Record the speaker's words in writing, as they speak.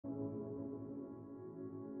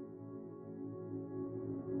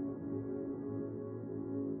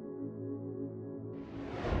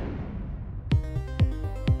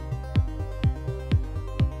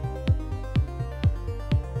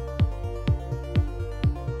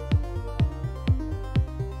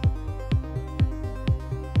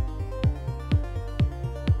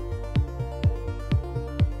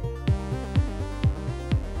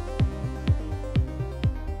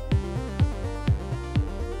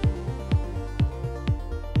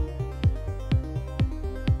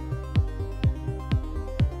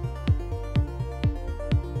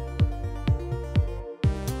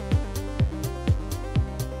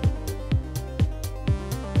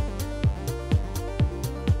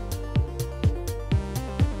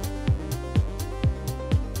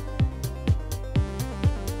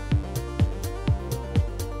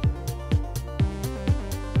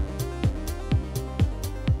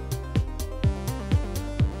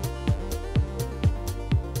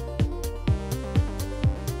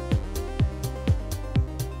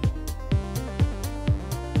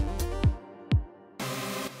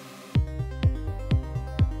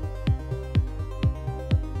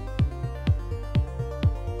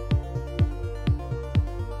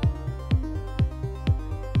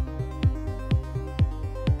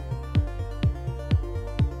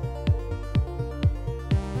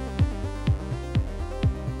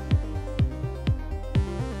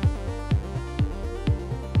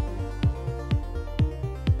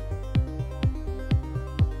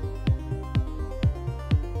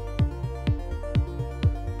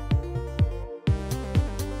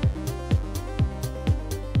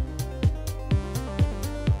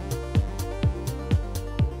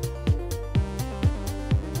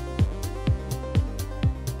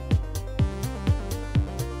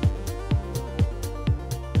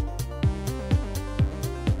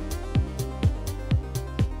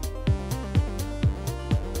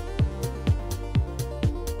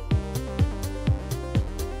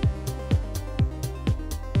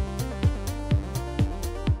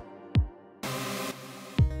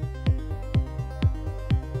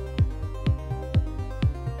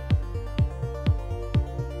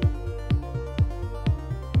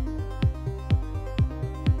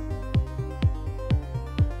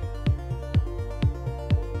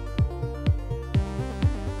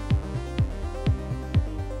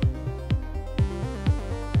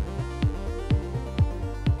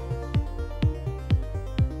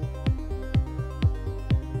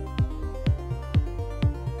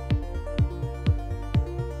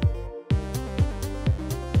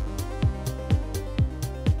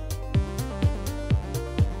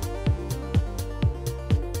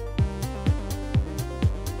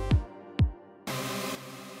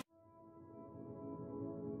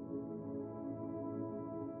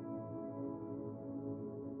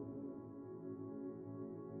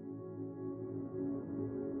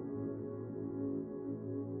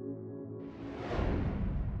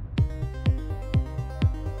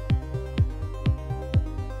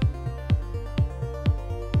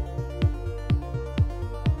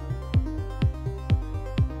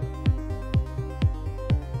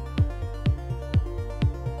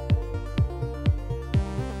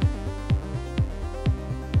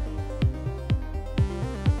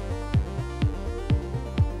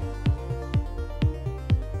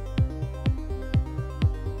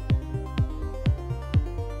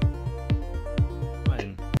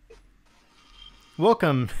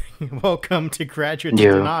Welcome, welcome to Graduates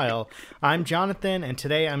of Denial. I'm Jonathan, and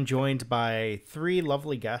today I'm joined by three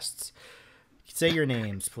lovely guests. Say your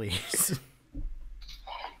names, please.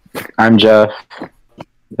 I'm Jeff.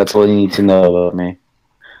 That's all you need to know about me.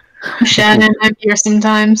 Shannon, I'm here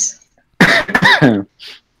sometimes. And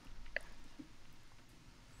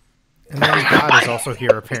then God is also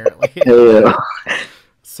here, apparently. Yeah.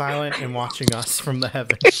 Silent and watching us from the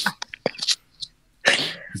heavens.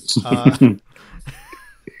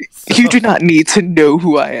 You do not need to know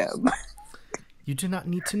who I am. You do not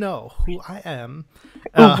need to know who I am.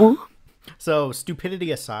 So,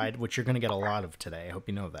 stupidity aside, which you're going to get a lot of today, I hope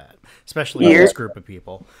you know that, especially in this group of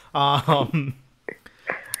people. All of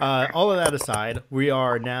that aside,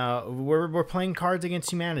 we're playing Cards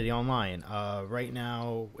Against Humanity online. Right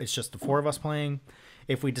now, it's just the four of us playing.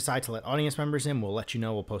 If we decide to let audience members in, we'll let you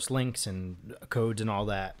know. We'll post links and codes and all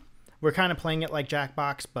that. We're kind of playing it like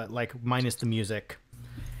Jackbox, but like minus the music.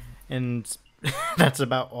 And that's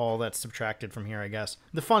about all that's subtracted from here, I guess.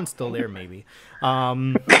 The fun's still there, maybe.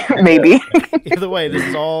 Maybe. Either way, this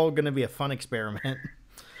is all going to be a fun experiment.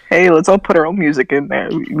 Hey, let's all put our own music in there.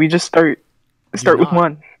 We just start with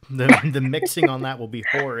one. The mixing on that will be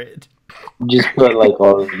horrid. Just put like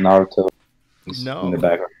all the Naruto in the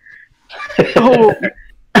background. Oh.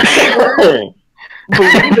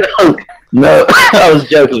 No, I was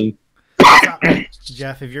joking.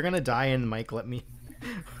 Jeff, if you're going to die in the mic, let me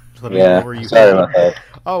know where you sorry about that.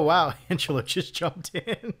 Oh, wow. Angela just jumped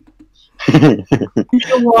in.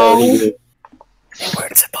 Hello. You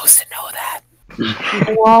weren't supposed to know that.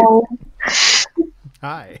 Hello.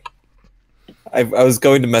 Hi. I was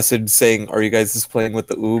going to message saying, are you guys just playing with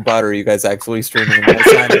the bot, or are you guys actually streaming? And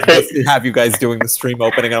I have you guys doing the stream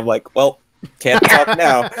opening, and I'm like, well, can't talk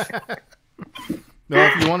now.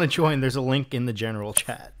 Well, if you want to join, there's a link in the general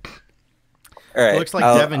chat. All right. It looks like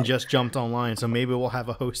Devin just jumped online, so maybe we'll have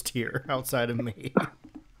a host here outside of me.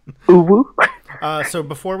 So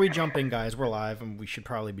before we jump in, guys, we're live, and we should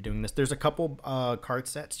probably be doing this. There's a couple card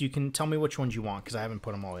sets. You can tell me which ones you want, because I haven't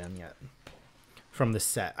put them all in yet from the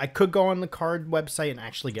set. I could go on the card website and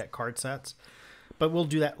actually get card sets, but we'll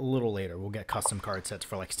do that a little later. We'll get custom card sets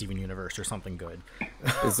for like Steven Universe or something good.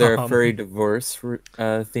 Is there a furry divorce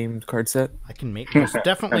themed card set? I can make. There's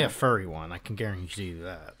definitely a furry one. I can guarantee you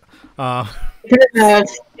that. The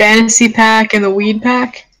fantasy pack and the weed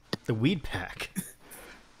pack. The weed pack.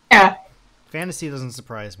 Yeah. Fantasy doesn't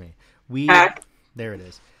surprise me. Weed. There it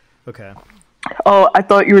is. Okay. Oh, I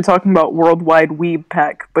thought you were talking about Worldwide Weeb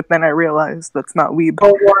Pack, but then I realized that's not Weeb.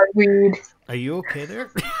 Worldwide weed. Are you okay there?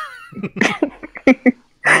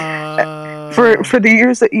 For the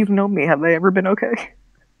years that you've known me, have I ever been okay?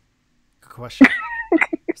 Good question.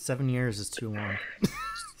 7 years is too long.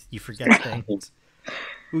 You forget things.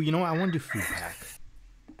 Ooh, you know what? I want to do food pack.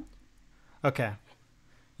 Okay.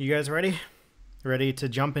 You guys ready? Ready to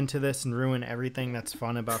jump into this and ruin everything that's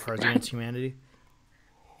fun about Cards Against Humanity?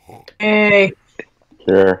 Hey.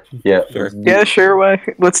 Sure. Yeah. Sure. Yeah, sure. Why?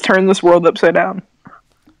 Let's turn this world upside down.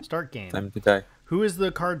 Start game. Time to die. Who is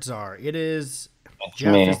the card czar? It is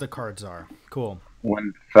Jeff me. is the card czar. Cool.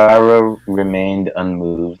 When Pharaoh remained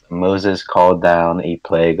unmoved, Moses called down a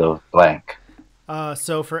plague of blank.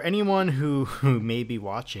 So for anyone who may be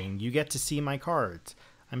watching, you get to see my cards.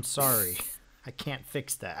 I'm sorry. I can't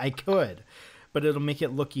fix that. I could, but it'll make it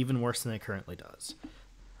look even worse than it currently does.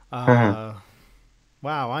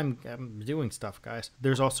 Wow, I'm doing stuff, guys.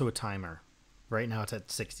 There's also a timer. Right now it's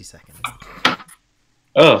at 60 seconds.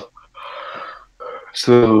 Oh.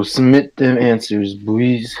 So submit them answers,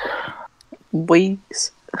 boys.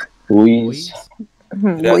 Boys. Boys.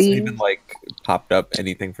 It hasn't even like popped up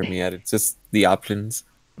anything for me yet. It's just the options.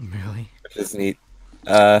 Really? Which is neat.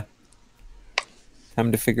 Time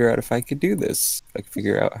to figure out if I could do this. I can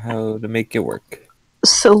figure out how to make it work.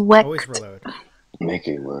 Select. Always reload. Make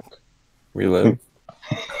it work. Reload.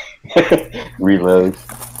 Reload.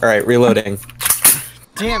 All right, reloading.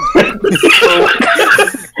 Damn it!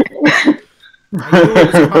 I knew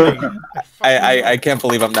it was coming. I can't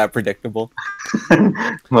believe I'm that predictable.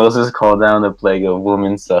 Moses called down the plague of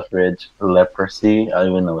women's suffrage, leprosy. I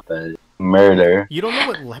don't even know what that is. Murder. You don't know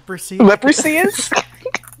what leprosy? Leprosy is?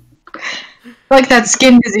 Like that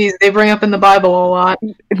skin disease they bring up in the Bible a lot.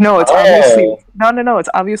 No, it's obviously no. It's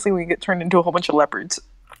obviously when you get turned into a whole bunch of leopards.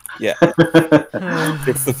 Yeah,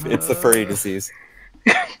 it's the furry disease.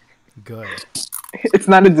 Good. It's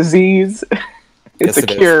not a disease. It's a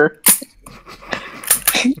cure.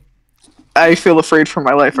 I feel afraid for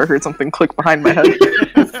my life. I heard something click behind my head.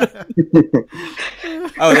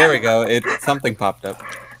 Oh, there we go. Something popped up.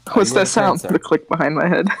 What's that sound? The click behind my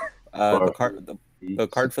head. The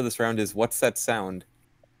card for this round is "What's that sound?"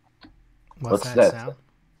 What's What's that that? sound?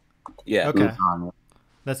 Yeah. Okay. Lasagna.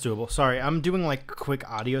 That's doable. Sorry, I'm doing like quick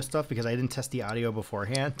audio stuff because I didn't test the audio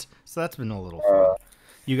beforehand, so that's been a little fun.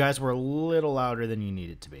 You guys were a little louder than you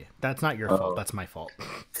needed to be. That's not your fault. That's my fault.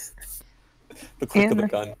 The click of the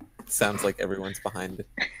And- gun sounds like everyone's behind it.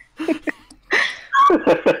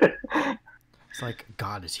 It's like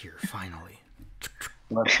God is here finally.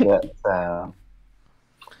 What's that sound?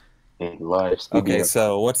 A live studio. Okay,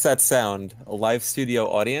 so what's that sound? A live studio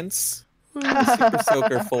audience? A super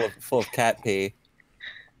soaker full of cat pee.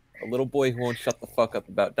 A little boy who won't shut the fuck up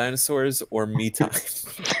about dinosaurs, or me time.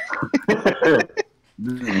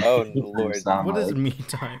 Oh, Lord. What is me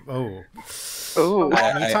time? Oh, Oh,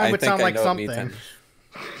 me time would think sound I like know what me something. time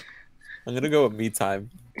is. I'm gonna go with me time.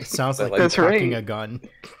 It sounds I like like you're That's cocking right. a gun.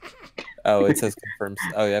 Oh, it says confirm.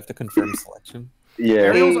 Oh, you have to confirm selection. Yeah.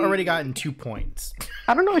 Ariel's already gotten 2 points.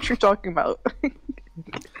 I don't know what you're talking about.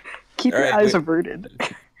 Keep your Alright, eyes wait.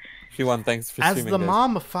 averted. Shiwan, thanks for As streaming the this.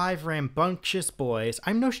 mom of 5 rambunctious boys,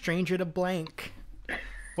 I'm no stranger to blank.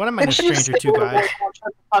 What am I no stranger to, guys? Shut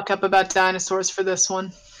the fuck up about dinosaurs for this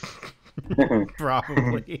one.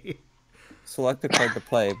 Probably. Select a card to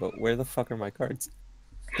play, but where the fuck are my cards?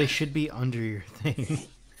 They should be under your thing.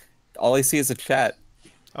 All I see is a chat.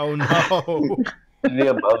 Oh no. Be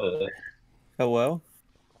above it. Hello?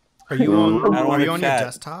 Are you on, I don't are wanna you on your chat.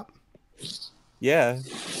 desktop? Yeah.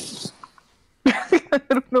 I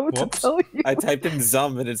don't know what Whoops. to tell you. I typed in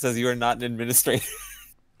Zum and it says you are not an administrator.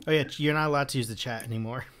 Oh yeah, you're not allowed to use the chat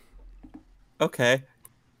anymore. Okay.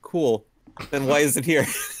 Cool. Then why is it here?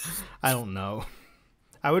 I don't know.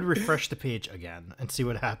 I would refresh the page again and see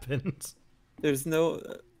what happens. There's no.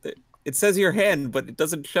 It says your hand, but it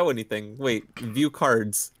doesn't show anything. Wait, view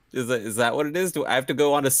cards. Is that what it is? Do I have to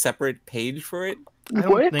go on a separate page for it? I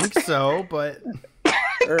don't What? think so, but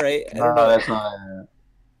All right. I No, don't know. that's not it.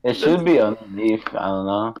 It should be underneath. I don't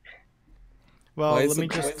know. well, Why let is me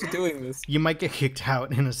it just. doing this? You might get kicked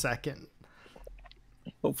out in a second.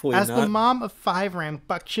 Hopefully As not. the mom of 5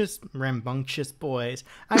 rambunctious boys,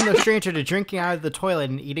 I'm no stranger to drinking out of the toilet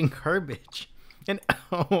and eating garbage. And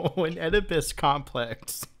an Oedipus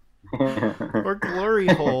complex. Or glory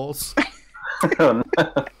holes. Oh,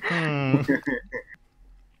 no. Hmm.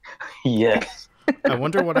 Yes. I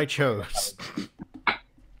wonder what I chose.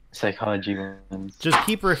 Psychology ones. Just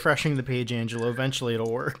keep refreshing the page, Angelo. Eventually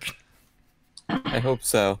it'll work. I hope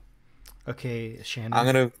so. Okay, Shannon.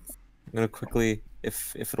 I'm gonna quickly,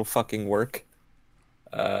 if it'll fucking work.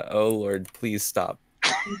 Oh Lord, please stop.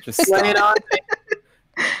 Just Lay it stop.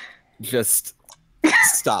 on. Just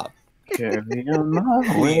stop, Carry on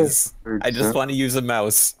my please. way. I just want to use a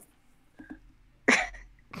mouse.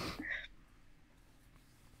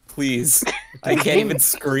 Please. I can't even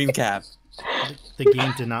screen cap. The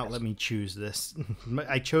game did not let me choose this.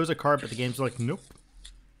 I chose a card, but the game's like, nope.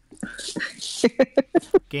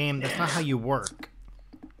 Game, that's not how you work.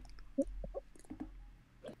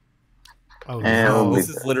 Oh, And no. This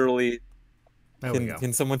is literally. There we Can, go.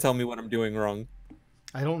 can someone tell me what I'm doing wrong?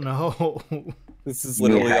 I don't know. This is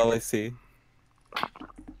literally Yeah. all I see.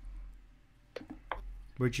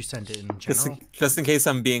 Where'd you send it in Just general? just in case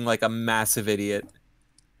I'm being like a massive idiot.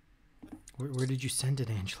 Where did you send it,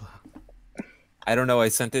 Angela? I don't know. I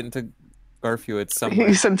sent it into Garfield somewhere.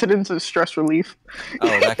 He sent it into stress relief. Oh,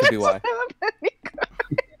 that could be why.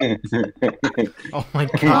 Oh my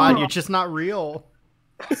god, you're just not real.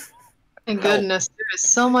 Thank goodness, there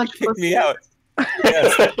is so much. Kick me out.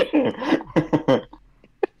 Yes.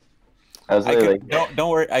 I was I like, could, don't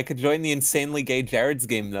worry. I could join the insanely gay Jared's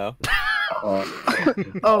game though.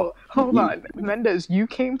 Oh, hold on. Mendez, you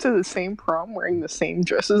came to the same prom wearing the same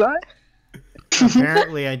dress as I?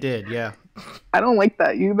 Apparently I did, yeah. I don't like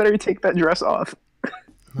that. You better take that dress off.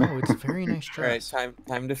 No, it's a very nice All right, dress.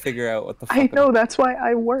 time to figure out what the fuck. I know, that's why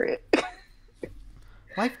I wore it.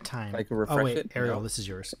 Lifetime. I can Oh refresh wait, it? Ariel, No. this is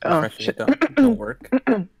yours. Oh, Refreshing shit. it don't work.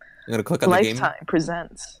 I'm gonna click on the game Lifetime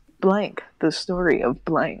presents blank, the story of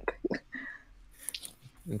blank.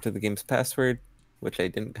 into the game's password, which I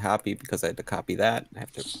didn't copy because I had to copy that. I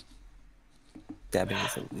have to. Dabbing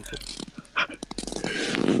is illegal.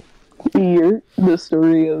 Year, the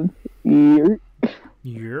story of year.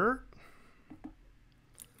 Your?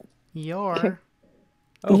 Your?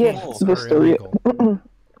 Oh, Yeah, cool. the story. illegal.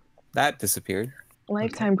 That disappeared.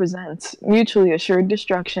 Lifetime presents mutually assured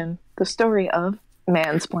destruction, the story of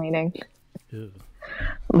mansplaining. Ew.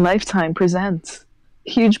 Lifetime presents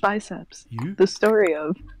huge biceps, You? the story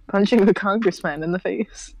of punching the congressman in the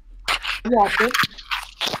face.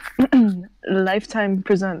 Lifetime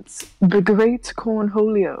presents the great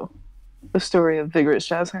cornholio, the story of vigorous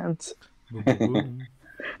jazz hands. Boom, boom, boom.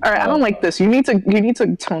 All right, I don't like this. You need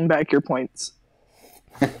to tone back your points.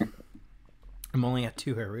 I'm only at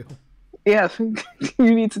 2, Ariel. Yeah, you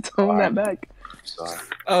need to tone that back. Sorry.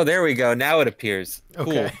 Oh, there we go. Now it appears.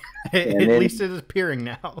 Okay. Cool. At then- least it is appearing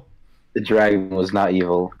now. The dragon was not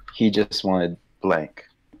evil. He just wanted blank.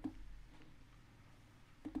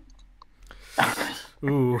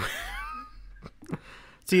 Ooh.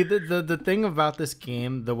 See, the thing about this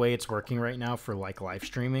game, the way it's working right now for like live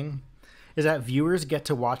streaming, is that viewers get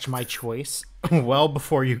to watch my choice well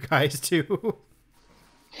before you guys do.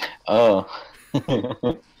 Oh.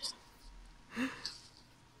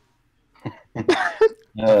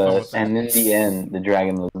 And in the end, the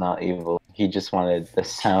dragon was not evil. He just wanted the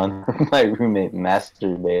sound of my roommate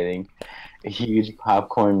masturbating, huge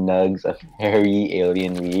popcorn nugs of hairy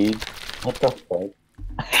alien weed. What the fuck?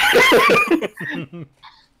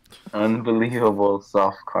 Unbelievable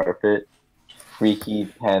soft carpet, freaky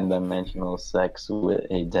pan-dimensional sex with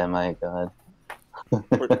a demigod.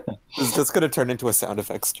 Is this going to turn into a sound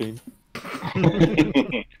effects stream?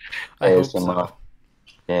 I hope so.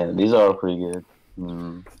 Yeah, these are all pretty good.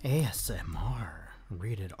 Mm. ASMR.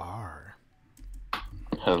 Rated R.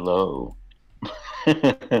 Hello.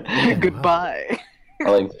 Goodbye. I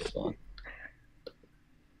like this one.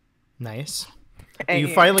 Nice. Hey. You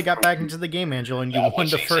finally got back into the game, Angela, and you won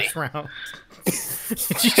the first round.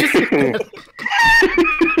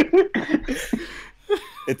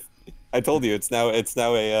 I told you it's now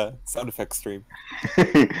a sound effects stream.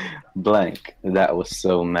 Blank. That was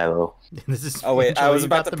so metal. This is Oh wait, Angela, I was you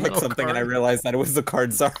about got to the pick metal something and I card. realized that it was the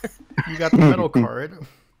card czar. You got the metal card.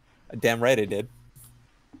 Damn right I did.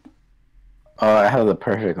 Oh, I have the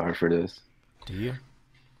perfect card for this. Do you?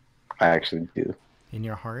 I actually do. In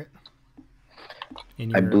your heart?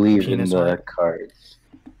 In I your believe in penis the heart? cards.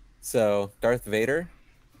 So Darth Vader,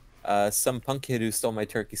 some punk kid who stole my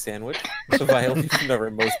turkey sandwich, a violation of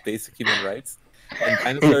our most basic human rights, and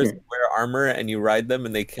dinosaurs wear armor and you ride them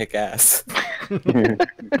and they kick ass.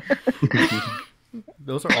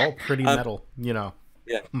 Those are all pretty metal, you know.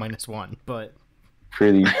 Yeah. -1, but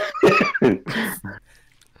Pretty.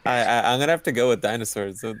 I'm gonna have to go with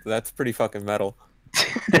dinosaurs. That's pretty fucking metal.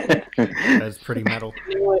 that's pretty metal.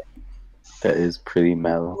 That is pretty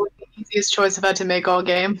metal. The easiest choice I've had to make all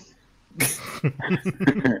game.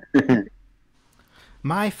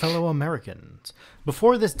 My fellow Americans,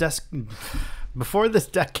 before this decade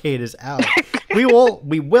is out, we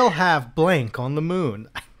will have blank on the moon.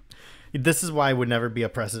 This is why I would never be a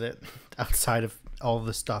president outside of all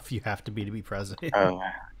the stuff you have to be president. Oh,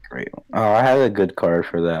 great. Oh, I had a good card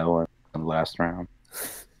for that one last round.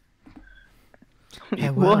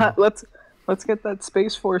 Yeah, Well, let's get that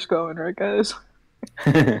Space Force going, right, guys?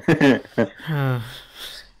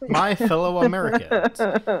 My fellow Americans,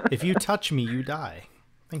 if you touch me, you die.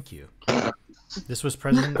 Thank you. This was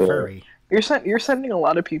President Furry. You're sending a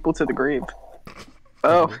lot of people to the grave.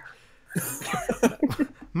 Oh,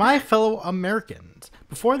 My fellow Americans,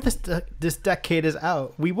 before this decade is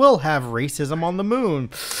out, we will have racism on the moon.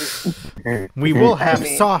 We will have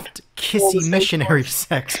soft, kissy missionary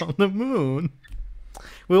sex on the moon.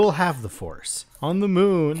 We will have the Force on the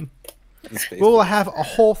moon. We will have a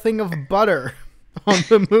whole thing of butter on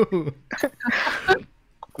the moon.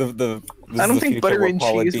 I don't think butter and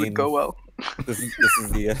cheese would go well. This is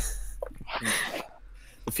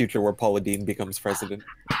the future where Paula Dean becomes president.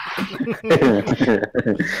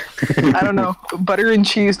 I don't know. Butter and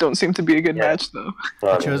cheese don't seem to be a good match, though.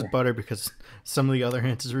 I chose butter because some of the other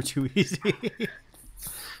answers were too easy.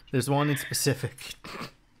 There's one in specific.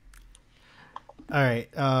 All right,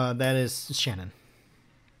 that is Shannon.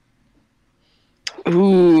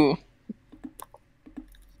 Ooh.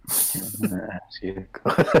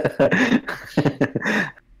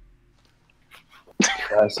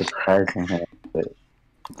 That's surprising. But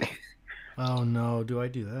Oh no, do I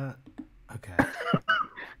do that? Okay.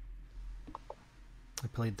 I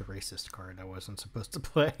played the racist card I wasn't supposed to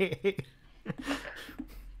play.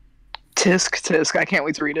 Tisk. I can't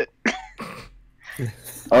wait to read it.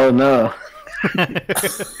 oh no.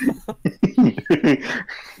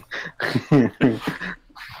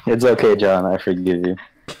 It's okay, John. I forgive you.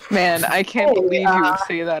 Man, I can't believe you would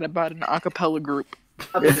say that about an a cappella group.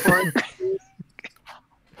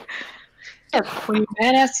 Yeah, when your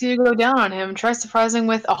man asks you to go down on him, try surprising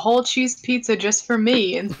with a whole cheese pizza just for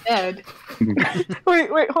me instead.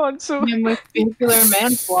 Wait, hold on. So Him with vehicular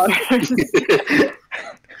manslaughter.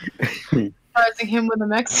 Surprising him with a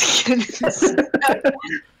Mexican.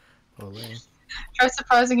 Try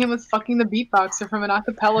surprising him with fucking the beatboxer from an a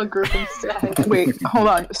cappella group instead. wait, hold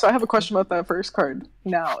on. So I have a question about that first card.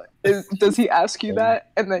 Now, does he ask you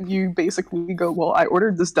that, and then you basically go, "Well, I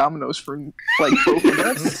ordered this Domino's for like both of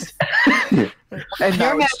us," And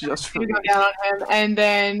now You're mad it's just for to me. go down on him, and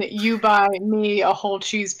then you buy me a whole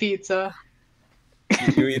cheese pizza.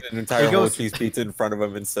 You eat an entire He whole goes- cheese pizza in front of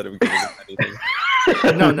him instead of giving him anything.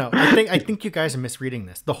 No. I think you guys are misreading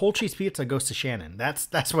this. The whole cheese pizza goes to Shannon.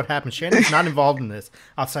 That's what happened. Shannon's not involved in this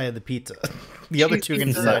outside of the pizza. The other two can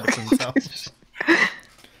decide it for themselves.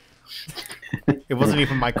 It wasn't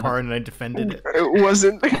even my card, and I defended it. It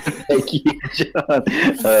wasn't. Thank you, John.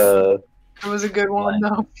 It was a good one,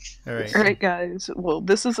 though. All right. Alright, guys. Well,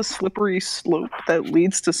 this is a slippery slope that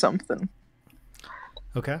leads to something.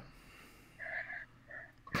 Okay.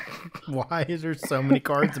 Why is there so many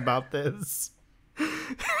cards about this?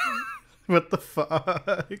 What the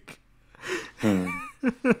fuck?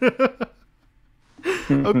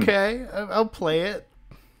 Okay, I'll play it.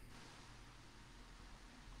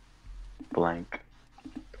 Blank.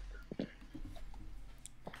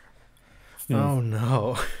 Oh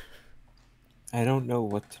no. I don't know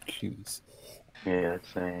what to choose. Yeah,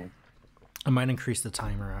 same. I might increase the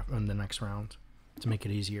timer on the next round to make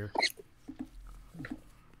it easier.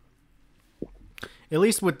 At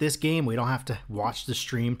least with this game, we don't have to watch the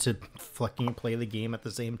stream to fucking play the game at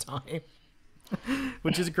the same time.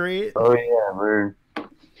 Which is great. Oh yeah, we're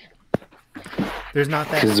There's not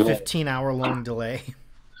that 'Cause 15-hour long delay.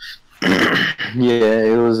 yeah,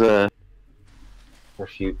 it was for a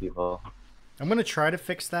few people. I'm going to try to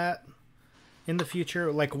fix that in the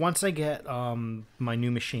future. Like, once I get my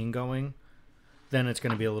new machine going, then it's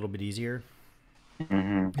going to be a little bit easier.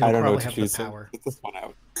 Mm-hmm. It'll I don't know probably what to have the choose. power. Get this one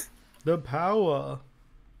out. The power.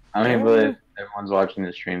 I don't even believe everyone's watching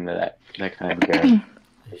the stream that kind of guy.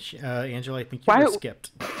 Angela, I think you Why- were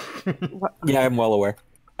skipped. Yeah, I'm well aware.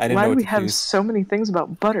 I didn't Why know do what we to have choose. so many things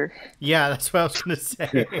about butter? Yeah, that's what I was going to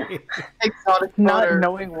say. Exotic Not butter.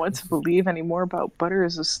 knowing what to believe anymore about butter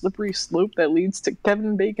is a slippery slope that leads to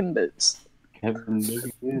Kevin Bacon bits.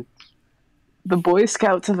 The Boy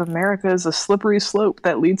Scouts of America is a slippery slope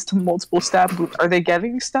that leads to multiple stab wounds. Are they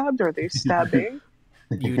getting stabbed? Are they stabbing?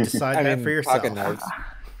 You decide I that mean, for yourself. pocket knives.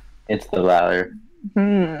 It's the latter.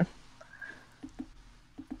 Hmm.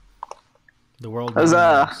 The world.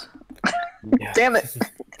 Huzzah. knows. Damn it.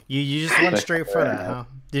 You just went straight for that, huh?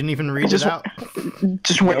 Didn't even read Just- it out.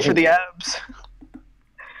 Just went for the abs.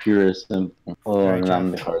 Pure simple. Oh, Alright, and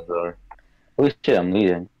I'm Jeff. the cards are. Holy shit, I'm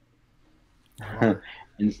leading.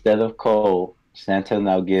 Instead of coal, Santa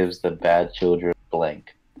now gives the bad children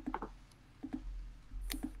blank.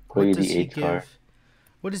 What Play does the he 8 card. give?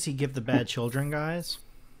 What does he give the bad children, guys?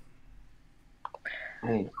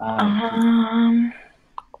 Hey,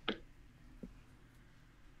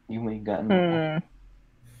 you ain't got no.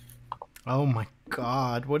 Oh my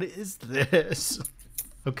god, what is this?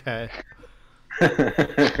 Okay.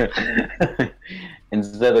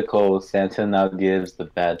 Instead of coal, Santa now gives the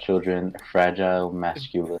bad children fragile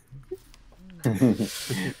masculine.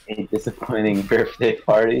 A disappointing birthday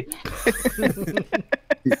party.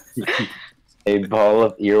 A ball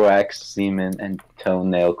of earwax, semen, and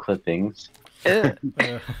toenail clippings. Eh.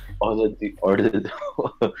 Uh, All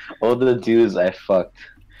the dudes I fucked.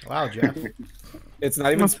 wow, Jeff. It's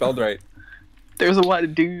not even spelled right. There's a lot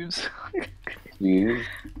of dudes. Dudes.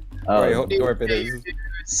 Or I Oh, hope or if it is.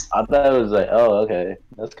 I thought it was like, oh, okay,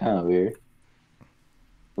 that's kind of weird.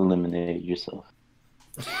 Eliminate yourself.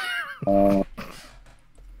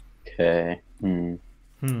 Okay. Hmm.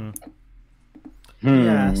 Hmm.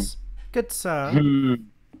 Yes. Good sir. Hmm.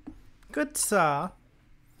 Good sir.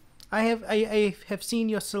 I have seen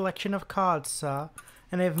your selection of cards, sir,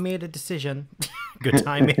 and I have made a decision. Good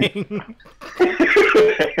timing.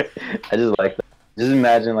 I just like that. Just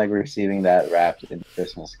imagine like receiving that wrapped in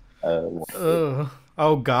Christmas. Ugh. Oh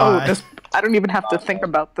Oh, god. this, I don't even have to think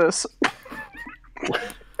about this.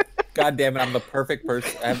 God damn it! I'm the perfect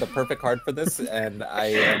person. I have the perfect card for this, and I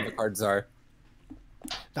am the card czar.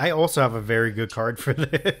 I also have a very good card for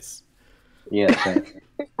this. Yeah. Same.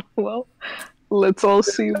 Well, let's all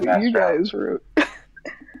see what you guys wrote.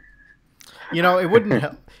 You know, it wouldn't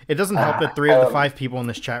help. It doesn't help that 3 of the 5 people in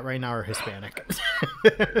this chat right now are Hispanic.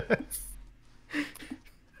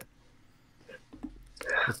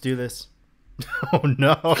 Let's do this. Oh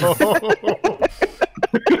no.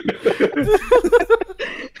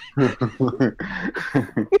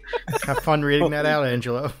 Have fun reading that out,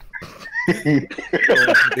 Angelo.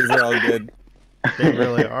 These are all good. They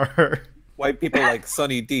really are. White people like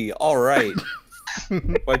Sunny D. All right.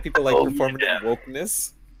 White people like performative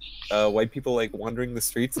wokeness. White people like wandering the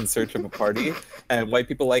streets in search of a party, and white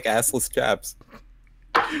people like assless chaps.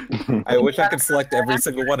 I wish I could select every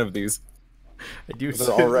single one of these. I do.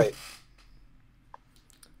 They're all right.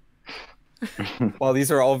 While these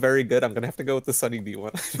are all very good, I'm gonna have to go with the Sunny D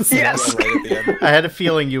one. Yes. Right at the end. I had a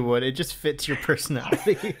feeling you would. It just fits your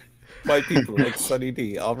personality. White people like Sunny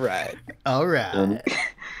D. All right. All right.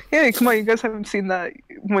 Yeah, come on, you guys haven't seen that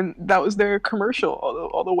when that was their commercial.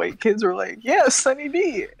 All the white kids were like, "Yeah, Sunny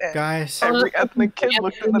D." And Guys. every ethnic kid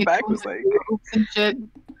looked in the back was like, and shit.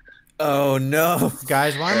 Oh no.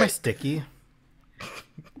 Guys, why am I sticky?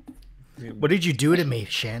 What did you do to me,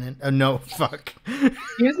 Shannon? Oh, no, fuck.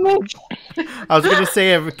 Excuse me? I was going to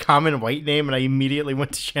say a common white name, and I immediately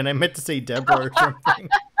went to Shannon. I meant to say Deborah or something.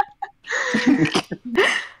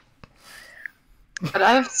 But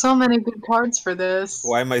I have so many good cards for this.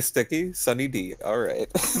 Why am I sticky? Sunny D. All right.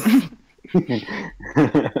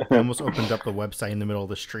 I almost opened up the website in the middle of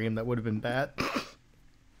the stream. That would have been bad.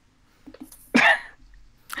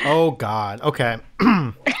 Oh, God. Okay.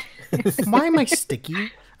 Why am I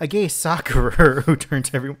sticky? A gay soccerer who turns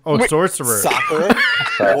everyone... Oh, sorcerer. Soccer.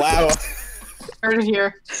 Wow. Heard it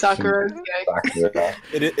here. Sakura is gay.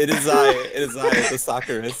 It is I, the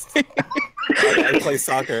soccerist. I play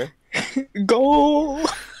soccer. "Goal!"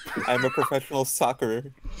 I'm a professional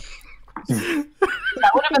soccer.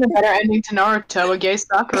 That would have been a better ending to Naruto, a gay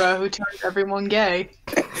Sakura who turns everyone gay.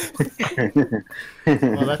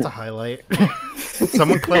 Well, that's a highlight.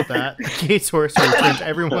 Someone clip that. Gay sorcerer turns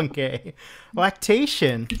everyone gay.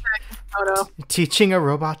 Lactation. Photo. Teaching a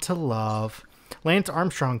robot to love. Lance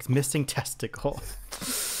Armstrong's missing testicle.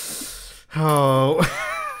 Oh.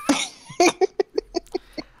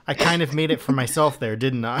 I kind of made it for myself there,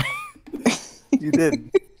 didn't I? You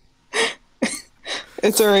did.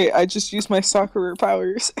 It's alright, I just used my soccer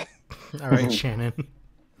powers. Alright, Shannon.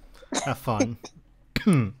 Have fun.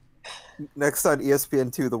 Next on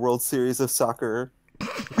ESPN2, the World Series of Soccer.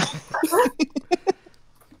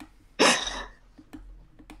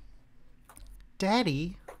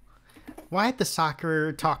 Daddy, why'd the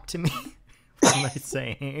soccer talk to me? What am I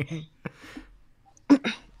saying?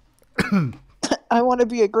 I want to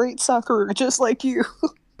be a great soccerer just like you.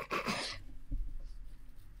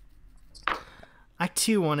 I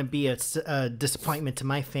too want to be a disappointment to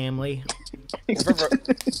my family.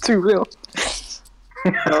 Too real.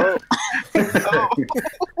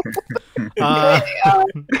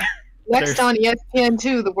 Next on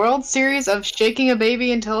ESPN2, the World Series of Shaking a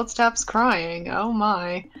Baby Until It Stops Crying. Oh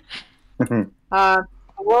my. The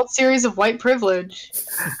World Series of White Privilege.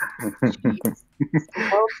 Jeez. The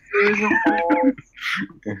World Series of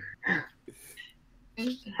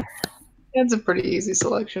Balls. That's a pretty easy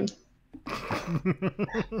selection.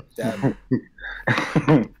 Deb.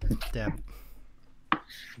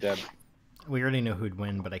 Deb. We already know who'd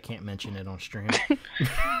win, but I can't mention it on stream.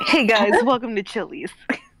 Hey guys, welcome to Chili's.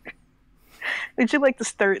 Would you like to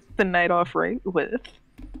start the night off right with?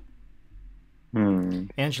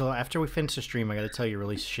 Angela, after we finish the stream, I gotta tell you a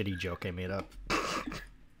really shitty joke I made up.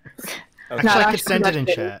 Okay. Actually, I could send it in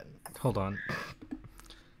chat. Hold on.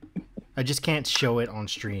 I just can't show it on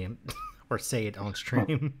stream. Or say it on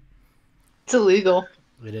stream. It's illegal.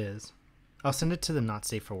 It is. I'll send it to the not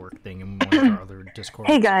safe for work thing in one of our other Discord.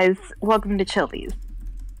 Hey guys, welcome to Chili's.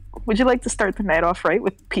 Would you like to start the night off right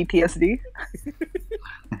with PTSD?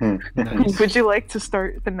 Nice. Would you like to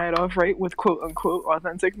start the night off right with quote-unquote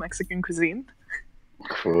authentic Mexican cuisine?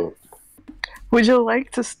 Cool. Would you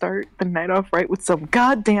like to start the night off right with some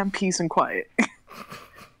goddamn peace and quiet?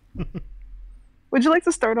 Would you like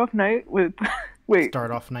to start off night with... Wait. Start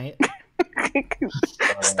off night.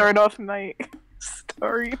 Start off night.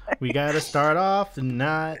 Starry night. We gotta start off the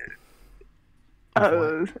night.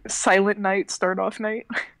 Silent night, start off night.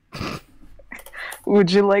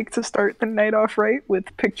 Would you like to start the night off right with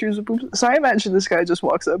pictures of boobs? So I imagine this guy just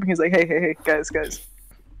walks up and he's like, hey, guys,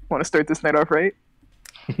 want to start this night off right?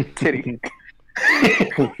 Titty.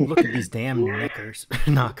 Look at these damn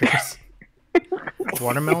knockers.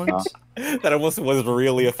 Watermelons? That almost was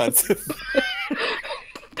really offensive.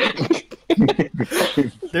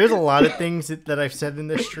 There's a lot of things that I've said in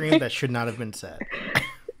this stream that should not have been said.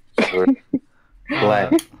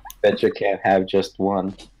 Black. Bet you can't have just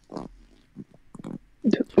one.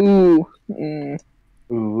 Ooh.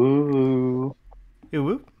 Ooh.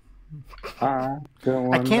 Ooh. I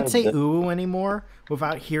can't say ooh anymore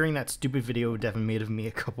without hearing that stupid video Devin made of me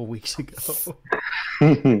a couple weeks ago.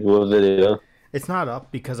 What video? It's not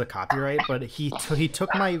up because of copyright, but he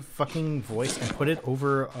took my fucking voice and put it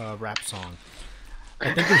over a rap song.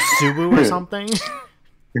 I think it was Suwu or something.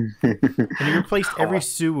 And he replaced every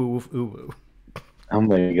Suwu with uwu. Oh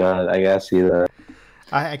my god, I gotta see that.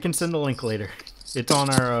 I can send the link later. It's on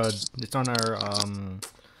our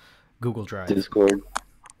Google Drive. Discord.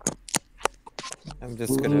 I'm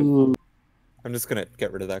just gonna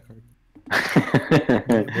get rid of that card.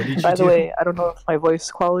 What did you By do? the way, I don't know if my voice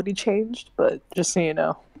quality changed, but just so you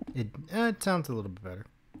know. It sounds a little bit better.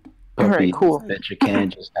 Puppy, Alright, cool. Bet you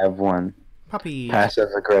can't just have one. Puppy. Passive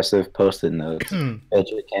aggressive post-it notes. Bet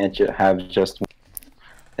you can't have just one.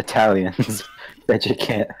 Italians. Bet you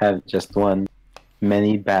can't have just one.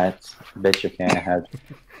 Many bats. Bet you can't have.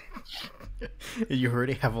 You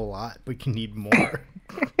already have a lot, but you need more.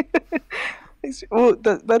 Well,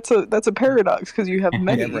 that's a paradox because you have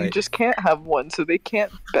many. Yeah, right. You just can't have one, so they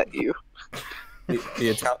can't bet you.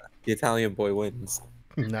 The Italian boy wins.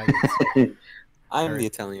 Nice. I'm the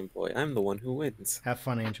Italian boy. I'm the one who wins. Have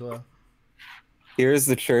fun, Angelo. Here's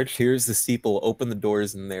the church. Here's the steeple. Open the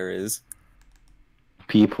doors, and there is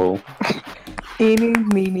People. Eeny,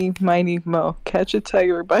 meeny, miny, mo. Catch a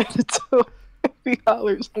tiger by the toe. If he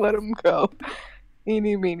hollers, let him go.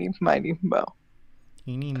 Eeny, meeny, miny, mo.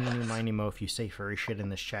 Eeny, meeny, miny, mo. If you say furry shit in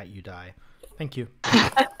this chat, you die. Thank you.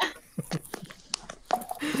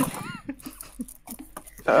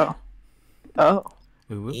 Oh.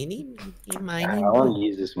 Ooh. eeny, meeny, I miny, want mo. to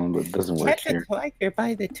use this one, but it doesn't work Catch a here. tiger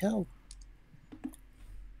by the toe.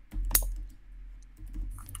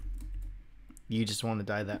 You just want to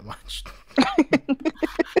die that much.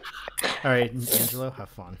 All right, Angelo, have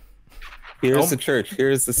fun. Here's the church.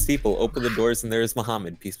 Here's the steeple. Open the doors, and there is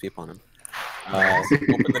Muhammad. Peace be upon him. Open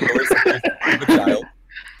the doors, and there is the child.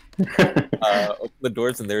 Open the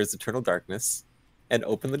doors, and there is eternal darkness. And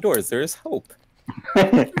open the doors, there is hope.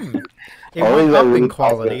 It went up in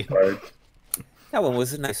quality. That one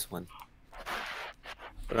was a nice one.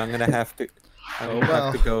 But I'm gonna have to.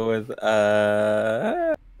 Have to go with.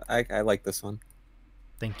 I like this one.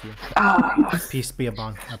 Thank you. Ah. Peace be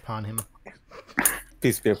upon him.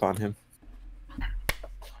 Peace be upon him.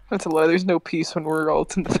 That's a lie. There's no peace when we're all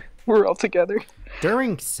together.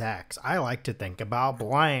 During sex, I like to think about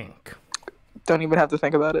blank. Don't even have to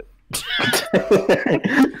think about it.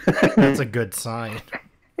 That's a good sign.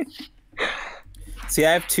 See,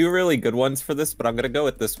 I have two really good ones for this, but I'm gonna go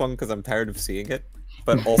with this one because I'm tired of seeing it.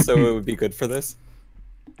 But also, it would be good for this.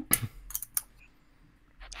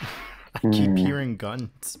 I keep hearing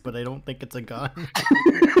guns, but I don't think it's a gun.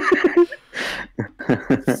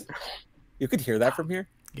 You could hear that from here?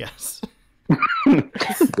 Yes.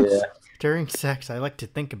 Yeah. During sex, I like to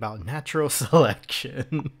think about natural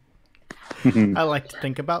selection. I like to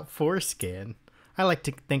think about foreskin. I like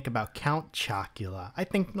to think about Count Chocula.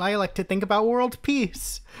 I like to think about world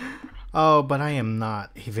peace. Oh, but I am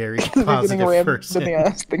not a very positive person.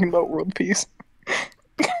 Thinking about world peace.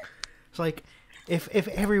 It's like, if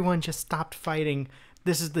everyone just stopped fighting,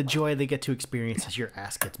 this is the joy they get to experience as your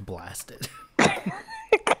ass gets blasted. I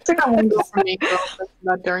think I want to go for me,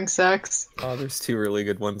 not during sex. Oh, there's two really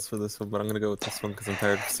good ones for this one, but I'm gonna go with this one because I'm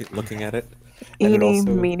tired of looking at it. Eeny,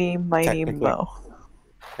 meeny, miny, mo.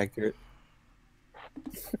 Accurate.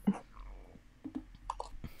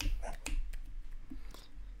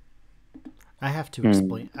 I have to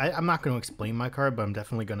explain. I'm not going to explain my card, but I'm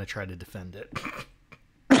definitely going to try to defend it.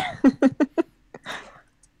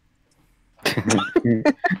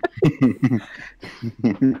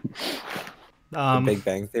 The Big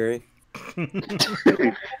Bang Theory.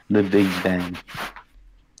 The Big Bang.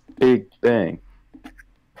 Big Bang.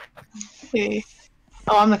 Hey.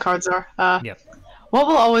 Oh, I'm the card czar. Yep. What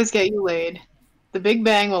will always get you laid? The Big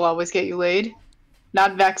Bang will always get you laid.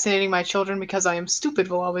 Not vaccinating my children because I am stupid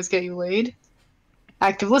will always get you laid.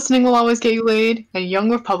 Active listening will always get you laid. And young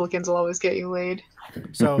Republicans will always get you laid.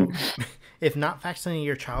 So, if not vaccinating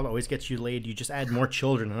your child always gets you laid, you just add more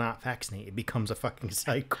children to not vaccinate. It becomes a fucking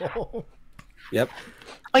cycle. Yep.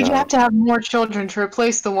 Like, you have to have more children to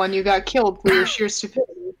replace the one you got killed for your sheer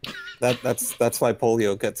stupidity. That's why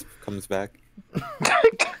polio comes back.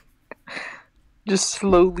 Just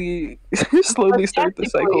slowly start the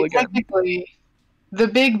cycle again. Technically, the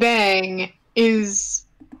Big Bang is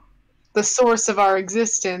the source of our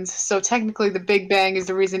existence, so technically the Big Bang is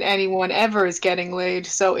the reason anyone ever is getting laid,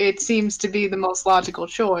 so it seems to be the most logical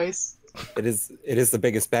choice. It is the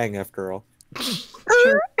biggest bang after all.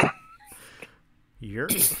 Sure.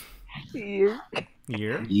 Yeet.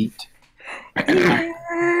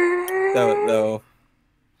 Though.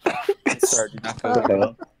 Sorry, do not go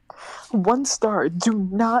there. 1 star. Do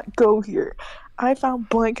not go here. I found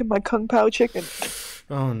blank in my Kung Pao chicken.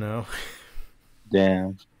 Oh no.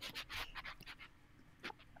 Damn.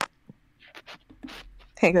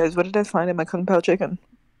 Hey guys, what did I find in my Kung Pao chicken?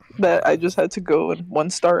 That I just had to go and 1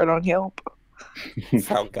 star it on Yelp.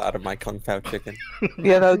 Found God in my Kung Pao chicken.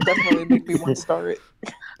 Yeah, that would definitely make me 1 star it.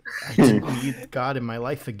 I didn't need God in my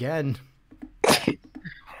life again.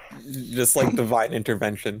 Just like divine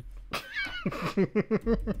intervention.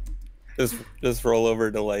 Just roll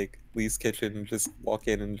over to like Lee's kitchen and just walk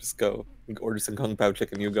in and just go order some Kung Pao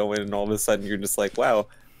chicken. You go in and all of a sudden you're just like, wow,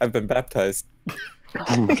 I've been baptized.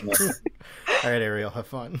 All right, Ariel, have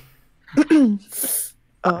fun.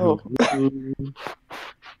 Oh.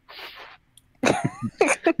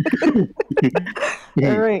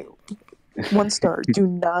 All right. 1 star. Do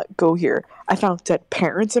not go here. I found dead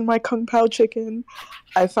parents in my Kung Pao chicken.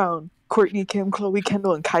 I found Courtney, Kim, Chloe,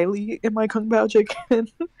 Kendall, and Kylie in my Kung Pao chicken.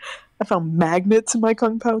 I found magnets in my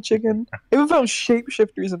Kung Pao chicken. I even found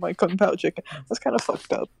shapeshifters in my Kung Pao chicken. That's kind of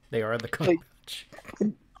fucked up. They are the Kung Pao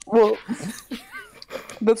chicken. Well,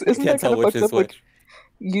 isn't that kind of fucked up? Which. Like,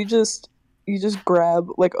 you just grab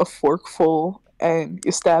like a forkful and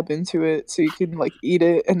you stab into it so you can like eat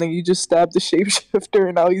it, and then you just stab the shapeshifter,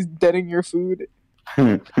 and now he's dead in your food.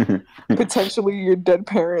 Potentially your dead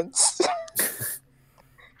parents.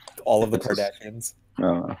 All of the Kardashians.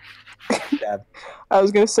 Dab. I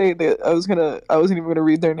was gonna say that I wasn't even gonna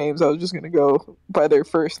read their names. I was just gonna go by their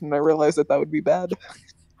first, and I realized that would be bad.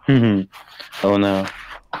 Oh no.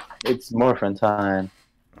 It's morphin time.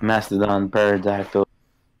 Mastodon, pterodactyl,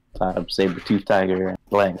 saber-toothed tiger, and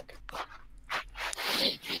blank.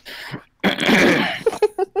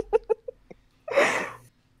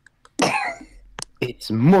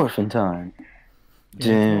 It's morphin time.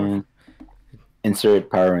 Dun. Insert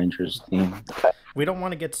Power Rangers theme. We don't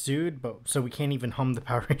want to get sued, but so we can't even hum the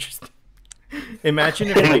Power Rangers theme. Imagine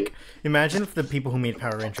if the people who made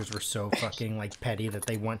Power Rangers were so fucking like petty that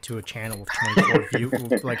they went to a channel with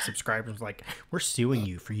 24 like subscribers, like, we're suing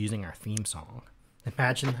you for using our theme song.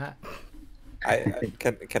 Imagine that.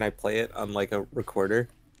 Can I play it on like a recorder?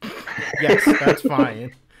 Yes, that's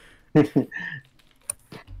fine.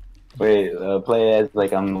 Wait, play it as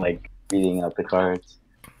like I'm like reading out the cards.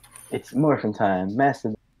 It's morphin time.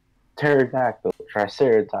 Mastodon, pterodactyl,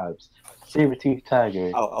 triceratops, saber-toothed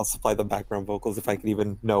tiger. I'll supply the background vocals if I can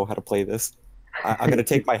even know how to play this. I'm gonna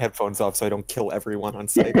take my headphones off so I don't kill everyone on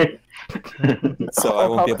site. So I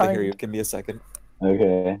won't be able to hear you. Give me a second.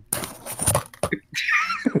 Okay.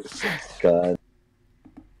 God.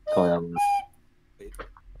 Going on.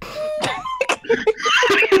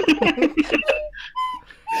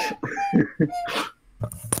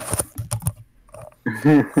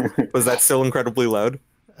 Was that still incredibly loud?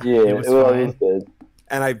 Yeah, it was fine. good.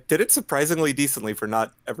 And I did it surprisingly decently for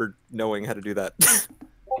not ever knowing how to do that.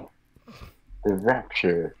 The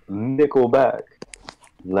Rapture, Nickelback,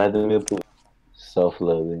 Vladimir Putin,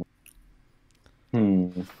 self-loathing.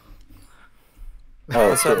 I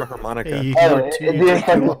also have a harmonica. Hey, Oh,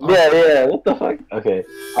 yeah, what the fuck? Okay,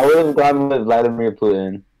 I would have gone with Vladimir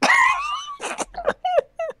Putin.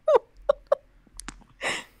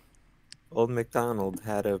 Old MacDonald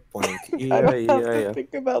had a blank. I don't have to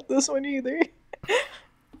think about this one either.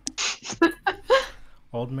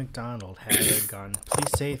 Old MacDonald had a gun.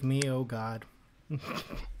 Please save me, oh God.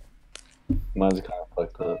 Mine's kind of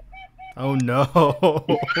fucked up. Oh no.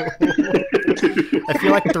 I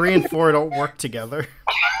feel like 3 and 4 don't work together.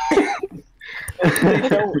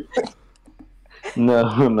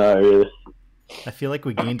 No, not really. I feel like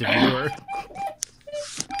we gained a viewer.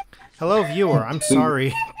 Hello, viewer. I'm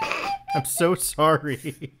sorry. I'm so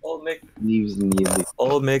sorry. Old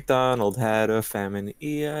MacDonald had a famine.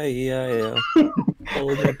 E-I-E-I-O.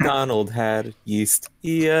 Old MacDonald had yeast.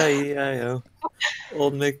 E-I-E-I-O.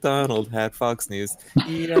 Old MacDonald had Fox News.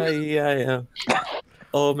 E-I-E-I-O.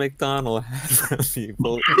 Old MacDonald had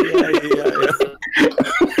people. E-I-E-I-O.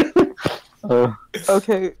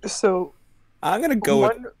 Okay, so I'm gonna go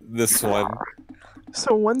with this one.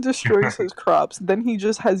 So one destroys his crops, then he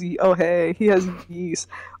just has he has yeast.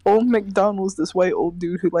 Old MacDonald's this white old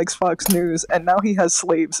dude who likes Fox News, and now he has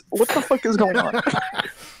slaves. What the fuck is going on?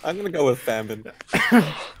 I'm gonna go with famine.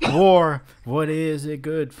 War. What is it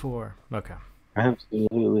good for? Okay.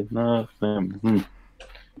 Absolutely nothing.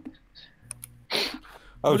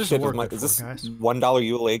 Oh What is shit! war Is good this for, guys?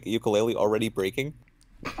 $1 ukulele already breaking?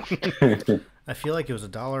 I feel like it was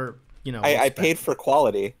 $1. You know, I paid for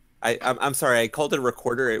quality. I'm sorry. I called it a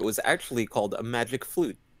recorder. It was actually called a magic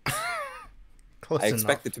flute. Close I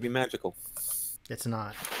expect enough. it to be magical. It's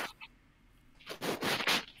not.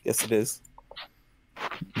 Yes, it is.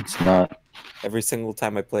 It's not. Every single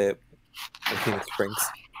time I play it, I think it springs.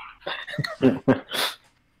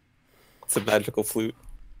 It's a magical flute.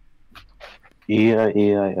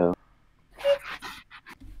 E-I-E-I-O.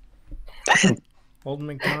 Old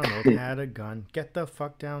MacDonald had a gun. Get the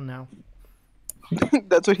fuck down now.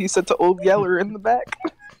 That's what he said to Old Yeller in the back.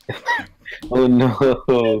 Oh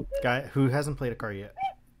no. Guy who hasn't played a card yet.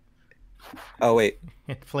 Oh wait,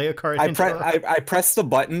 Play a card. I pressed the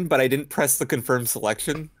button, but I didn't press the confirm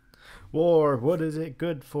selection. War, what is it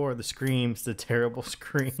good for? The screams, the terrible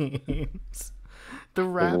screams. The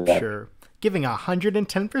rapture, giving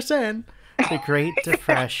 110%. The Great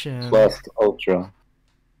Depression. Plus Ultra.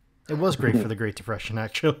 It was great for the Great Depression,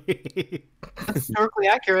 actually. Historically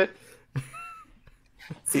accurate.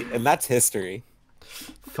 See, and that's history.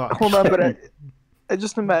 Fuck. Hold on, but I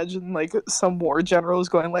just imagine like some war generals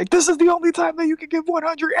going like, "This is the only time that you can give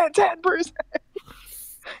 110%."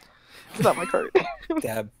 It's not my card.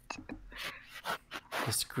 Dab.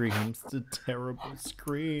 The screams, the terrible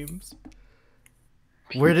screams.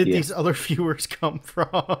 Where did these other viewers come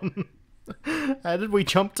from? How did we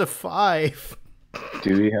jump to 5?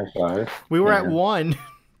 Do we have 5? We were at 1.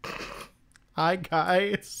 Hi,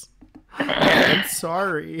 guys. I'm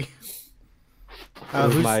sorry.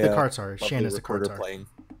 Who's the card? Sorry, Shannon's the card. Playing.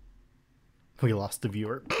 We lost the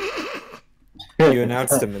viewer. You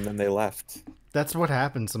announced him and then they left. That's what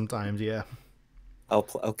happens sometimes, yeah. I'll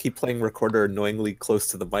keep playing recorder annoyingly close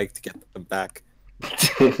to the mic to get them back.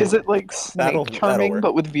 Is it like That'll Snake Charming work.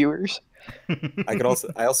 but with viewers? I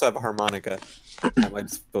also have a harmonica at my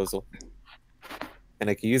disposal, and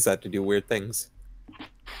I can use that to do weird things.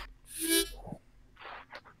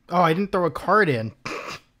 Oh, I didn't throw a card in.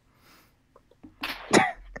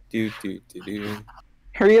 Do.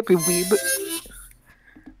 Hurry up, you weeb.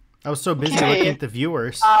 I was so busy looking at the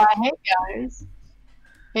viewers.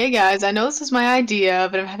 Hey guys, I know this is my idea,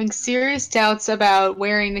 but I'm having serious doubts about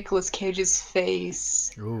wearing Nicolas Cage's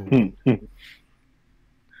face. Ooh.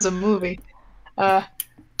 It's a movie. I'm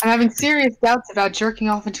having serious doubts about jerking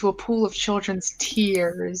off into a pool of children's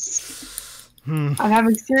tears. I'm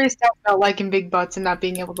having serious doubts about liking big butts and not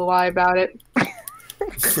being able to lie about it.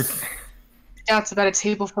 Doubts about a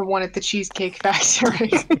table for one at the Cheesecake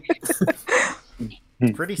Factory.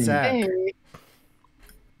 Pretty sad. Hey.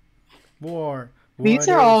 War. These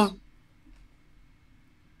are all...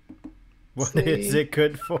 What is it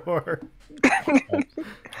good for?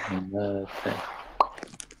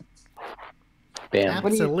 Bam.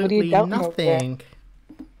 Absolutely nothing.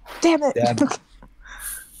 Damn it!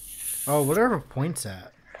 Oh, whatever points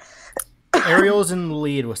at. Ariel's in the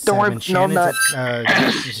lead with 7. Don't worry, Shannon's no, at,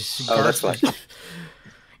 that's fine.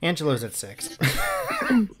 Angelo's at 6.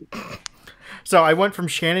 So I went from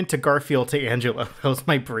Shannon to Garfield to Angela. That was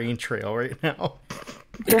my brain trail right now.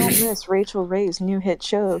 Don't miss Rachel Ray's new hit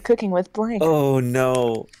show, Cooking with Blank. Oh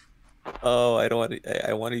no! Oh, I don't want to.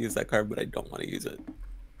 I want to use that card, but I don't want to use it.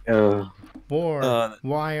 War,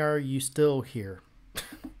 why are you still here?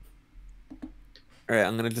 All right,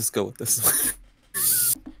 I'm gonna just go with this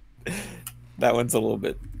one. That one's a little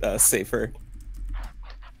bit safer.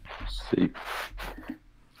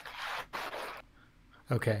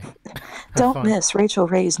 Okay. Don't miss Rachel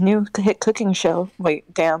Ray's new hit cooking show.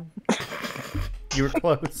 Wait, damn. You were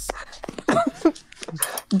close.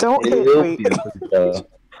 Don't hit. Wait.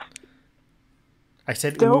 I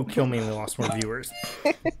said, "Ooh, kill me," and we lost more viewers.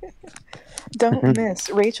 Don't miss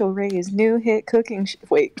Rachel Ray's new hit cooking.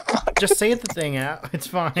 Wait. Fuck. Just say the thing out. It's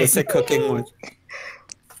fine. Just say cooking with.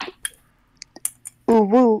 Ooh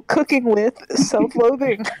woo, cooking with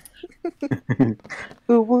self-loathing.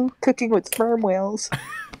 Ooh woo, cooking with sperm whales.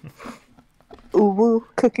 Ooh woo,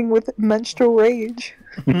 cooking with menstrual rage.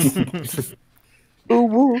 Ooh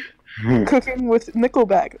woo, cooking with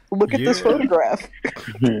Nickelback. Look at this photograph.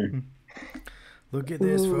 Look at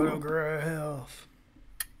this photograph.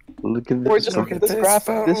 Look at Or just look at this graph.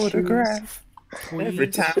 photograph. Every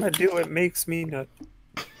time I do, it makes me nut.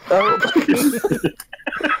 Oh.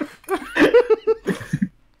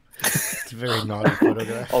 It's a very naughty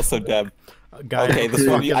photograph. Also, Deb. Okay, this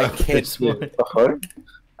one I can't.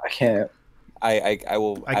 I can't. I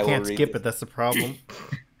will. I can't read skip it. it. That's the problem.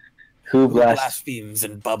 Who blasphemes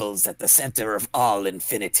and bubbles at the center of all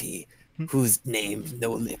infinity, whose name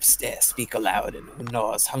no lips dare speak aloud, and who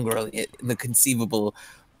gnaws hungrily in the conceivable,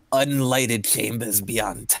 unlighted chambers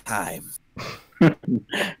beyond time.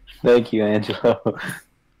 Thank you, Angelo.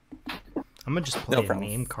 I'm gonna just play a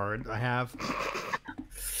name card I have.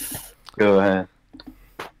 Go ahead.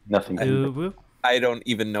 Nothing. I don't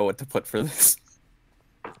even know what to put for this.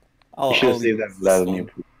 You should save that without me.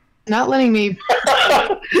 Not letting me.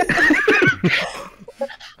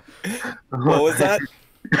 What was that?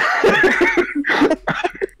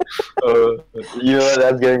 You know what?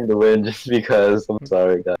 That's getting the win just because. I'm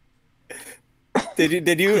sorry, guys.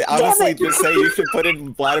 Did you honestly just say you should put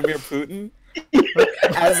in Vladimir Putin?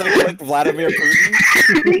 As I clicked Vladimir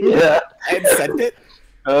Putin? Yeah. And sent it?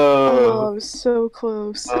 Oh, I was so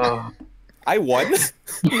close. I won?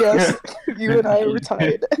 Yes, you and I were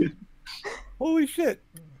tied. Holy shit.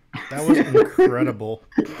 That was incredible.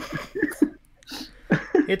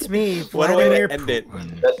 It's me, What a way Vladimir to end it.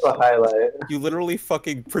 Putin. That's the highlight. You literally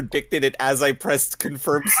fucking predicted it as I pressed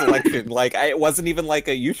confirm selection. Like, it wasn't even like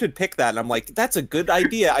you should pick that. And I'm like, that's a good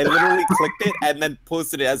idea. I literally clicked it and then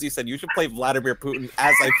posted it as you said, you should play Vladimir Putin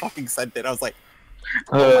as I fucking sent it. I was like,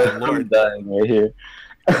 oh my I'm lord. dying right here.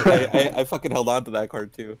 I fucking held on to that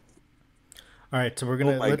card too. All right, so we're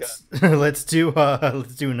gonna Oh my let's do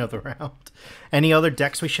another round. Any other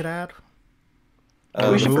decks we should add?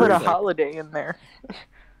 We should put a like- holiday in there.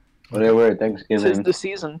 Whatever, Tis Thanksgiving. the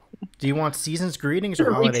season. Do you want Season's Greetings or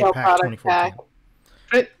Put a Holiday retail Pack product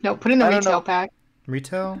 2014? Put in the I don't retail know. pack.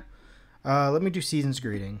 Retail? Let me do Season's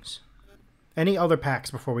Greetings. Any other packs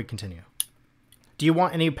before we continue? Do you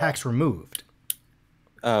want any packs removed?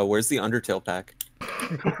 Where's the Undertale pack?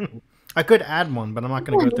 I could add one, but I'm not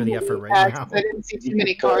going to go through the effort right Packs, now. I didn't see too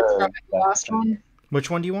many cards from it, the last one. Which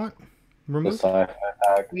one do you want? The Removed? sci-fi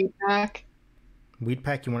pack. Weed pack. Weed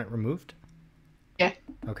Pack, you want it removed? Yeah.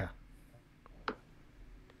 Okay.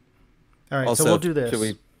 All right, Also, so we'll do this. should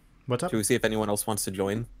we What's up? Should we see if anyone else wants to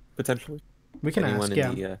join potentially? We can anyone ask,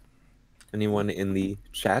 in yeah. the anyone in the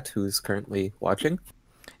chat who's currently watching?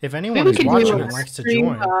 If Maybe anyone we is could watching do and a likes to stream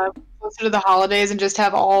join, closer to the holidays and just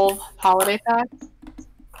have all holiday packs.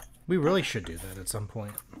 we really should do that at some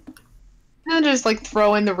point. And just like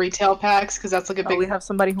throw in the retail packs because that's like a Oh, big we have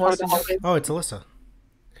somebody who part wants of to the holidays. Oh, it's Alyssa.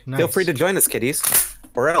 Nice. Feel free to join us, kiddies,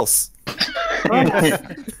 or else.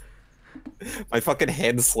 My fucking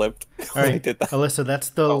hand slipped All when I right, did that. Alyssa, that's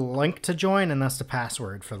the link to join, and that's the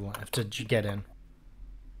password for to get in.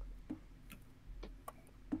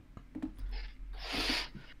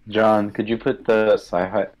 John, could you put the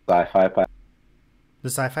sci-fi pack? The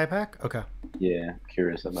sci-fi pack? Okay, Yeah,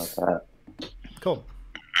 curious about that. cool.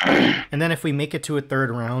 And then if we make it to a third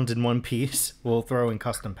round in one piece, we'll throw in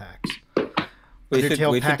custom packs.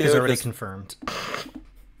 Undertale pack is already confirmed.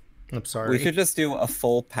 I'm sorry. We should just do a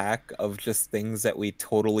full pack of just things that we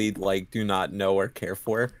totally like do not know or care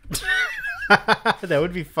for. That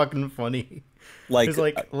would be fucking funny. Like, It's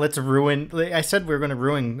like, let's ruin. I said we were going to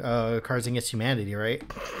ruin Cards Against Humanity, right?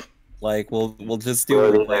 like we'll just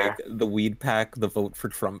do like the weed pack, the vote for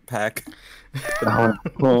Trump pack,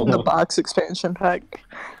 the box expansion pack.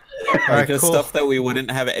 All like right, just cool. stuff that we wouldn't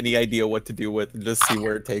have any idea what to do with, and just see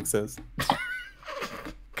where it takes us.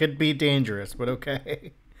 Could be dangerous, but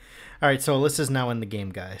okay. All right, so Alyssa's now in the game,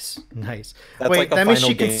 guys. Nice. That's Wait, like a that means she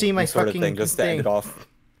final can game see my sort of fucking thing, just to end it off.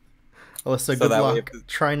 Alyssa, So good that way luck. if-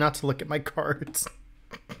 Try not to look at my cards.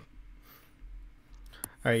 All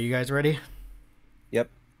right, you guys ready? Yep.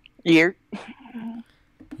 Year.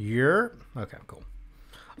 You're okay. Cool.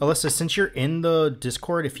 Alyssa, since you're in the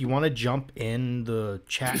Discord, if you want to jump in the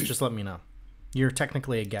chat, just let me know. You're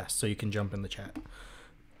technically a guest, so you can jump in the chat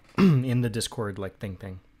in the Discord like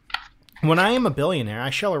thing. When I am a billionaire,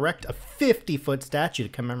 I shall erect a 50-foot statue to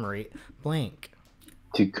commemorate blank.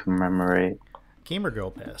 To commemorate. Gamer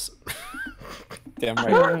Girl Pass. Damn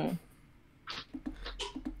right.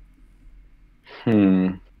 Hmm.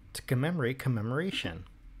 To commemorate commemoration.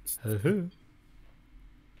 Uh-huh. I'm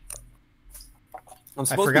I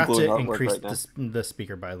supposed forgot to be to gluing artwork increase right now. the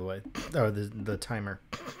speaker, by the way. Oh, the timer.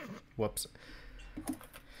 Whoops.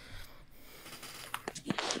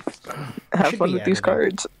 Have Should fun be with these editing.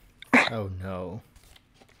 cards. Oh no.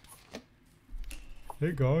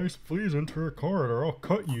 Hey guys, please enter a card or I'll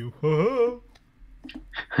cut you.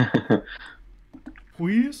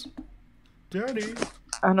 Please? Daddy.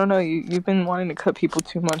 I don't know. You've been wanting to cut people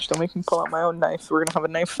too much. Don't make me pull out my own knife. We're gonna have a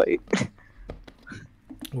knife fight.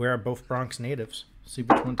 We are both Bronx natives. See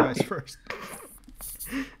which one dies first.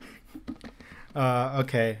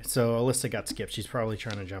 Okay, so Alyssa got skipped. She's probably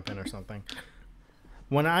trying to jump in or something.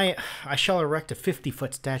 When I shall erect a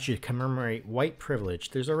 50-foot statue to commemorate white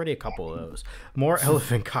privilege. There's already a couple of those. More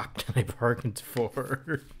elephant cock than I bargained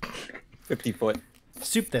for. 50 foot.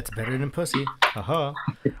 Soup that's better than pussy. Uh-huh.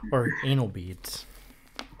 Or anal beads.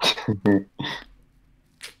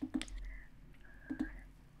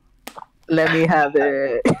 Let me have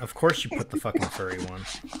it. Of course you put the fucking furry one.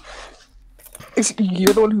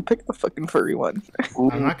 You're the one who picked the fucking furry one.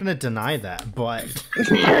 I'm not gonna deny that, but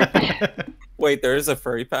Wait, there is a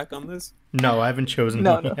furry pack on this? no, I haven't chosen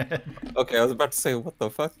No, one no. yet. Okay, I was about to say, what the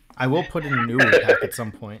fuck? I will put in a new one pack at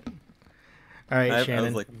some point. All right, I was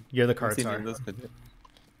Shannon, like, you're the I card haven't seen czar. any of this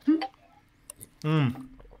video.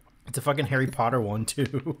 It's a fucking Harry Potter one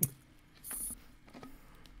too.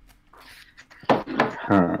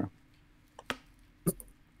 Huh.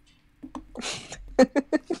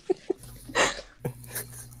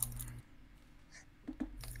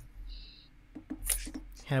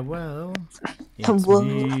 Hello, it's Hello.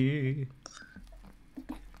 me.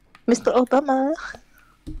 Mr. Obama.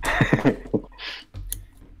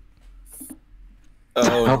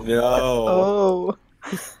 Oh no. Oh.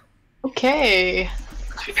 Okay.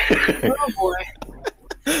 Oh boy.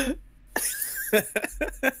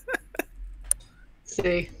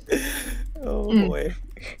 See. Oh boy.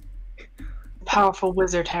 Powerful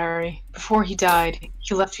wizard, Harry. Before he died,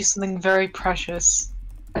 he left you something very precious.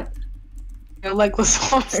 Your legless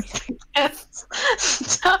horse.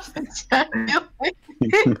 Stop it.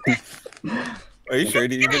 Are you sure?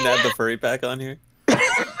 Did you even add the furry pack on here?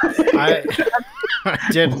 I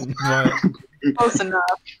didn't, but Close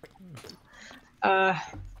enough.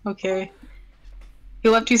 Okay. He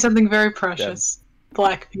left you something very precious.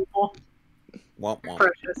 Black people. Womp womp.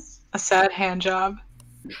 Precious. A sad hand job.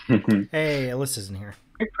 hey, Alyssa's in here.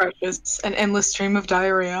 Very precious. An endless stream of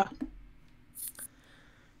diarrhea.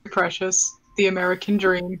 Very precious. The American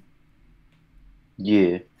dream.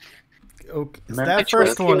 Yeah. Okay. That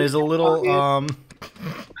first one is a little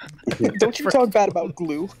Don't you talk bad about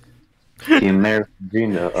glue. The American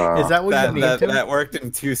dream. Is that what you named him? That worked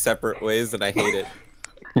in two separate ways, and I hate it.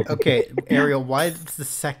 Okay, Ariel, why is the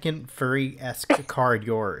second furry-esque card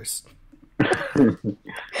yours?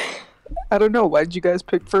 I don't know. Why did you guys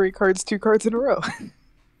pick furry cards 2 cards in a row?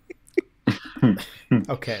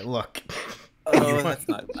 Okay, look. Oh, that's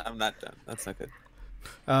not. I'm not done. That's not good.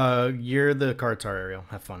 You're the cards are, Ariel.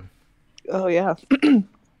 Have fun. Oh, yeah.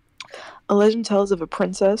 A legend tells of a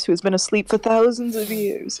princess who has been asleep for thousands of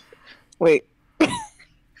years. Wait.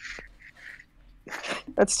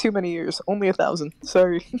 That's too many years. Only 1,000.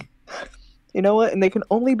 Sorry. You know what? And they can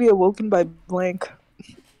only be awoken by blank.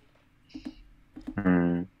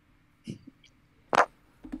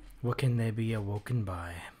 What can they be awoken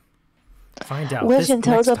by? Find out. Legend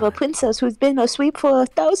tells of a princess who's been asleep for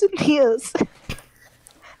 1,000 years.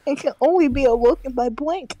 And can only be awoken by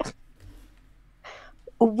blank.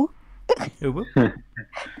 Ooh. Ooh.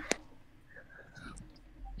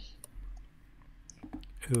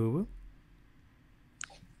 Ooh.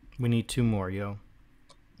 We need 2 more, yo.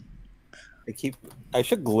 I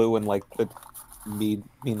should glue in like the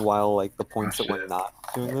meanwhile like the points that we're not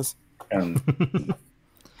doing this.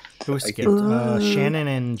 Who skipped? Shannon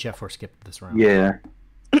and Jeff were skipped this round. Yeah.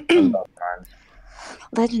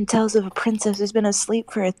 Legend tells of a princess who's been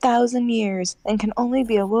asleep for 1,000 years and can only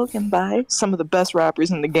be awoken by Some of the best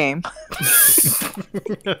rappers in the game.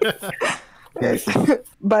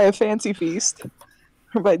 By a fancy feast.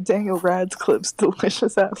 Or by Daniel Radcliffe's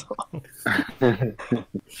delicious asshole.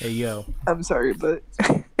 Hey, yo. I'm sorry, but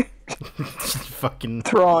Fucking.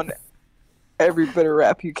 throw on every bit of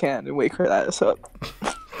rap you can and wake her ass up.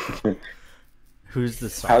 Who's the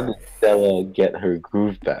song? How did Stella get her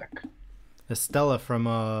groove back? Estella from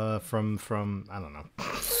I don't know.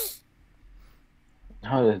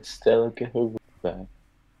 How did Stella get her groove back?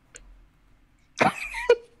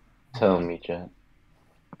 Tell me, Chad.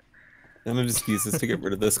 I'm gonna just use this to get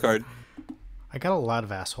rid of this card. I got a lot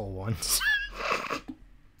of asshole ones.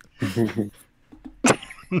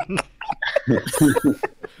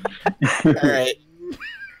 Alright.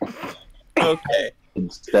 Okay.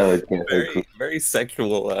 Stella get her groove Very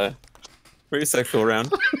sexual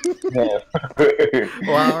round. back.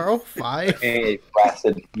 Wow, 5. A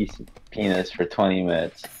flaccid piece of penis for 20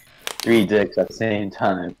 minutes. 3 dicks at the same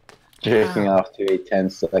time. Jerking off to a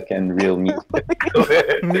 10-second real music.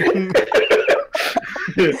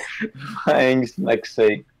 Flying snack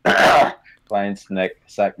sake. Flying snack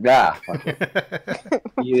sack.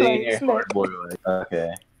 Eating your hard boiled.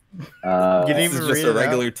 Okay. This is just a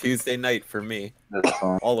regular Tuesday night for me. That's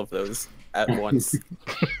fine. All of those at once.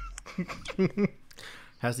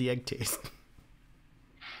 How's the egg taste?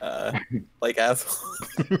 Like asshole.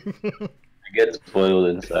 It gets boiled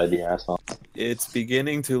inside the asshole. It's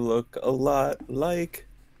beginning to look a lot like.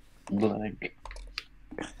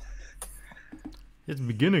 It's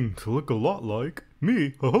beginning to look a lot like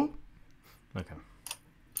me. Okay.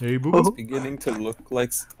 Hey, boo. It's beginning to look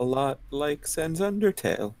like a lot like Sans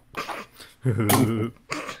Undertale.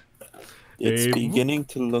 It's Hey, beginning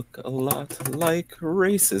to look a lot like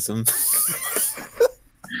racism.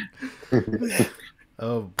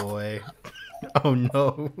 Oh boy. Oh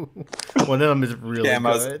no. One of them is really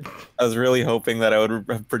good. I was really hoping that I would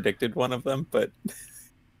have predicted one of them, but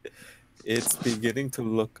it's beginning to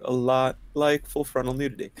look a lot like full frontal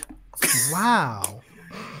nudity. Wow.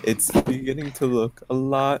 It's beginning to look a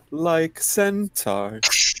lot like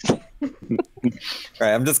centaurs. Alright,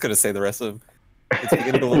 I'm just gonna say the rest of them. It's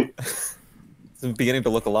beginning to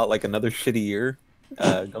look a lot like another shitty year,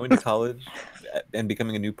 going to college and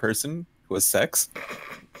becoming a new person who has sex.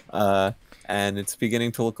 And it's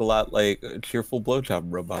beginning to look a lot like cheerful blowjob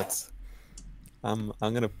robots. I'm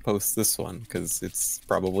gonna post this one because it's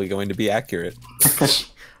probably going to be accurate.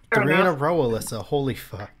 Fair 3 in a enough. row, Alyssa. Holy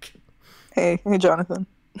fuck. Hey, Jonathan.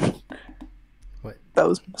 What? That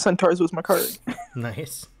was Centaurs was my card.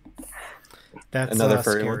 Nice. That's Another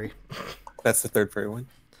furry scary. one. That's the third furry one.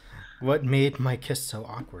 What made my kiss so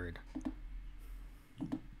awkward?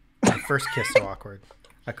 My first kiss so awkward.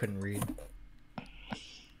 I couldn't read.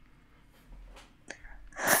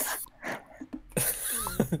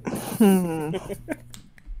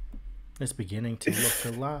 It's beginning to look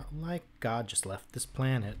a lot like God just left this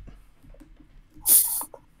planet.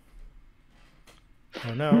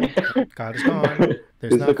 Oh no, God is gone.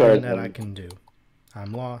 There's nothing that I can do.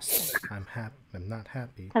 I'm lost. I'm not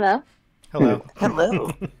happy. Hello? Hello.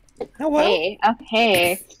 Hello. Hey,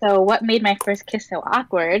 okay. So what made my first kiss so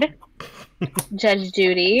awkward? Judge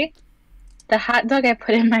Judy. The hot dog I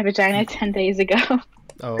put in my vagina 10 days ago.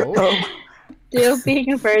 Oh. Still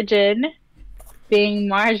being a virgin. Being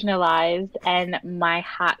marginalized. And my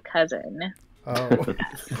hot cousin. Oh.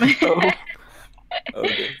 Okay.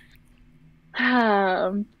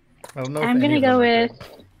 I don't know. I'm if any gonna of go them are with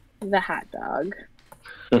the hot dog.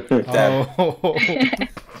 good. Oh.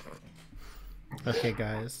 Okay,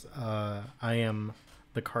 guys. I am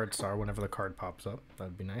the card star whenever the card pops up.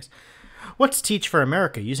 That'd be nice. What's Teach for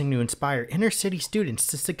America using to inspire inner city students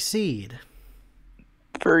to succeed?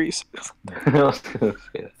 Furries.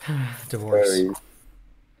 Divorce. Furries.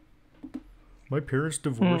 My parents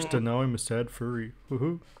divorced and now I'm a sad furry.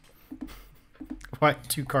 Woohoo. Why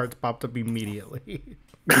 2 cards popped up immediately?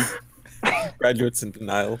 Graduates in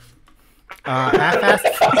denial.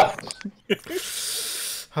 Half-assed.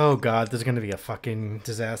 Oh god, this is gonna be a fucking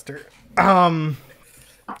disaster.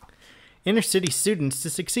 Inner city students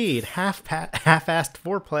to succeed. Half-assed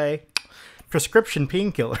foreplay. Prescription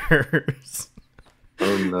painkillers.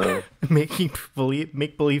 Oh no.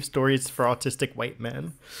 Make believe stories for autistic white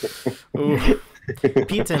men. Ooh.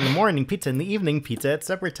 Pizza in the morning, pizza in the evening, pizza at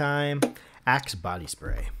supper time. Axe body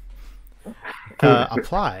spray.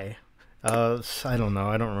 Apply. I don't know.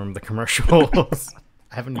 I don't remember the commercials.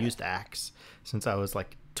 I haven't used Axe since I was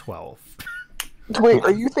like 12. Wait,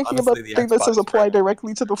 are you thinking Honestly, about the the thing that Xbox says apply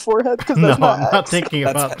directly to the forehead? Because No, that's not I'm not Axe. thinking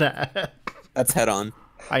about that. That's head on.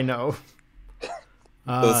 I know.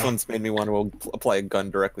 Those ones made me want to apply a gun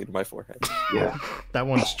directly to my forehead. Yeah. That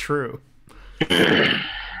one's true.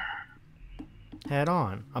 Head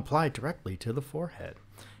on. Apply directly to the forehead.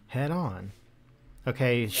 Head on.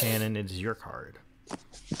 Okay, Shannon, it is your card.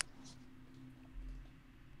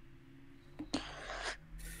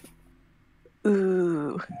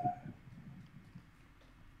 Ooh.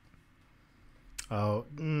 Oh,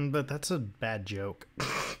 but that's a bad joke.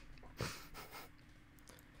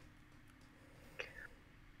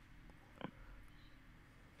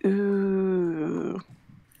 Ooh.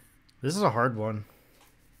 This is a hard one.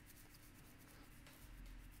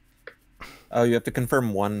 Oh, you have to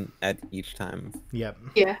confirm one at each time. Yep.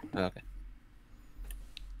 Yeah. Okay.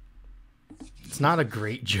 It's not a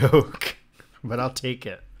great joke, but I'll take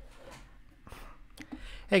it.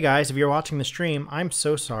 Hey guys, if you're watching the stream, I'm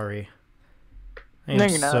so sorry. I am No,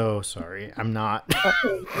 you're not. so sorry. I'm not.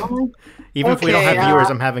 Even if we don't Okay, have viewers,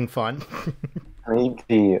 I'm having fun.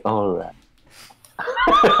 Maybe. Alright.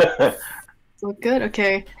 Look good?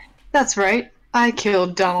 Okay. That's right. I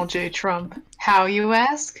killed Donald J. Trump. How, you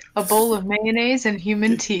ask? A bowl of mayonnaise and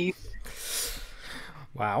human teeth.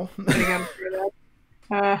 Wow.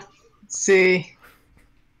 Let's see.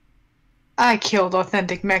 I killed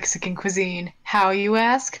authentic Mexican cuisine. How, you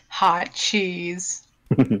ask? Hot cheese.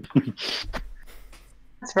 That's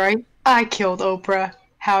right. I killed Oprah.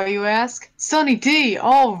 How, you ask? Sunny D.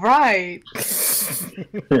 All right.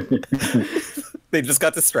 They just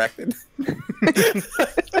got distracted.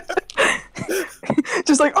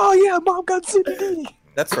 Just like, oh yeah, mom got Sunny D.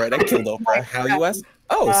 That's right, I killed Oprah. How you ask?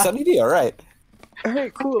 Oh, Sunny D, alright.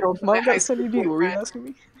 Alright, cool. Mom got Sunny D. What were you asking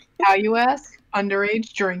me? How, you ask?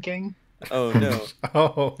 Underage drinking. Oh no.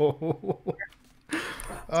 Oh.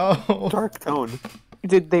 Oh. Dark tone.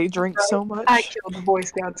 Did they drink so much? I killed the Boy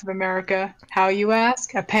Scouts of America. How, you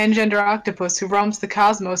ask? A pangender octopus who roams the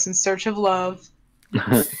cosmos in search of love.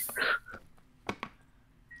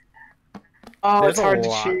 Oh, There's it's hard a to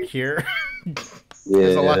lot choose. here.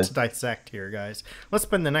 There's a lot Yeah. to dissect here, guys. Let's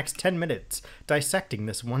spend the next 10 minutes dissecting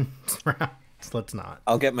this one round. Let's not.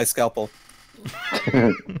 I'll get my scalpel.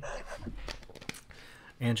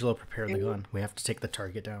 Angelo, prepare the gun. We have to take the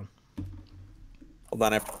target down. Hold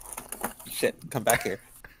on, Shit, come back here.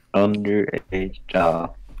 Underage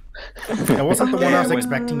job. That wasn't the one I was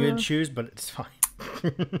expecting you to choose, but it's fine.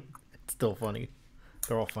 It's still funny.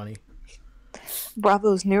 They're all funny.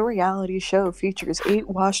 Bravo's new reality show features 8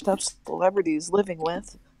 washed-up celebrities living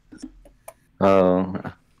with. Oh.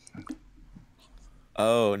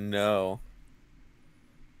 Oh no.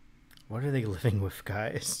 What are they living with,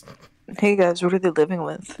 guys? Hey guys, what are they living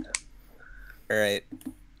with? All right.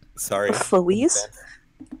 Sorry. Felice?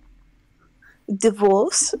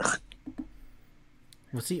 Divorce?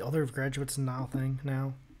 What's the other graduates now thing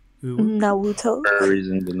now? Ooh. Naruto?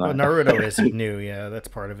 Oh, Naruto is new. Yeah, that's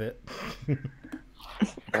part of it.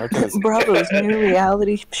 Bravo's new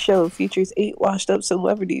reality show features 8 washed-up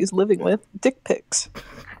celebrities living with dick pics.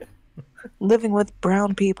 Living with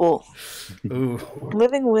brown people. Ooh.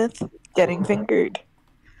 Living with getting fingered.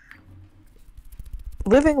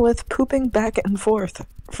 Living with pooping back and forth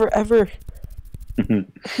forever.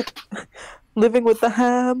 Living with the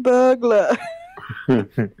Hamburglar.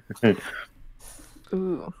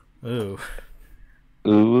 Ooh. Ooh.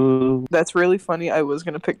 Ooh. That's really funny. I was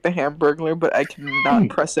gonna pick the Hamburglar, but I cannot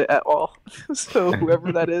press it at all. So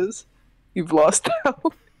whoever that is, you've lost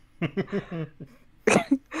out.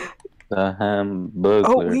 The Hamburglar.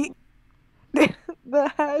 Oh wait, the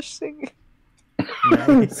hash singing.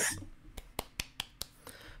 Nice.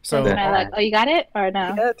 So, Oh, you got it or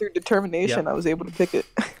no? Yeah, through determination, I was able to pick it.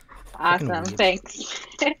 Awesome, thanks.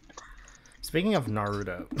 speaking of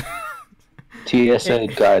Naruto, TSA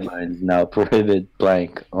guidelines now prohibit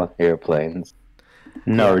blank on airplanes.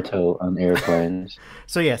 Naruto on airplanes.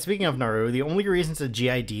 so yeah, speaking of Naruto, the only reason it's a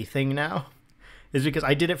GID thing now is because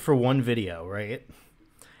I did it for one video, right?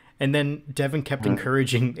 And then Devin kept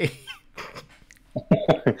encouraging me.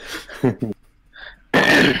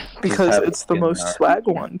 Because it's the most swag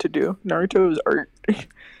one to do. Naruto is art.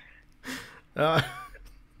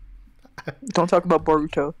 Don't talk about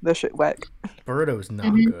Boruto. That shit whack. Boruto is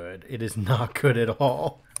not good. It is not good at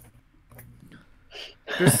all.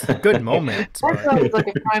 There's good moments. That But... sounds like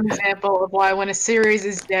a prime example of why when a series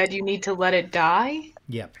is dead, you need to let it die.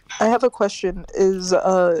 Yep. I have a question. Is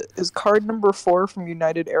card number 4 from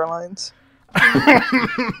United Airlines?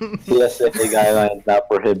 TSA guidelines now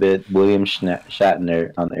prohibit William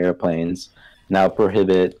Shatner on airplanes. Now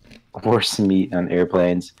prohibit horse meat on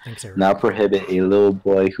airplanes. Thanks, Eric. Now prohibit a little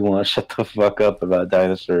boy who won't shut the fuck up about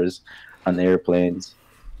dinosaurs on airplanes.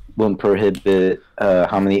 Won't prohibit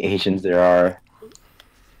how many Asians there are.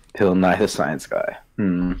 Bill Nye the Science Guy.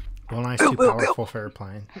 Bill Nye's too powerful for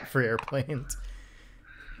airplanes.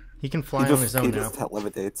 He can fly on his own now. That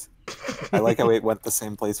levitates. I like how it went the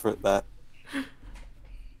same place for that.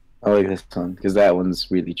 I like this one because that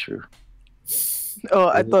one's really true. Oh,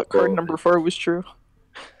 I thought card number 4 was true.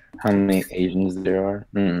 How many Asians there are?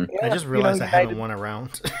 Yeah, I just realized I haven't won a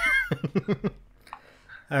round.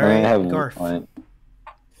 All right, Garth.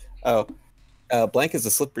 Oh, blank is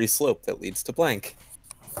a slippery slope that leads to blank.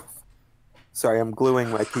 Sorry, I'm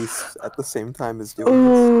gluing my piece at the same time as doing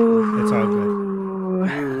this. It's all good.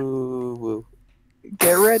 Ooh.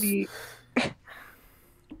 Get ready.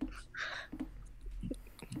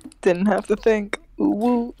 Didn't have to think.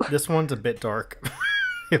 Ooh. This one's a bit dark.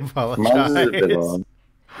 I apologize. Mine's a bit long.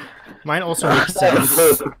 Mine also makes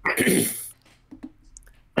sense.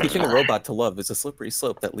 Teaching a robot to love is a slippery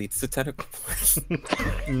slope that leads to tentacle force.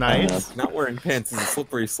 Nice. Not wearing pants is a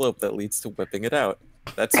slippery slope that leads to whipping it out.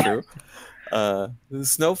 That's true. The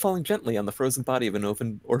snow falling gently on the frozen body of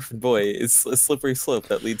an orphan boy is a slippery slope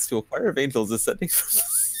that leads to a choir of angels ascending from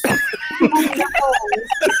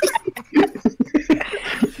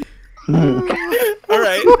All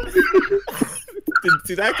right. Didn't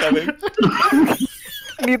see that coming.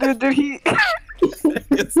 Neither did he.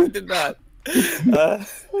 Yes, I did not.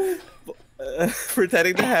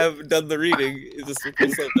 Pretending to have done the reading is a slippery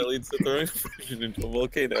slope that leads to throwing a person into a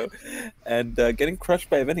volcano. And getting crushed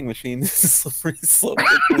by a vending machine is a slippery slope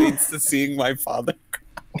that leads to seeing my father.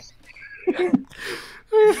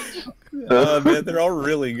 Man, they're all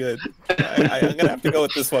really good. I'm gonna have to go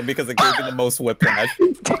with this one because it gave me the most whiplash.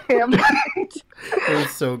 Damn. It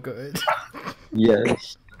was so good.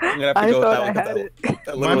 Yes. I'm gonna have to go with that one.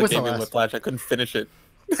 That Mine literally was gave the me last whiplash. I couldn't finish it.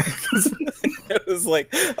 It was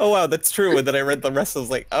like, oh wow, that's true. And then I read the rest. I was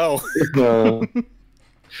like, oh.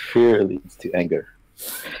 Fear leads to anger.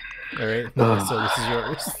 All right. So this is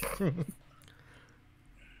yours.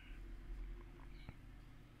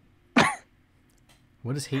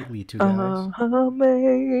 What does hate lead to, guys?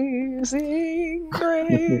 Amazing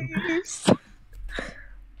grace.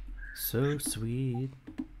 So sweet.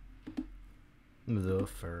 The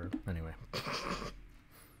fur. Anyway.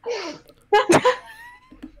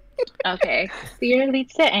 Okay. Fear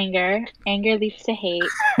leads to anger. Anger leads to hate.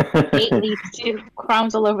 Hate leads to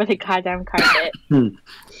crumbs all over the goddamn carpet. And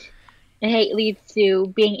hate leads to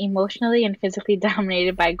being emotionally and physically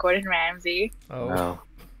dominated by Gordon Ramsay. Oh. No.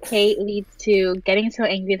 Hate leads to getting so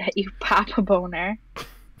angry that you pop a boner.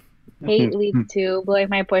 Hate leads to blowing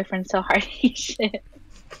my boyfriend so hard he shit.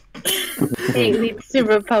 Hate leads to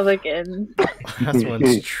Republicans. This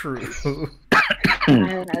one's true. I don't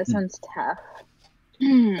know, this one's tough.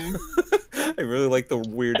 I really like the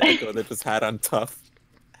weird echo that just had on tough.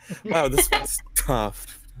 Wow, this one's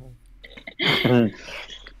tough.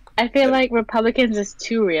 I feel like Republicans is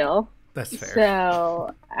too real. That's fair.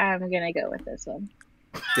 So I'm gonna go with this one.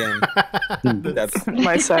 Damn. That's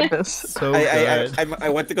My sadness. So good. I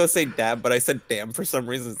went to go say dab, but I said damn for some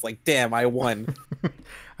reason. It's like, damn, I won.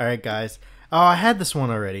 All right, guys. Oh, I had this one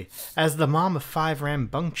already. As the mom of 5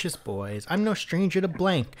 rambunctious boys, I'm no stranger to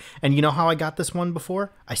blank. And you know how I got this one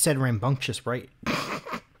before? I said rambunctious right.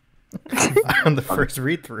 On the first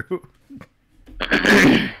read-through.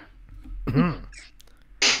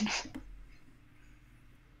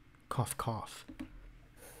 Cough, cough.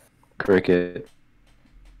 Cricket.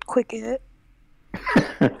 Quicket.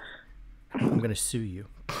 I'm going to sue you.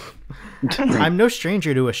 I'm no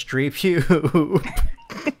stranger to a stray pube.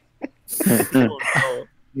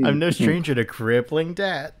 I'm no stranger to crippling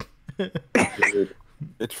debt.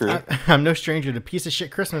 It's true. I'm no stranger to piece of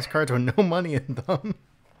shit Christmas cards with no money in them.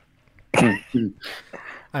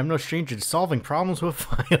 I'm no stranger to solving problems with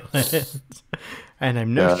violence. And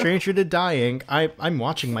I'm no stranger to dying. I'm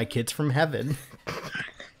watching my kids from heaven.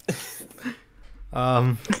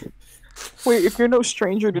 Wait, if you're no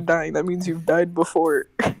stranger to dying, that means you've died before.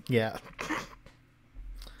 Yeah.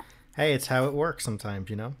 Hey, it's how it works sometimes,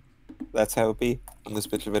 you know? That's how it be on this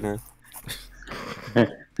bitch of an earth.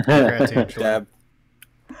 Congrats, Angelo. Dab.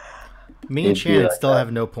 Me and It'd be Shannon like still that.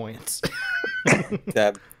 have no points.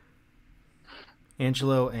 Dab.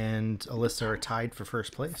 Angelo and Alyssa are tied for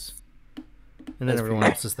first place. And then That's everyone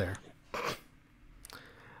pretty else is there.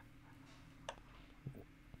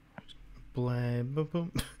 Blah, boom,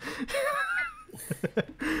 boom.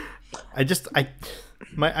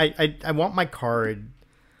 I want my card.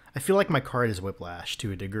 I feel like my card is Whiplash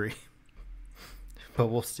to a degree. But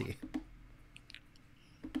we'll see.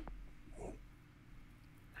 I'm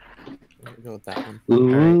gonna go with that one.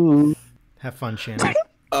 Ooh. Have fun, Shannon.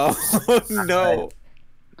 Oh no!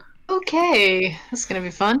 Okay, this is gonna be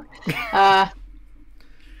fun. Field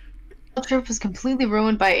trip was completely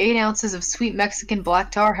ruined by 8 ounces of sweet Mexican black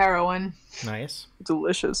tar heroin. Nice.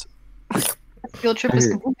 Delicious. Field trip was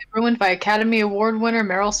completely ruined by Academy Award winner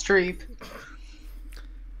Meryl Streep.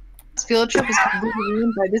 This field trip was completely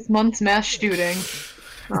ruined by this month's mass shooting.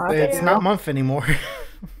 It's not month anymore.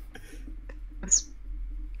 It's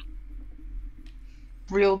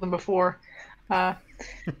real than before.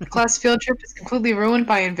 Class field trip is completely ruined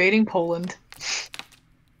by invading Poland.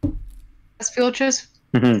 Class field trip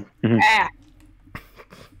is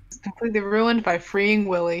completely ruined by freeing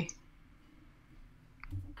Willie.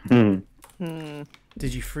 Did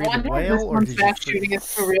you free the This whale or month's did you mass free... shooting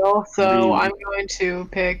is for real, so I'm going to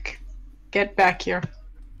pick Get Back Here.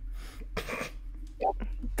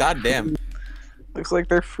 God damn. Looks like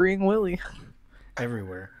they're freeing Willie.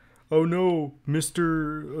 everywhere? Oh no,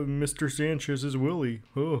 Mr. Sanchez is Willie.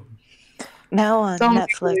 Oh. Now on Some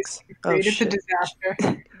Netflix. Oh It's a shit.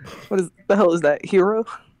 disaster. What is the hell is that? Hero?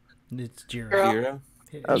 It's Jiro. Hero?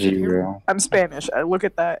 Is it Jiro? Zero. I'm Spanish. I look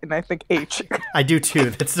at that and I think H. I do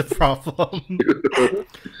too. That's the problem.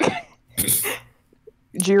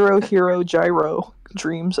 Jiro, hero, gyro.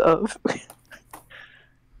 Dreams of.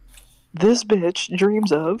 This bitch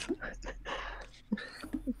dreams of.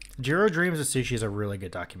 Jiro Dreams of Sushi is a really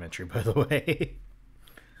good documentary, by the way.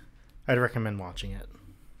 I'd recommend watching it.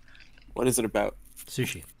 What is it about?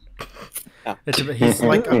 Sushi. Oh. He's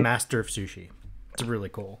like a master of sushi. It's really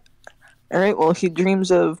cool. Alright, well, he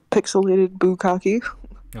dreams of pixelated bukkake.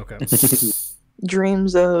 Okay.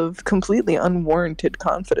 Dreams of completely unwarranted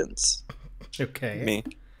confidence. Okay. Me.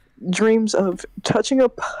 Dreams of touching a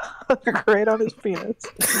pug right on his penis.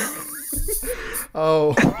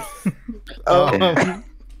 Oh.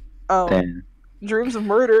 Um, Damn. dreams of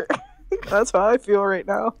murder. That's how I feel right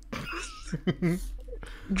now.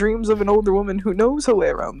 Dreams of an older woman who knows her way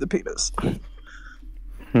around the penis.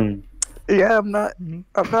 Yeah, I'm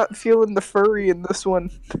not feeling the furry in this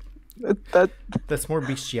one. That's more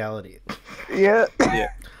bestiality. Yeah.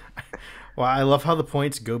 Yeah. Well, I love how the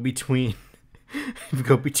points go between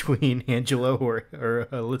Angelo or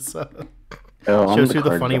Alyssa. Oh, I'm Shows who the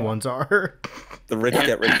card funny guy. ones are. The rich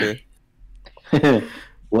get richer.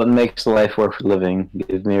 What makes life worth living?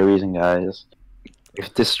 Give me a reason, guys.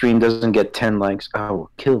 If this stream doesn't get 10 likes, I will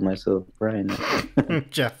kill myself right now.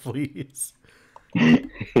 Jeff, please.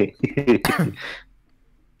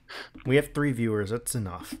 We have 3 viewers. That's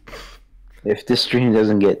enough. If this stream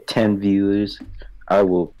doesn't get 10 viewers, I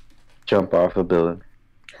will jump off a building.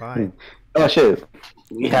 Bye. Oh shit.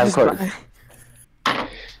 We have cards.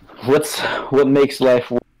 What makes life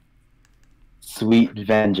worth? Sweet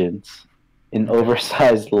vengeance. An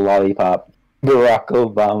oversized lollipop. Barack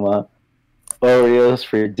Obama. Oreos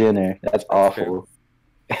for dinner. That's awful.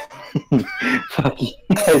 Fuck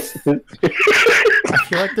yes. I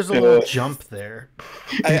feel like there's a little jump there.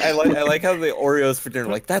 I like how the Oreos for dinner.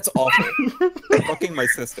 Like that's awful. Fucking my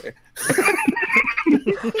sister.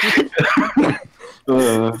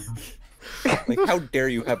 Like how dare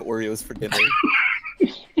you have Oreos for dinner?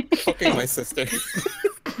 Fucking my sister.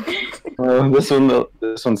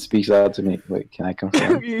 This one speaks out to me. Wait, can I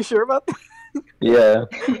confirm? Are you sure about that? Yeah.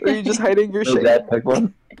 Or are you just hiding your shit? That pick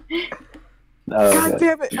one? God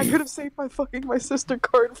damn it! I could have saved my fucking my sister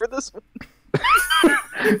card for this one.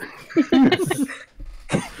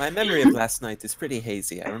 My memory of last night is pretty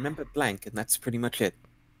hazy. I remember blank, and that's pretty much it.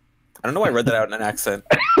 I don't know why I read that out in an accent.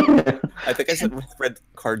 I think I said read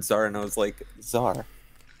card czar, and I was like, czar.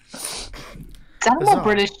 Sounds more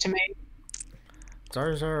British to me.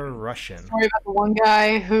 Czars are Russian. Sorry about the one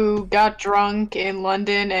guy who got drunk in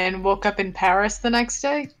London and woke up in Paris the next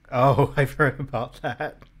day. Oh, I've heard about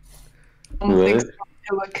that. What?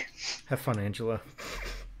 Have fun, Angela.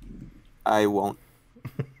 I won't.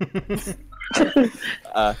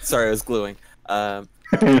 Sorry, I was gluing.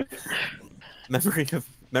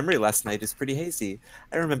 Memory last night is pretty hazy.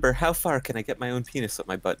 I remember how far can I get my own penis up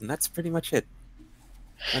my butt, and that's pretty much it.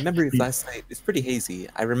 My memory of last night is pretty hazy.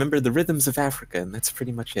 I remember the rhythms of Africa, and that's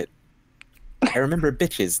pretty much it. I remember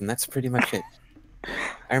bitches, and that's pretty much it.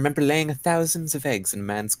 I remember laying thousands of eggs in a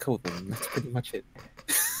man's colon, and that's pretty much it.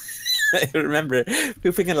 I remember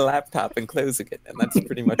pooping in a laptop and closing it, and that's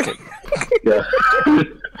pretty much it. Yeah.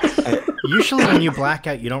 Usually when you black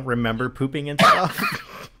out, you don't remember pooping and stuff.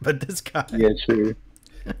 But this guy... Yeah, true.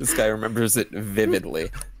 This guy remembers it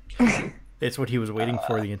vividly. It's what he was waiting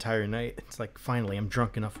for the entire night. It's like, finally, I'm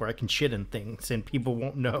drunk enough where I can shit in things and people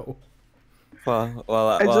won't know.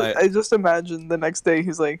 I just imagine the next day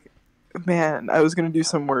he's like, man, I was going to do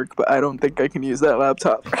some work, but I don't think I can use that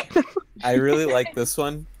laptop. I really like this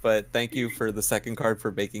one, but thank you for the second card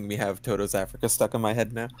for making me have Toto's Africa stuck in my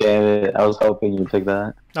head now. Damn it, I was hoping you picked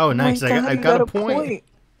that. Oh, nice. God, I got a point.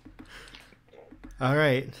 All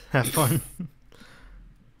right, have fun.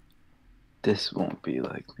 This won't be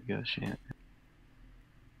like negotiating.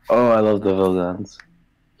 Oh, I love the villains.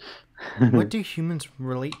 What do humans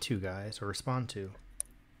relate to, guys, or respond to?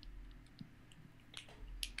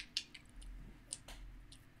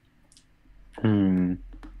 Ooh.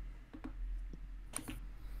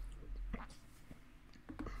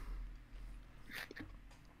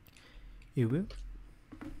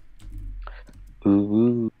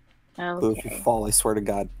 Ooh. So if you fall, I swear to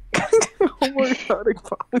God. We're starting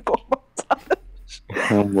volleyball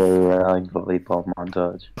montage. We're like volleyball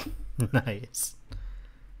montage. Nice.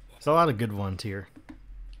 There's a lot of good ones here.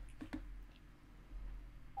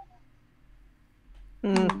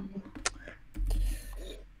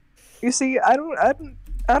 You see, I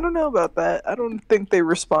don't know about that. I don't think they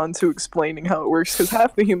respond to explaining how it works because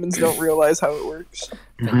half the humans don't realize how it works.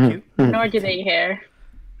 Thank you. Nor do they care.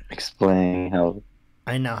 Explain how.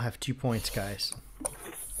 I now have 2 points, guys.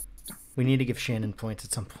 We need to give Shannon points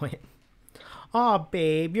at some point. Aw,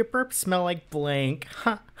 babe, your burps smell like blank.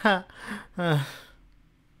 Ha ha.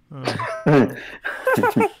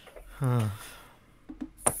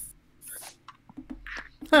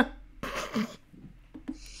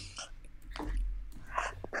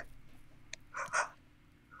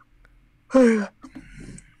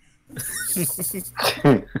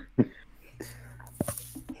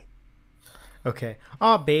 Okay.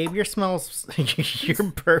 Aw, babe, your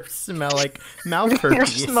burps smell like mouth herpes. Your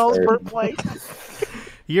smells burp like.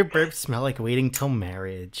 Your burps smell like waiting till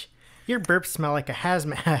marriage. Your burps smell like a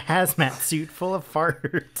hazmat suit full of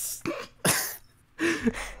farts.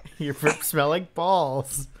 Your burps smell like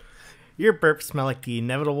balls. Your burps smell like the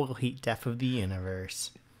inevitable heat death of the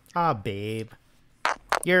universe. Ah, babe.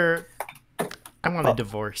 I want a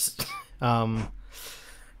divorce.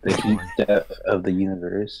 The heat death of the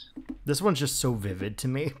universe. This one's just so vivid to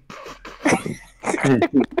me.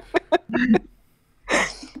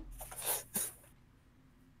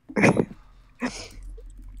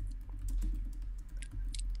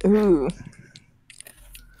 Ooh.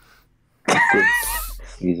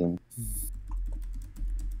 Reason.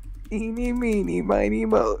 Eeny, meeny, miny,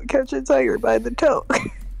 mo. Catch a tiger by the toe.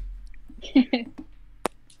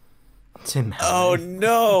 Tim Oh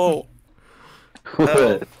no!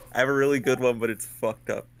 What? I have a really good one, but it's fucked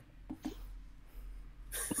up.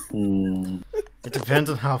 It depends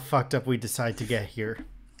on how fucked up we decide to get here.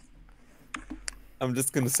 I'm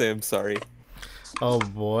just gonna say I'm sorry. Oh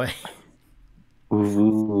boy.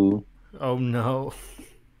 Ooh. Oh no.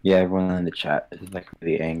 Yeah, everyone in the chat is like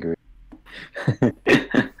really angry.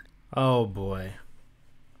 Oh boy.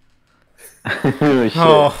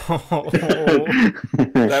 Oh, Oh.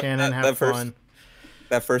 Shannon, have fun.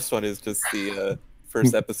 That first one is just the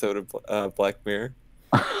first episode of Black Mirror.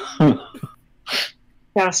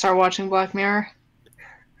 Gotta start watching Black Mirror.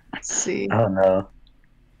 Let's see. Oh no.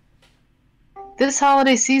 This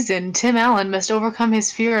holiday season, Tim Allen must overcome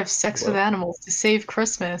his fear of sex with Whoa. animals to save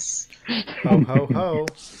Christmas. Ho ho ho.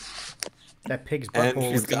 That pig's And butthole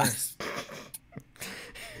she's was got- nice.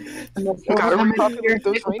 He must Gotta overcome his repopulate fear of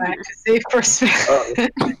those Nickelback reindeers. to save Christmas.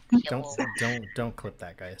 Don't clip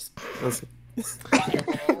that, guys.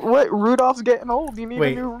 What? Rudolph's getting old. You need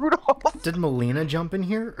Wait. a new Rudolph. Did Melina jump in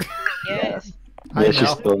here? Yes. I Yeah, she's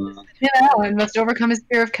know. still. Tim Allen must overcome his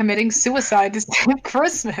fear of committing suicide to save I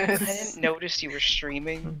Christmas. didn't notice you were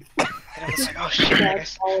streaming. And I was like, oh shit. I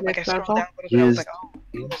scrolled down a little bit. I Yes. was like, oh,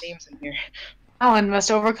 all the names in here. Allen must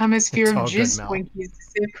overcome his fear It's of all good, jizz Mel. Twinkies to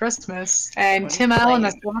save Christmas. And What are Tim you Allen playing?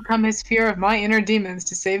 must overcome his fear of my inner demons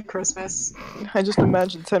to save Christmas. I just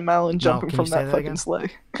imagine Tim Allen jumping can from you say that that fucking again? sleigh.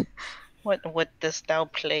 What dost thou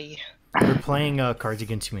play? We're playing Cards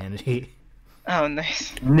Against Humanity. Oh,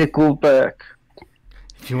 nice. Nickelback.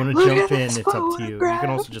 If you want to Look jump at in, this it's up to you. You photograph. can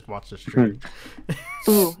also just watch the stream.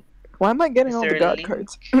 Ooh, why am I getting Is all the there a God link?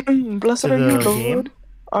 cards? Blessed To are you, the Lord, game?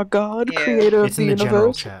 our God, Yeah. creator It's of in the the general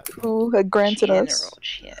universe, chat. who had granted General us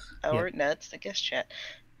chat. Or no, it's the guest chat.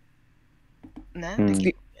 No, Hmm.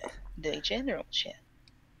 the general chat.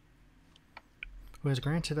 Who has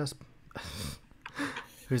granted us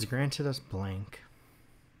blank.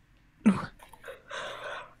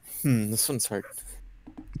 This one's hard.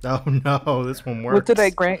 Oh no, this one works. What did I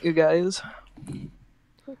grant you guys?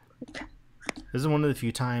 This is one of the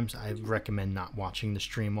few times I recommend not watching the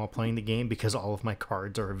stream while playing the game because all of my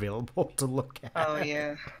cards are available to look at. Oh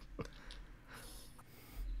yeah.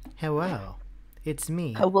 Hello, it's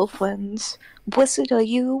me. Hello, friends. Blessed are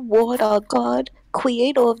you, Lord our God,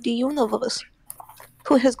 creator of the universe,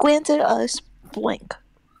 who has granted us blank.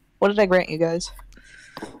 What did I grant you guys?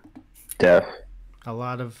 Death. A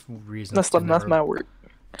lot of reasons That's to my never word.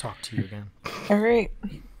 talk to you again. Alright.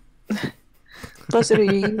 Blessed are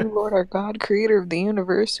you, Lord our God, creator of the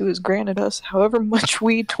universe, who has granted us however much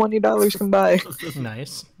weed $20 can buy,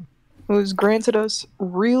 Nice. who has granted us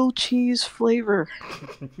real cheese flavor,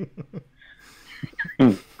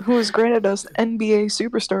 who has granted us NBA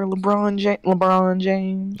superstar LeBron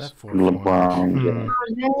James. That 4-4. LeBron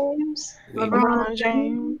James. LeBron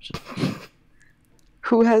James.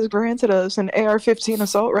 Who has granted us an AR-15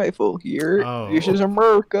 assault rifle. Here, Oh. this is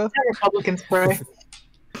America. Republican spray.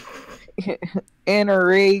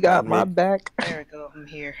 NRA got my Mate. back. There we go. I'm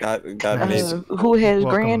here. God Nice. made Who has Welcome,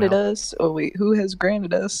 granted Mel. us? Oh wait, who has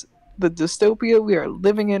granted us the dystopia we are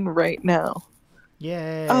living in right now?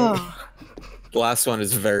 Yay. Oh, the last one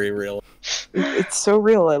is very real. it's so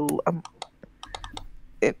real.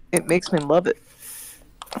 It makes me love it.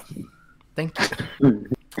 Thank you.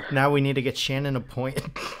 Now we need to get Shannon a point.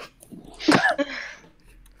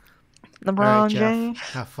 LeBron All right, Jeff. James.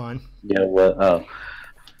 Have fun. Yeah, well, oh.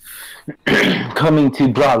 Coming to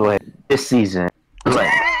Broadway this season,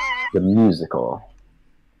 Blank, the musical.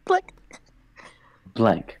 Like,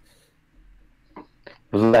 Blank.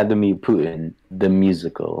 Vladimir Putin, the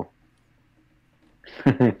musical.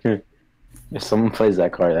 If someone plays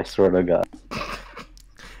that card, I swear to God.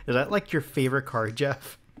 Is that like your favorite card,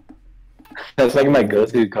 Jeff? That's like my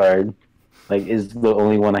go-to card. Like, is the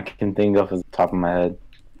only one I can think of at the top of my head.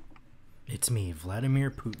 It's me, Vladimir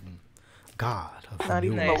Putin, God of not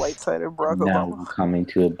New even York. the light side of Barack Now Obama. coming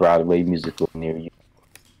to a Broadway musical near you.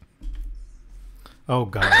 Oh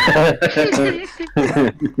God.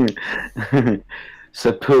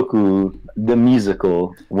 Seppuku, the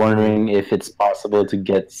musical, wondering if it's possible to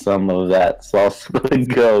get some of that salsa to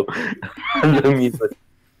go. The musical.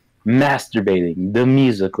 Masturbating, the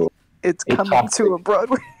musical. It's A coming toxic- to a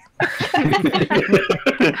Broadway.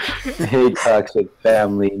 A toxic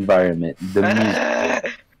family environment, the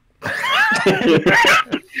musical.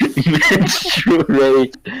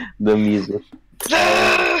 Menstruate, the music.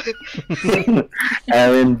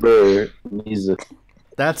 Aaron Burr, music.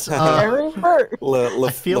 That's Aaron Burr.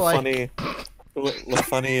 I feel like-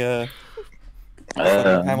 funny Um,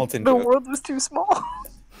 Hamilton. The joke. world was too small.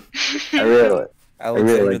 Alexander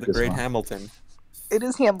like the this Great one. Hamilton. It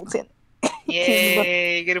is Hamilton.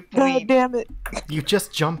 Yay! Get a God point. damn it. you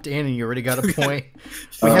just jumped in and you already got a point.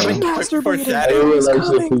 We Uh, haven't. Masturbating foreshadowing. was Like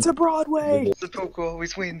coming the- to Broadway. Seppuku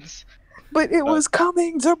always wins. But it was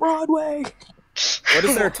coming to Broadway. What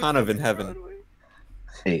is there a ton of in heaven?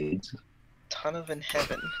 AIDS. ton of in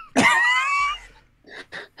heaven.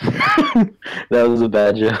 That was a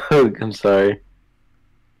bad joke. I'm sorry.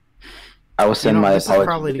 I will send my this is apology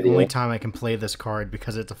probably the video. only time I can play this card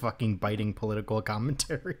because it's a fucking biting political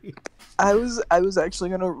commentary. I was actually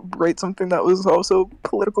gonna write something that was also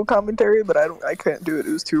political commentary, but I can't do it.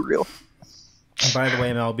 It was too real. And by the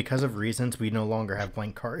way, Mel, because of reasons, we no longer have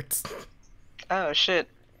blank cards. Oh shit.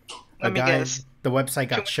 Let me guess. The website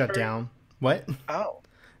got shut down. What? Oh.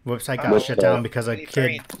 The website got shut down because a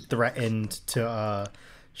kid threatened to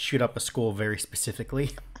shoot up a school very specifically.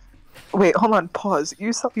 Wait, hold on, pause.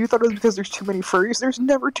 You thought it was because there's too many furries? There's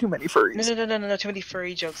never too many furries. No. Too many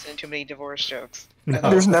furry jokes and too many divorce jokes. No.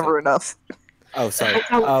 There's never enough. Oh, sorry.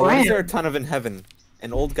 What is there a ton of in heaven?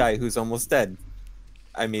 An old guy who's almost dead.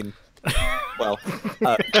 I mean, well,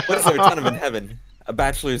 what is there a ton of in heaven? A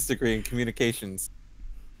bachelor's degree in communications.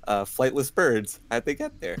 Flightless birds. How'd they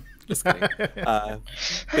get there? Just kidding.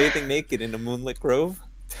 Bathing naked in a moonlit grove.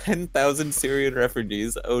 10,000 Syrian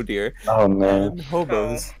refugees. Oh dear. Oh man.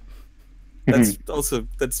 Hobos.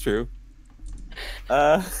 That's true.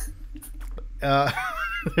 There's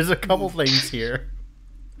a couple things here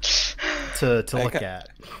to look at.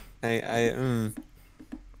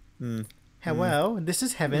 Hello, this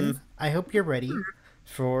is Heaven. I hope you're ready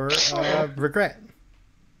for regret.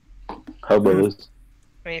 Hobos.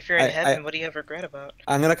 I mean, if you're in heaven, what do you have regret about?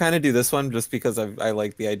 I'm gonna kind of do this one just because I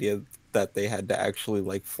like the idea that they had to actually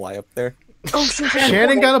like fly up there. Oh shit!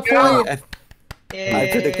 Shannon got a point. I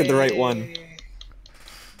predicted the right one.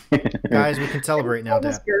 Guys, we can celebrate now,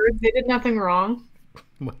 Dad. They did nothing wrong.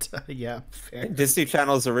 What? Yeah, fair. Disney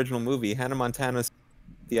Channel's original movie, Hannah Montana.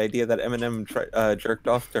 The idea that Eminem jerked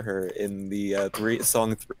off to her in the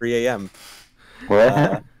song 3 a.m.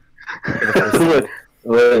 What?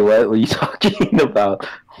 Wait, what were you talking about?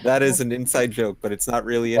 That is an inside joke, but it's not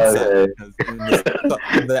really inside. Because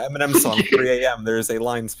in the Eminem song 3 a.m., there's a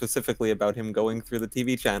line specifically about him going through the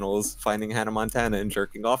TV channels, finding Hannah Montana, and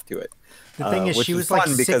jerking off to it. The thing is, she was fun like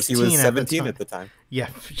 16 because he was 17 at the time. Yeah,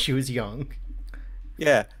 she was young.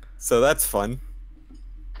 Yeah, so that's fun.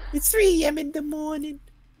 It's 3 a.m. in the morning.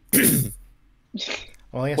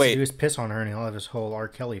 All he has to do is piss on her, and he'll have his whole R.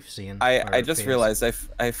 Kelly scene. I just realized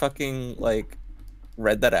I fucking like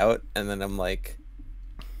read that out, and then I'm like,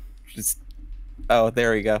 oh,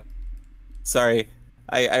 there we go. Sorry,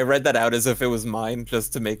 I read that out as if it was mine,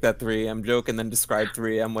 just to make that 3 a.m. joke, and then describe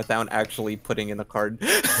 3 a.m. without actually putting in a card.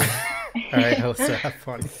 All right, hosts, have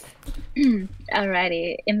fun.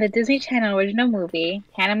 Alrighty. In the Disney Channel original movie,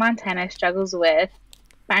 Hannah Montana struggles with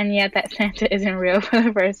finding out that Santa isn't real for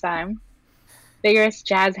the first time, vigorous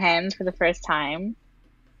jazz hands for the first time,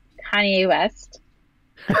 Kanye West,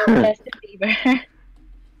 Justin Bieber,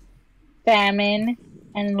 famine,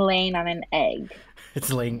 and laying on an egg. It's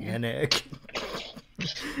laying an egg.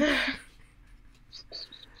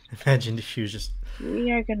 Imagine if she was just...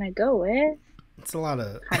 We are gonna go with... It's a lot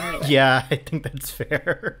of... Kanye. Yeah, I think that's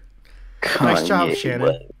fair. Nice job,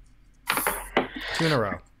 Shannon. 2 in a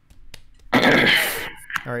row.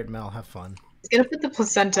 All right, Mel, have fun. He's gonna put the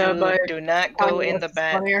placenta, but do not go in the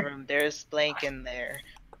bathroom. There's blank in there.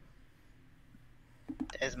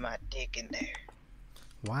 There's my dick in there.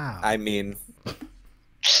 Wow. I mean,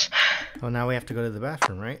 well, now we have to go to the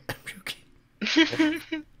bathroom, right? I'm joking.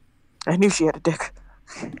 I knew she had a dick.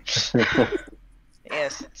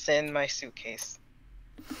 Yes, it's in my suitcase.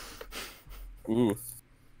 ooh.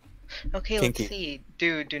 Okay, Kinky. let's see.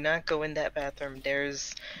 Dude, do not go in that bathroom.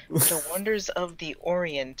 There's the Wonders of the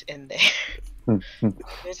Orient in there.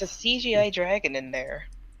 There's a CGI dragon in there.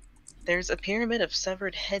 There's a pyramid of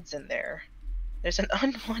severed heads in there. There's an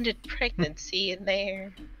unwanted pregnancy in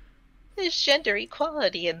there. There's gender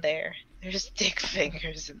equality in there. There's dick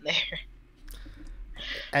fingers in there.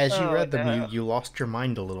 As you read them, you lost your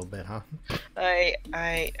mind a little bit, huh?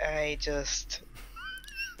 I just...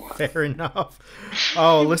 Fair enough.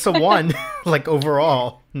 Oh, Alyssa won. Like,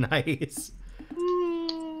 overall. Nice.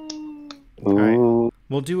 All right.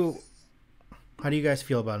 We'll do... How do you guys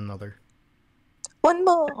feel about another? One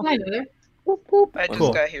more. I know. I just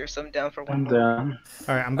Cool. got here, so I'm down for one I'm more. down.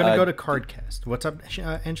 All right, I'm going to go to Cardcast. What's up,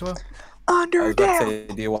 Angelo? I was about to Undertale. say,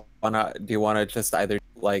 do you wanna just either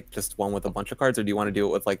like just one with a bunch of cards, or do you want to do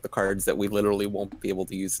it with like the cards that we literally won't be able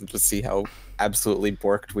to use, and just see how absolutely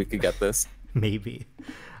borked we could get this? Maybe.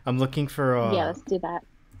 I'm looking for... Yeah, let's do that.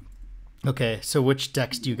 Okay, so which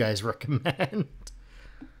decks do you guys recommend?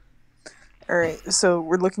 Alright, so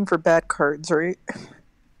we're looking for bad cards, right?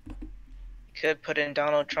 Could put in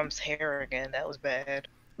Donald Trump's hair again. That was bad.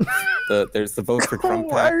 There's the vote for Trump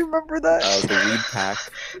Oh, I pack, remember that. the weed pack.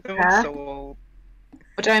 It was so old.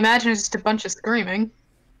 Which I imagine is just a bunch of screaming.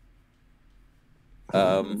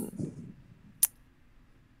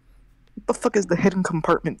 the fuck is the hidden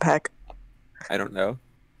compartment pack? I don't know.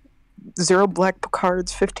 0 black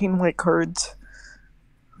cards, 15 white cards.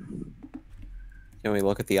 Can we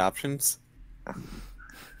look at the options?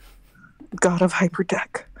 God of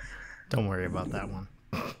Hyperdeck. Don't worry about that one.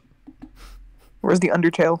 Where's the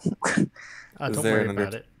Undertale? Don't worry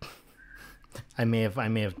about it. I may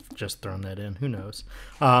have just thrown that in. Who knows?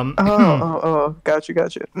 Gotcha.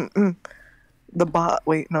 The bot.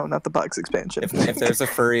 Wait, no, not the box expansion. If there's a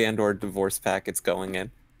furry and/or divorce pack, it's going in.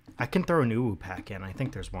 I can throw an Uwu pack in. I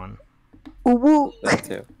think there's one. Uwu. That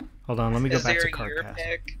too. Hold on, let me go Is back there to a year Cardcast.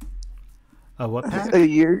 pack? A what pack? A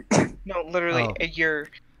year. No, literally Oh. a year.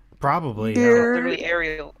 Probably. Yeah. Literally,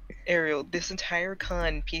 Ariel. This entire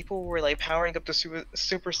con, people were like powering up the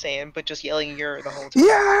Super Saiyan, but just yelling "Yer" the whole time.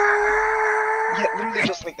 Yeah. Yeah, literally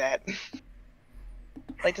just like that.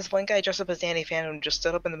 Like this one guy dressed up as Danny Phantom just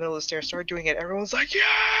stood up in the middle of the stairs, started doing it. Everyone's like, "Yeah!"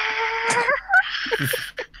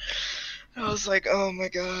 I was like, "Oh my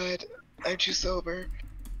god, I'm too sober."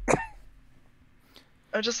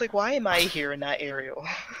 I'm just like, why am I here and not Ariel?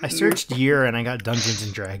 I searched year and I got Dungeons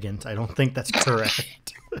and Dragons. I don't think that's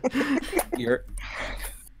correct.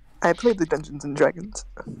 I played the Dungeons and Dragons.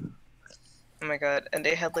 Oh my god, and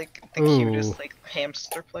they had like the Ooh. cutest like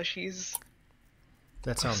hamster plushies.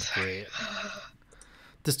 That sounds great.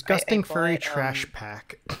 Disgusting furry bought, trash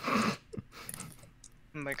pack. Oh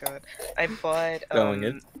my god, I bought Going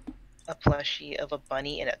in. a plushie of a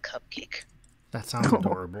bunny and a cupcake. That sounds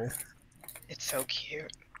adorable. It's so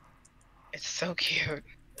cute. It's so cute.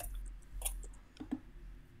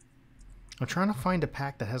 I'm trying to find a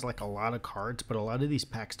pack that has like a lot of cards, but a lot of these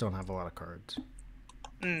packs don't have a lot of cards.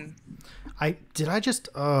 Mm.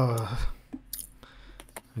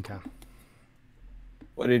 Okay.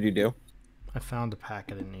 What did you do? I found a pack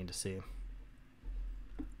I didn't need to see.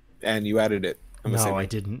 And you added it. I'm No, assuming. I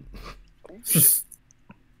didn't.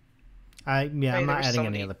 I'm there not was adding so any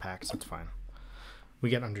many. other packs. That's fine. We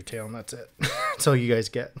get Undertale, and that's it. That's all you guys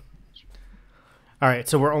get. All right,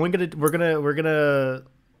 so we're gonna.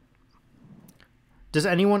 Does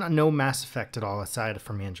anyone know Mass Effect at all aside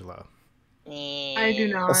from Angelo? I do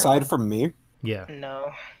not. Aside from me, Yeah.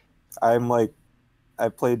 No. I'm like, I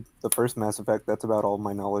played the first Mass Effect. That's about all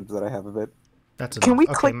my knowledge that I have of it. That's Can enough. we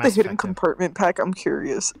Okay, click the Mass hidden Effect then. compartment pack? I'm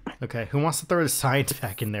curious. Okay, who wants to throw the science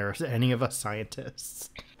pack in there? Is any of us scientists?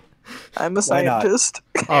 I'm a Why not? scientist.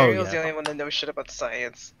 Ariel's yeah. the only one that knows shit about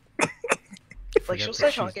science. Like Forget she'll that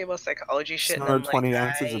start she's- talking about psychology shit, and Another I'm like, 20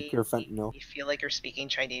 ounces of pure fentanyl. You feel like you're speaking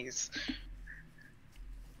Chinese.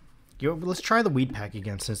 Yo, let's try the weed pack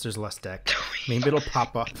again since there's less deck. Maybe it'll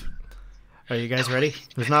pop up. Are you guys ready?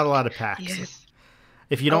 There's not a lot of packs. Yes.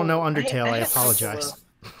 If you don't know Oh, Undertale, I had a couple apologize.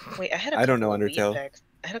 Wait, I had a I don't know couple of weed Undertale. packs.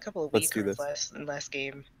 I had a couple of Let's weed do cards this. last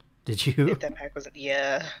game. Did you? If that pack wasn't,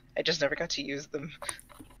 yeah, I just never got to use them.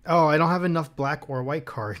 Oh, I don't have enough black or white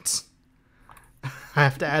cards. I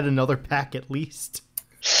have to add another pack at least.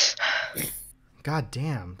 God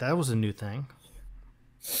damn, that was a new thing.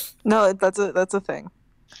 No, that's a thing.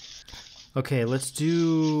 Okay, let's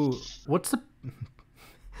do. What's the?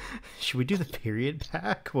 Should we do the period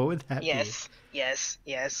pack? What would that Yes, yes.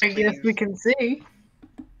 I guess we can see. be?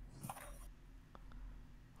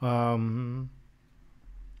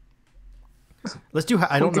 Let's do.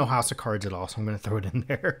 I don't know House of Cards at all, so I'm gonna throw it in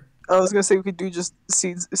there. I was gonna say we could do just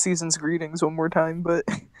season's greetings one more time, but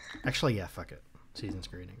Actually, yeah, fuck it. Season's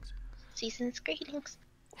greetings. Season's greetings.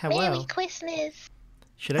 Hello. Merry Christmas.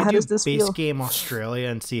 Should I How do does this base feel? game Australia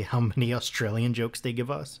and see how many Australian jokes they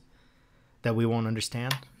give us that we won't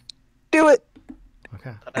understand? do it.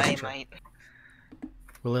 Okay. But I might.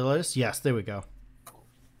 Will it let us? Yes, there we go.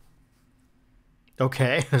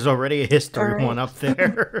 Okay, there's already a history Alright. one up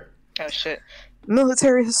there. Oh shit.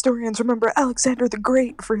 Military historians remember Alexander the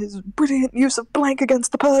Great for his brilliant use of blank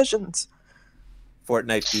against the Persians.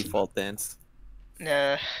 Fortnite default dance.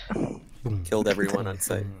 Nah. Killed everyone on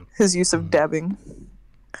sight. His use of dabbing.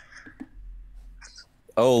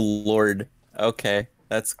 Oh lord. Okay,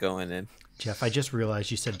 that's going in. Jeff, I just realized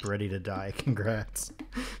you said ready to die. Congrats.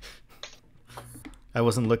 I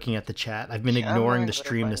wasn't looking at the chat. I've been Yeah, I'm ignoring not the good at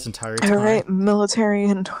stream mine. this entire time. Alright, military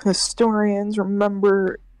and historians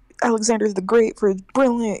remember Alexander the Great for his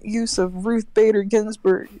brilliant use of Ruth Bader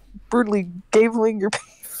Ginsburg brutally gaveling your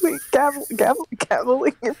wait,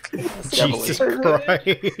 gaveling your penis. Jesus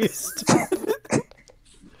Christ.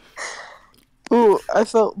 Ooh, I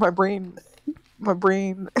felt my brain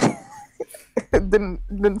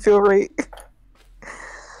didn't feel right.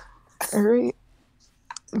 Alright.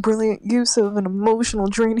 Brilliant use of an emotional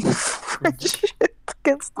draining friendship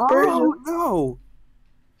against the Persians. Oh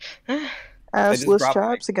no! Assless dropped my-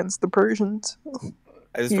 chops against the Persians.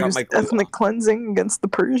 I just dropped Used my clue. ethnic cleansing against the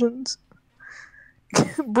Persians.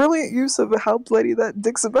 Brilliant use of how bloody that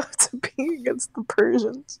dick's about to be against the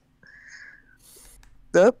Persians.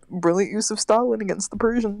 Yep, brilliant use of Stalin against the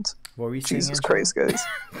Persians. What were you saying, Jesus Angela? Christ, guys.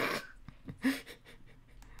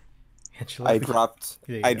 Angela,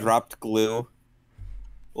 I dropped glue,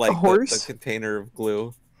 like A horse? the container of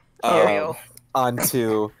glue, Ariel.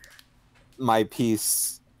 onto my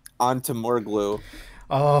piece, onto more glue.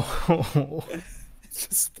 Oh.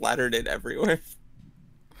 Just splattered it everywhere.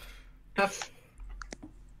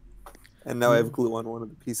 And now I have glue on one of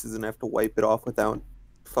the pieces and I have to wipe it off without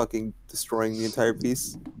fucking destroying the entire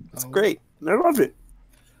piece. It's great. And I love it.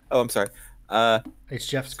 Oh, I'm sorry. It's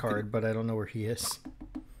Jeff's card, but I don't know where he is.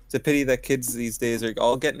 It's a pity that kids these days are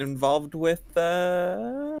all getting involved with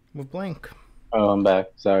blank. Oh, I'm back.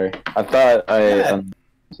 Sorry. I thought I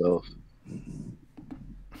myself.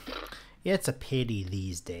 Yeah, it's a pity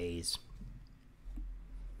these days.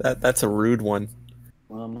 That's a rude one.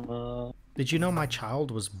 Did you know my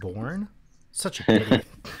child was born? Such a pity.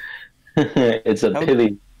 It's a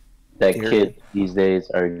pity that kids these days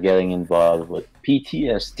are getting involved with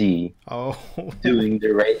PTSD. Oh. Doing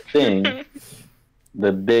the right thing.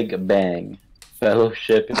 The Big Bang.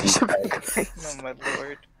 Fellowship in Christ. Oh my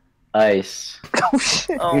lord. Ice. Oh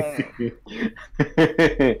shit. Oh.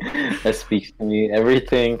 That speaks to me.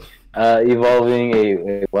 Everything evolving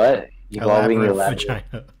a what? Evolving Elaborate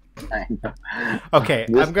vagina. Okay,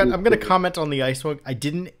 I'm gonna comment on the ice one. I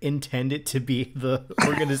didn't intend it to be the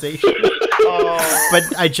organization, but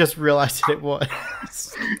I just realized it was.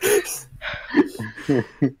 That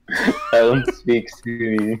one speaks to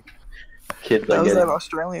me. Kids That are was getting... that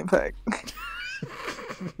Australian fact.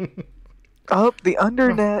 Oh, the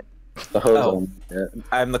undernet.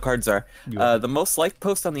 I'm the card czar. The most liked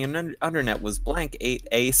post on the undernet was blank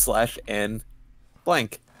 8A/N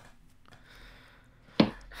blank.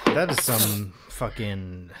 That is some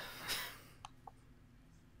fucking.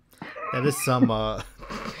 That is some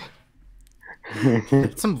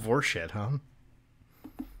that's some vor shit, huh?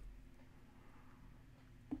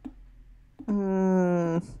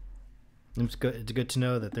 It's good. It's good to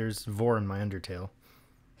know that there's vor in my Undertale.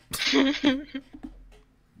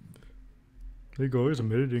 Hey guys,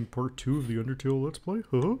 I'm editing part 2 of the Undertale Let's Play.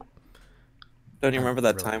 Huh? Don't you remember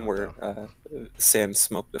that time where Sam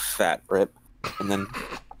smoked a fat rip and then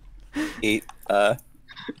ate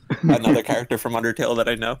another character from Undertale that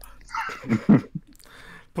I know?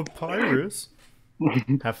 Papyrus.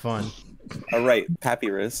 Have fun. All right,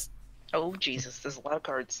 Papyrus. Oh Jesus, there's a lot of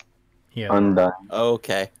cards. Yeah. Undone.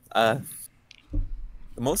 Okay. The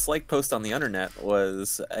most liked post on the internet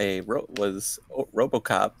was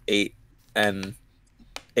RoboCop ate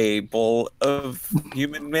a bowl of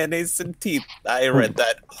human mayonnaise and teeth. I read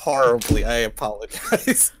that horribly. I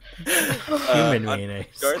apologize. Human mayonnaise.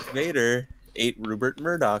 Darth Vader ate Rupert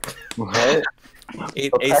Murdoch. What?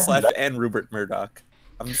 Ate A/N Rupert Murdoch.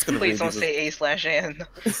 I'm just gonna Please read don't say A/N.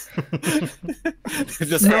 Just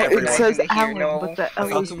No, everyone. it says Here, Alan, no. but the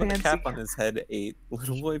L is Falcon with a fancy. cap on his head ate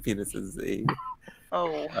little boy penises.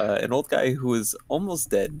 Oh. An old guy who was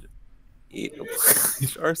almost dead ate a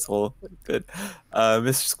arsehole. Good.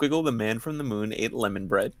 Mr. Squiggle, the man from the moon, ate lemon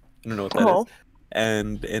bread. I don't know what that is.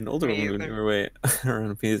 And an older woman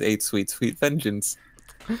around penis ate sweet vengeance.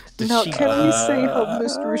 Now, can we say how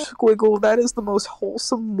Mr. Squiggle, that is the most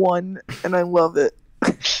wholesome one, and I love it.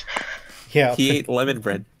 Yeah. He ate lemon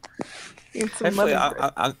bread. Actually,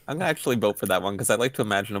 I'm gonna actually vote for that one because I like to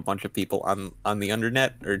imagine a bunch of people on the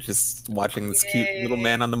internet or just watching this cute little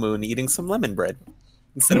man on the moon eating some lemon bread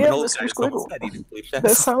instead of an old guy Squiggle. eating bleach That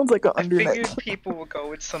sounds like an I undernet. figured people would go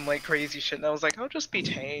with some like crazy shit, and I was like, I'll just be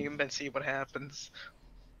tame and see what happens.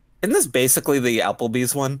 Isn't this basically the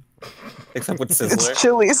Applebee's one, except with Sizzler? It's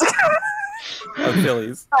Chili's. Oh,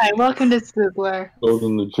 Chili's. Hi, welcome to Sizzler.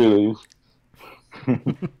 Golden the Chili's.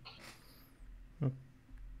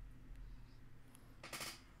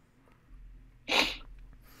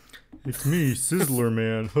 It's me, Sizzler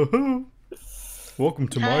Man. Welcome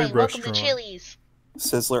to my restaurant. Welcome to Chili's.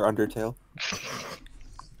 Sizzler Undertale.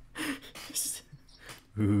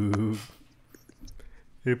 Ooh.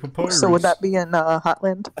 Hey, Papyrus. So would that be in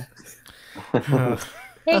Hotland?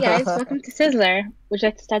 Hey guys, welcome to Sizzler. Would you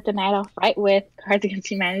like to start the night off right with Cards Against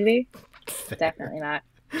Humanity? Definitely not.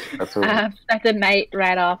 That's what Start the night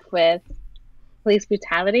right off with police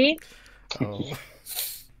brutality. Oh.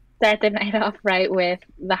 Start the night off right with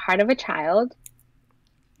The Heart of a Child.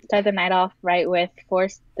 Start the night off right with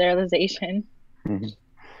forced sterilization.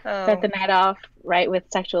 Start the night off right with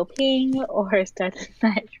sexual peeing, or start the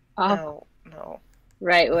night off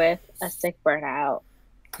right with a sick burnout.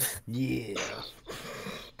 Yeah.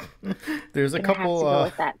 There's a Gonna have couple. to go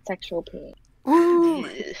with that sexual peeing.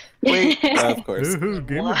 Wait. Of course.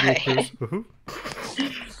 Why?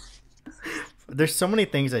 There's so many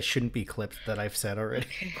things that shouldn't be clipped that I've said already.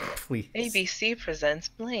 Please. ABC presents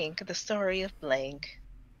Blank, the story of Blank.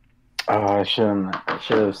 Oh, I should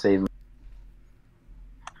have saved.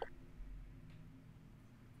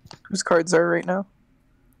 Whose cards are right now?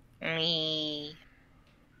 Me.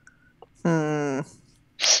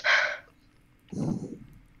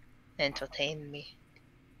 Entertain me.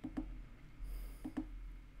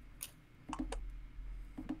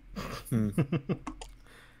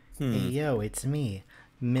 Hey, yo, it's me,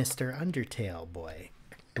 Mr. Undertale Boy.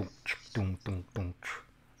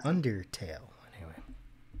 Undertale. Anyway,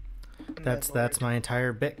 that's my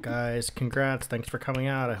entire bit, guys. Congrats. Thanks for coming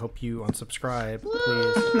out. I hope you unsubscribe,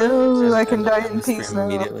 please. No, I can die in peace now.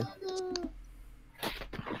 Immediately.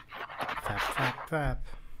 Clap, clap, clap.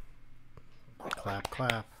 Clap,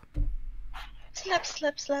 clap. Slap,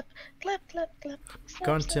 slap, slap. Clap, clap, clap. Slap,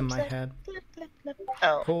 Gun slap, to my slap. head. Clap, clap, clap.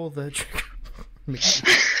 Oh. Pull the trigger.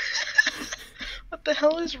 What the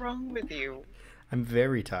hell is wrong with you? I'm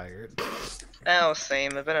very tired. Oh,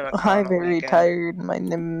 same. I've been in a I'm con all very weekend. tired. My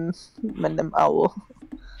name owl.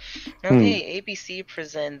 Okay, ABC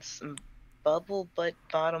presents Bubble Butt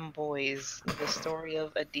Bottom Boys, the story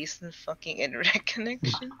of a decent fucking internet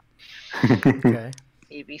connection. Okay.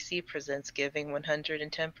 ABC presents Giving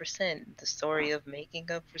 110%, the story of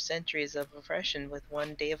making up for centuries of oppression with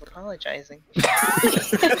one day of apologizing.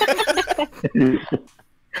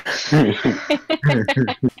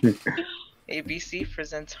 ABC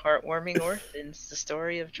presents Heartwarming Orphans, the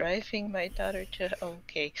story of driving my daughter to...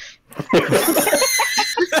 Okay.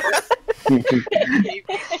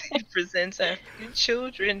 ABC presents African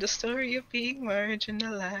Children, the story of being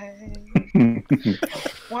marginalized.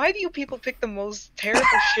 Why do you people pick the most terrible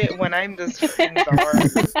shit when I'm this freaking czar?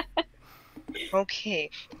 Okay.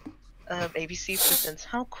 ABC presents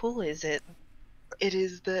How Cool Is It? It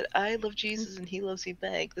is that I love Jesus and he loves me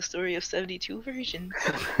back, the story of 72 versions.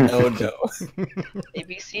 Oh no.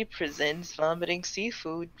 ABC presents Vomiting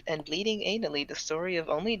Seafood and Bleeding Anally, the story of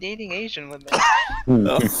only dating Asian women.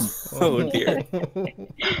 Oh dear.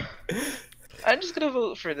 I'm just gonna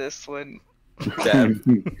vote for this one. Damn.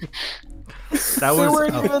 That They was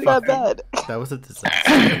weren't even that bad. That was a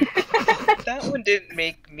disaster. That one didn't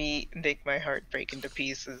make my heart break into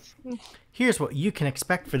pieces. Here's what you can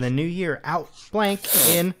expect for the new year. Out blank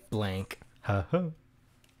in blank. Ha ha.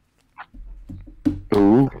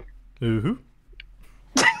 Ooh. Ooh.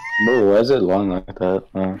 Bro, why is it long like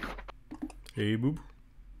that? Hey, boo.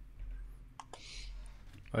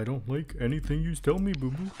 I don't like anything you tell me,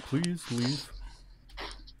 boo boo. Please leave.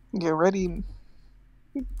 Get ready.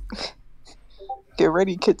 Get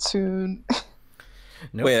ready, Kitsune.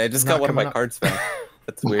 Nope, Wait, I just got not one of my coming up. cards back.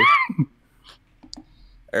 That's weird.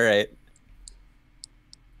 Alright.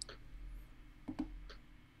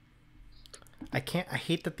 I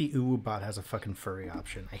hate that the Uwu bot has a fucking furry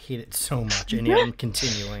option. I hate it so much, and yet I'm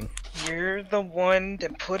continuing. You're the one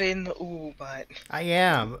that put in the ooh bot. I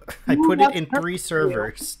am. I put it in 3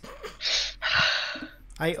 servers.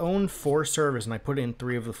 I own 4 servers, and I put it in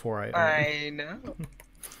 3 of the 4 I own. I know.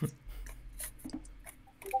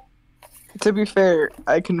 To be fair,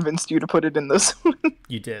 I convinced you to put it in this one.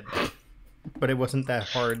 You did. But it wasn't that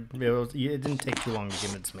hard. It didn't take too long to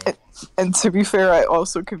convince me. And to be fair, I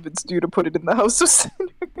also convinced you to put it in the House of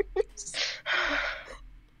Sinners.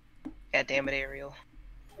 God damn it, Ariel.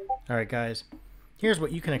 Alright, guys. Here's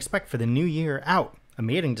what you can expect for the new year. Out. A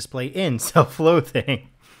mating display in self-loathing.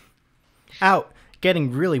 Out.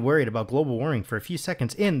 Getting really worried about global warming for a few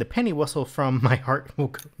seconds in. The penny whistle from my heart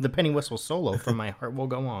will... The penny whistle solo from my heart will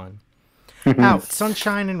go on. Out.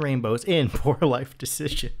 Sunshine and rainbows in. Poor life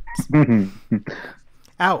decisions.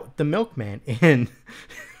 Out. The milkman in.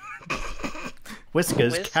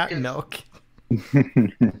 Whiska's cat milk.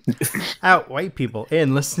 Out. White people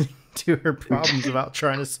in. Listening to her problems about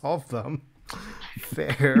trying to solve them.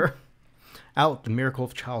 Fair. Out. The miracle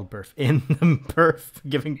of childbirth in. The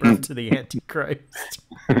giving birth to the Antichrist.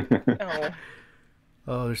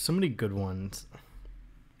 Oh, there's so many good ones.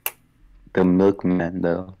 The milkman,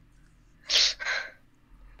 though.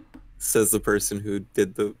 Says the person who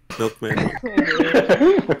did the milkman. I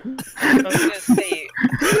was gonna say,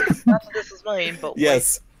 not that this is mine, but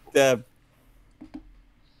Yes. Deb.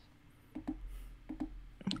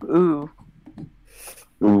 Ooh.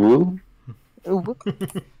 Ooh. Ooh.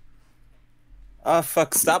 Ah,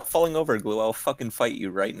 fuck. Stop falling over, Glue. I'll fucking fight you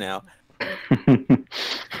right now.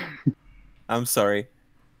 I'm sorry.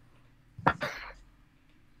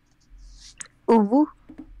 Ooh.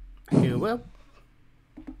 You will.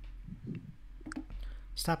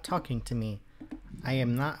 Stop talking to me. I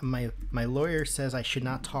am not. My lawyer says I should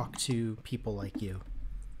not talk to people like you.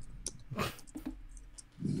 All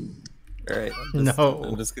right. No.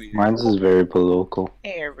 I'm just gonna... Mine's is very political.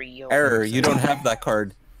 Error. You don't have that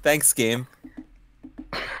card. Thanks, game.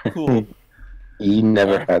 Cool. You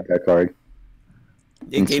never had that card.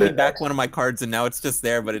 It gave me back one of my cards, and now it's just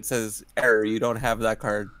there, but it says error. You don't have that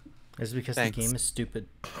card. It's because Thanks. the game is stupid.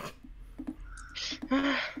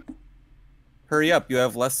 Hurry up! You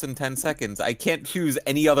have less than 10 seconds. I can't choose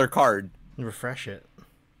any other card. Refresh it.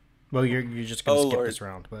 Well, you're just gonna skip Lord. this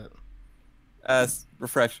round, but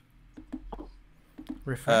Refresh.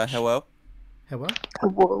 refresh. Hello. Hello?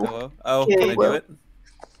 Hello. Oh, Yeah, can I do it?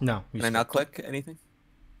 No. Can I not click anything?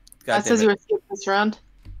 That God says damn you it. were skipping this round.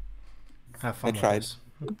 Have fun. I tried.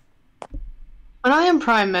 With When I am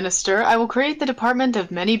Prime Minister, I will create the Department of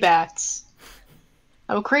Many Bats.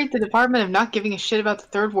 I will create the Department of Not Giving a Shit About the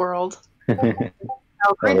Third World. I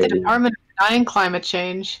will create the Department of Denying Climate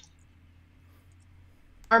Change.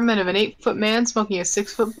 Department of an 8-foot man smoking a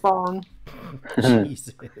 6-foot bong.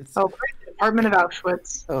 Jesus. I will create the Department of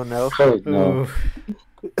Auschwitz. Oh no. Oh, no.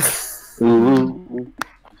 Ooh.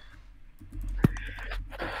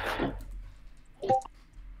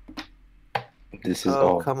 This is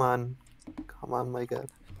all. Come on, my God.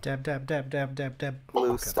 Dab, dab, dab, dab, dab, dab.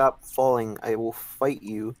 Blue, Okay. stop falling. I will fight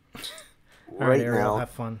you All right, Ariel, have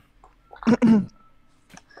fun.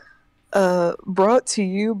 Brought to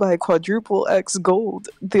you by Quadruple X Gold,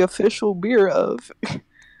 the official beer of.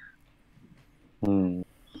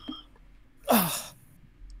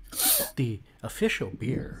 The official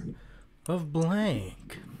beer of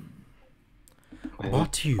blank.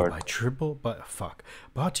 Brought to you by triple butt fuck.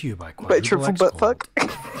 Brought to you by By Quadruple triple X butt fuck.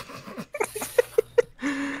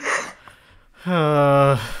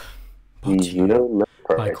 Brought to you You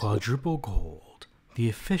by Quadruple Gold, the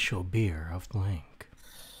official beer of blank.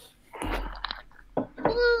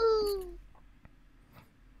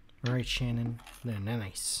 All right, Shannon.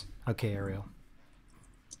 Nice. Okay, Ariel.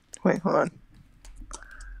 Wait, hold on.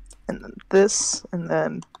 And then this, and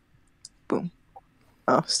then boom.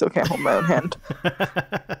 Oh, still can't hold my own hand.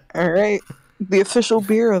 Alright. The official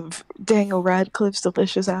beer of Daniel Radcliffe's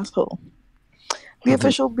delicious asshole. The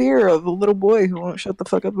official beer of a little boy who won't shut the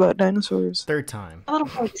fuck up about dinosaurs. Third time. A little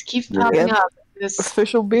boy just keeps popping Yep. up. This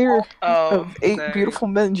Official beer Oh, of 8 okay. beautiful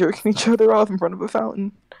men jerking each other off in front of a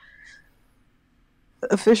fountain.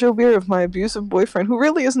 Official beer of my abusive boyfriend, who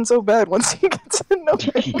really isn't so bad once he gets to know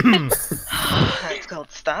me. It's called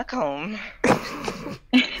Stockholm.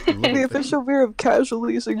 The official beer of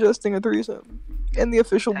casually suggesting a threesome. And the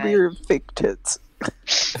official beer of fake tits.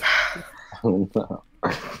 Oh, no.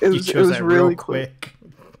 It You was, chose it was that really real quick.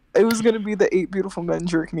 quick. It was gonna be the 8 beautiful men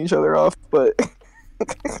jerking each other off, but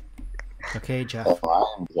Okay, Jeff.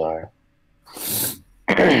 Oh, I'm sorry.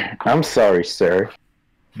 I'm sorry, sir.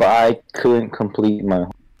 But I couldn't complete my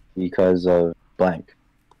homework because of blank.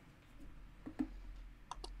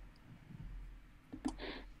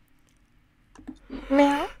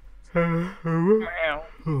 Meow. Wow.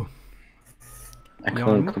 Ooh. I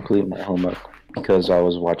couldn't complete my homework because I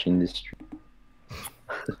was watching this stream.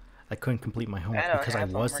 I couldn't complete my homework don't because I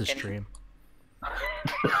have was the homework stream.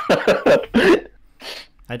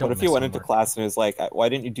 I don't What if you miss went into homework. class and it was like, why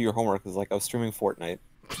didn't you do your homework? It was like, I was streaming Fortnite.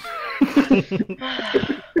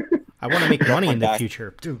 I want to make money in the back.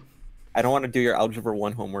 future, dude. I don't want to do your Algebra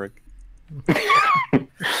 1 homework. But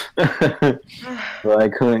I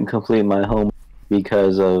couldn't complete my homework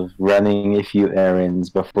because of running a few errands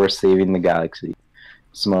before saving the galaxy.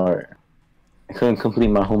 Smart. I couldn't complete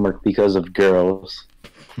my homework because of girls.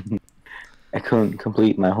 I couldn't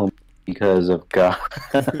complete my homework because of God.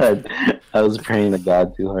 I was praying to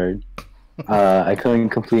God too hard. I couldn't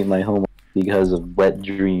complete my homework because of wet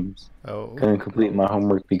dreams. Oh. Couldn't complete my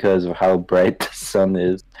homework because of how bright the sun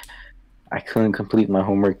is. I couldn't complete my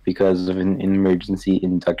homework because of an emergency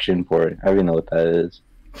induction port. I don't even know what that is.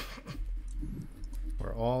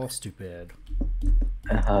 We're all stupid.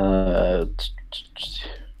 This Oh,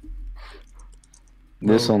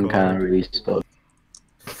 one God. kind of really spoke.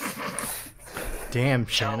 Damn,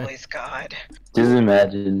 It's Shannon. always God. Just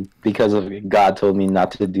imagine, because of God told me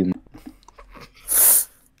not to do.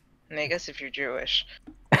 And I guess if you're Jewish.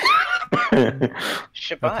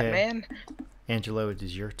 Shabbat, Okay. man. Angelo, it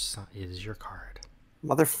is your card.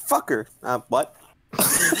 Motherfucker! What?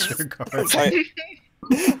 It's your card. I'm sorry.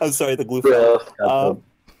 I'm sorry, the glue Bro, fell.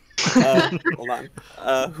 Hold on.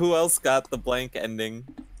 Who else got the blank ending?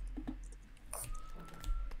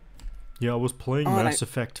 Yeah, I was playing Oh, and Mass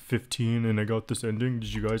Effect 15 and I got this ending.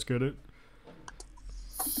 Did you guys get it?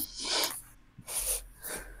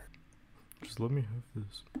 Just let me have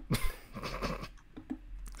this.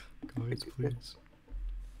 Guys, please.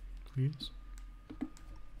 please.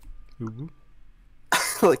 Ooh.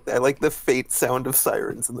 I like the faint sound of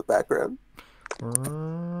sirens in the background.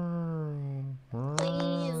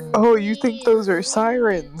 Oh, you think those are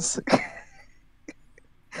sirens?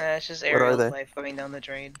 Nah, it's just What are Ariel's they? life going down the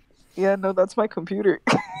drain. Yeah, no, that's my computer.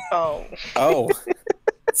 Oh. Oh.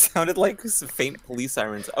 It sounded like faint police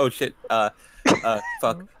sirens. Oh shit.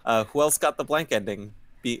 Fuck. Who else got the blank ending?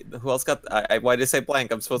 Who else got? Why did I say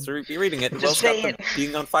blank? I'm supposed to be reading it. Who else got the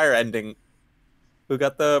being on fire ending? Who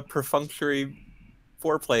got the perfunctory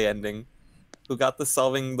foreplay ending? Who got the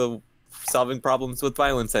solving problems with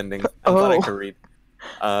violence ending? I'm glad I could read.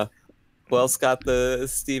 Who else got the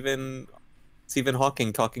Stephen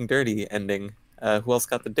Hawking talking dirty ending? Who else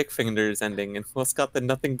got the dick fingers ending? And who else got the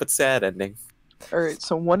nothing but sad ending? Alright,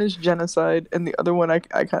 so one is genocide, and the other one I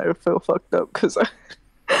kind of feel fucked up because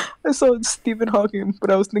I saw Stephen Hawking, but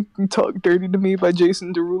I was thinking "Talk Dirty to Me" by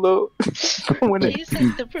Jason Derulo.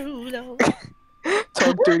 Jason Derulo.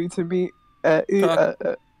 Talk Dirty to Me.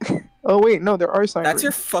 Oh wait, no, there are sirens.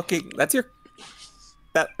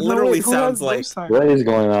 That literally sounds like. What is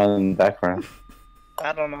going on in the background?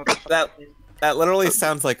 I don't know. That literally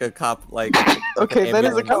sounds like a cop. Like okay, that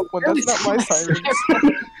is a cop one. That's not my siren.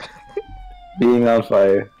 Being on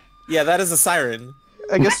fire. Yeah, that is a siren.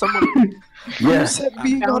 I guess someone. Yeah. You said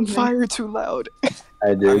being on fire too loud.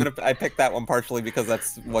 I did. I picked that one partially because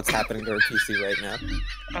that's what's happening to our PC right now.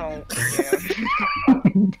 Oh,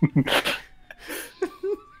 yeah.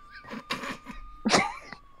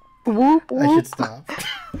 Whoop, whoop. I should stop.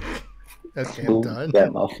 Okay, I'm done.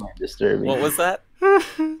 That mouth might disturb me. What was that?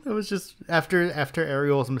 That was just after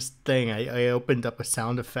Ariel's thing. I opened up a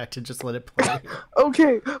sound effect and just let it play.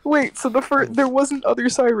 Okay, wait. So there wasn't other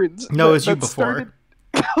sirens. No, it was you before.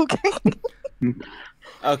 Okay.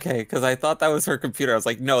 Okay, because I thought that was her computer. I was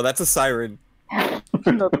like, no, that's a siren. No,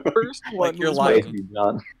 the first one. Like you're was lying.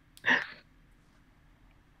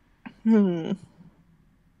 Ooh.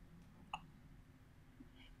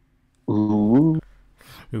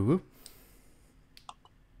 Ooh.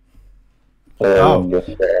 Oh.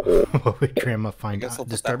 What would Grandma find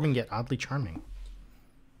disturbing yet oddly charming?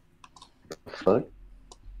 Fuck.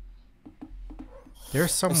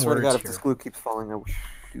 There's some I swear to words God, if here. this glue keeps falling, I will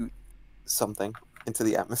shoot something into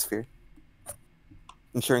the atmosphere,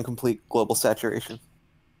 ensuring complete global saturation.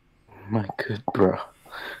 My good bro.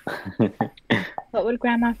 What would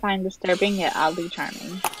Grandma find disturbing yet oddly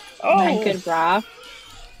charming? Oh. My good bra.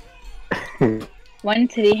 One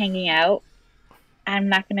titty hanging out. I'm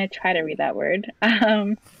not gonna try to read that word.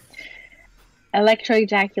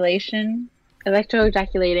 Electroejaculating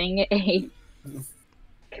a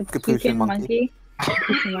Capuchin monkey.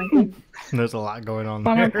 Capuchin monkey. There's a lot going on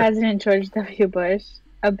Former there. President George W. Bush.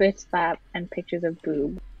 A bitch slap and pictures of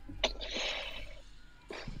boob.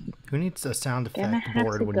 Who needs a sound Gonna effect have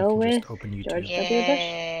board to when you go can with just open YouTube? George W.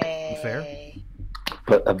 Bush. Fair.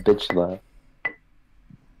 But a bitch laugh.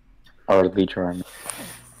 Or the charm.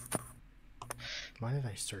 Why did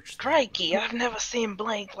I search that? Crikey, I've never seen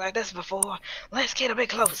blank like this before. Let's get a bit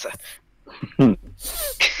closer. I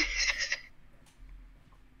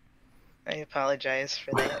apologize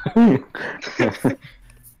for that.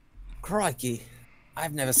 Crikey,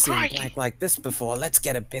 I've never seen blank like this before. Let's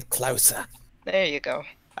get a bit closer. There you go.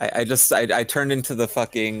 I turned into the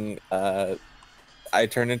fucking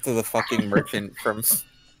merchant from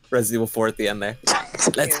Resident Evil 4 at the end there.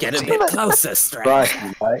 Let's get a bit closer, Strike.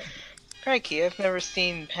 Crikey, I've never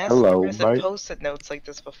seen Hello, passive-aggressive post-it notes like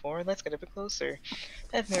this before. Let's get a bit closer.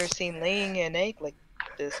 I've never seen laying an egg like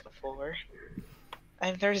this before.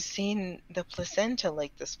 I've never seen the placenta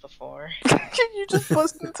like this before. You just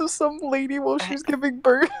bust into some lady while she's giving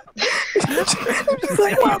birth. I've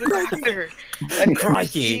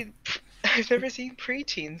never seen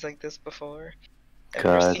preteens like this before. I've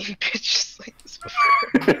God. never seen bitches like this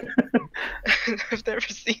before. I've never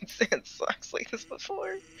seen sand socks like this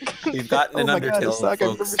before. We've gotten an God, Undertale, sock,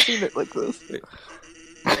 I've folks. never seen it like this.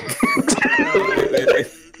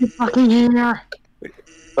 You fucking here.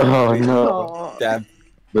 Oh no. Aw. Dab.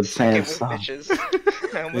 But Okay, Sans with bitches.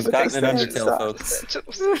 I almost We've gotten an fixed that. Undertale, folks. That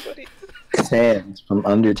was so funny. Sans from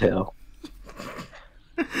Undertale.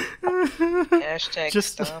 Hashtag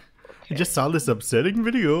Just- stop. I just saw this upsetting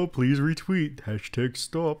video. Please retweet. Hashtag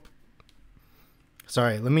stop.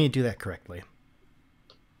 Sorry, let me do that correctly.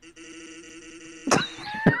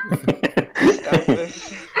 Stop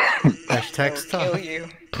this. Hashtag I will stop. kill you.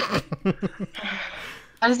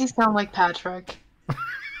 How does he sound like Patrick?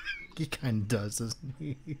 He kind of does, doesn't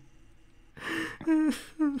he?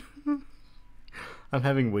 I'm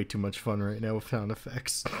having way too much fun right now with sound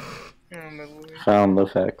effects. Oh my lord. Sound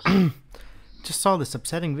effects. Just saw this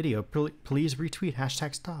upsetting video. Please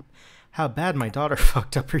retweet #stop. How bad my daughter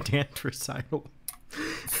fucked up her dance recital.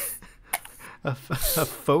 a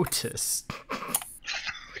FOTUS.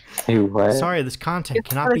 Hey, what? Sorry, this content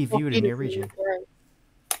cannot be viewed in your region.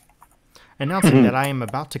 Announcing that I am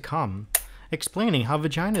about to come. Explaining how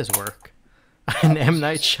vaginas work. An M.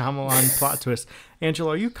 Night Shyamalan plot twist.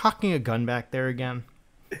 Angela, are you cocking a gun back there again?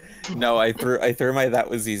 No, I threw my "that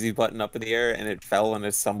was easy" button up in the air, and it fell and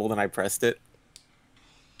it stumbled, and I pressed it.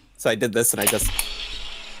 So I did this, and I just...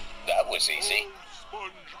 That was easy.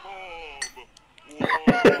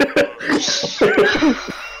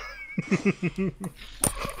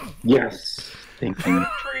 Yes. Thank you.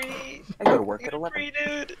 Free. I go to work at 11. Free,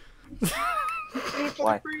 dude.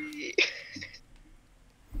 Why? Free.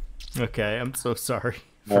 Okay, I'm so sorry.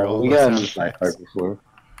 For all We the got sound a side effects. part before.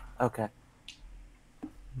 Okay.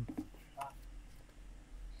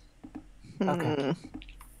 Okay.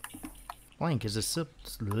 Blank is a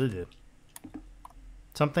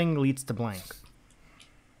something leads to blank.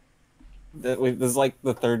 This is like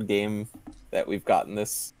the third game that we've gotten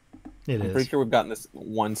this. It I'm is. pretty sure we've gotten this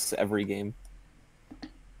once every game.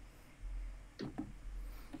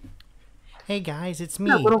 Hey guys, it's me,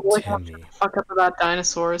 That little boy Timmy. fuck up about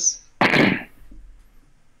dinosaurs.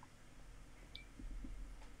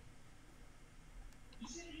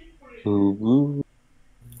 Ooh.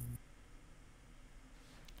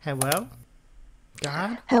 Hello?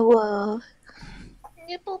 God? Hello.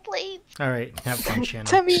 Nipple blades. Alright, have fun, Shannon.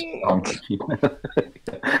 Timmy.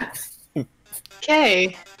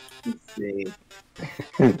 Okay. Let's see.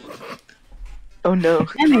 Oh no.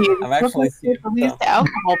 I'm actually seeing leads to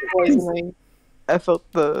alcohol poisoning. I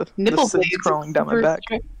felt the Nipple SIDS blades crawling down my back.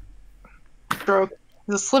 Stroke.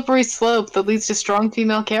 The slippery slope that leads to strong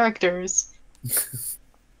female characters.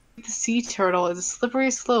 The sea turtle is a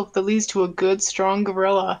slippery slope that leads to a good, strong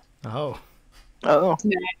gorilla. Oh. Oh.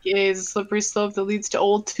 Snack is a slippery slope that leads to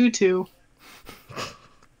old tutu.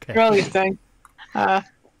 Okay. Really thing.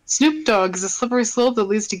 Snoop Dogg is a slippery slope that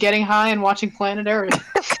leads to getting high and watching Planet Earth.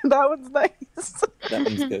 That one's nice. that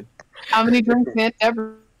one's good. How many drinks Aunt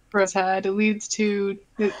Deborah's had? It leads to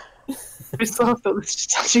the slippery slope that leads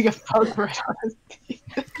to touching a bug right on his teeth.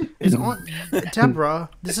 Is Aunt Deborah,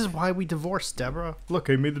 this is why we divorced, Deborah. Look,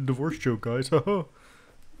 I made the divorce joke, guys. That's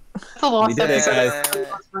a lost We did it, episode.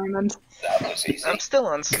 guys. Raymond. That was easy. I'm still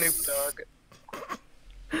on Snoop Dogg.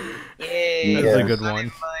 Yay. That is a good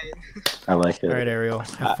one. I like it. Alright, Ariel,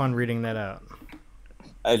 have fun reading that out.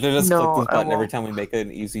 I should just No, click this I button every won't. time we make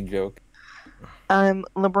an easy joke. I'm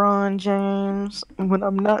LeBron James. When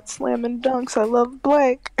I'm not slamming dunks, I love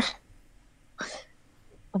blank.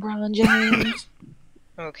 LeBron James.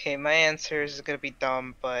 Okay, my answer is gonna be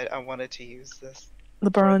dumb, but I wanted to use this.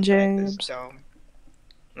 LeBron It's James. dumb.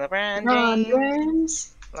 LeBron LeBron James.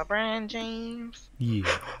 James. LeBron James.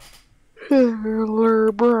 Yeah.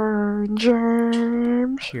 LeBron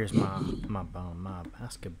James. Here's my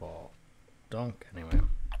basketball dunk, anyway.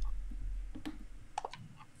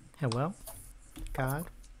 Hello? God?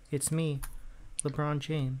 It's me, LeBron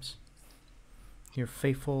James. Your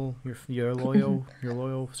faithful, your loyal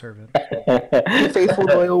servant. Faithful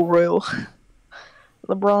loyal royal.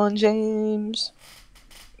 LeBron James.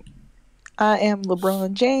 I am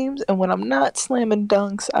LeBron James, and when I'm not slamming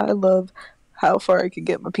dunks, I love how far I can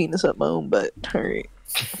get my penis up my own butt. Alright.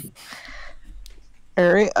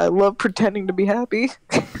 Alright, I love pretending to be happy.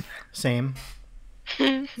 Same.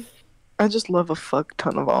 I just love a fuck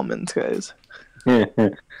ton of almonds, guys.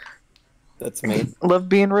 That's me. Love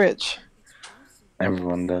being rich.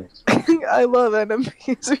 Everyone does. I love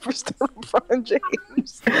NBA superstar LeBron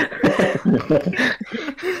James.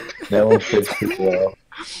 That one fits as well.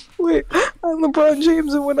 Wait, I'm LeBron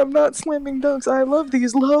James, and when I'm not slamming dunks, I love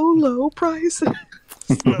these low prices.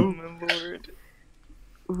 Oh my lord.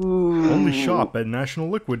 Ooh. Only shop at National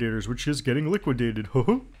Liquidators, which is getting liquidated.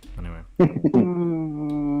 Anyway.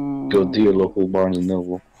 Ooh. Go to your local Barnes and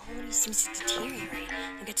Noble. Quality seems to deteriorate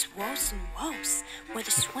and gets worse and worse. Where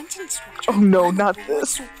the Swinton structure. Oh no, not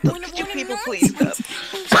this. Could you people please stop?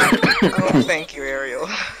 Oh, thank you, Ariel.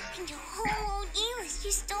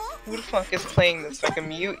 Who the fuck is playing this so I can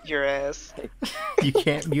mute your ass? You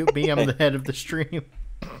can't mute me, I'm the head of the stream.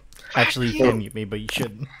 Actually, you can mute me, but you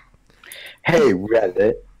shouldn't. Hey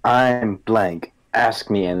Reddit, I'm blank. Ask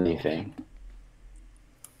me anything.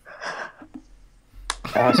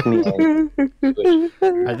 Ask me anything.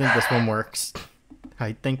 I think this one works.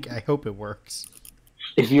 I hope it works.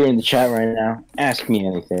 If you're in the chat right now, ask me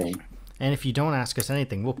anything. And if you don't ask us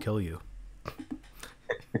anything, we'll kill you.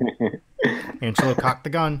 Angelo, cock the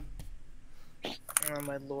gun. Oh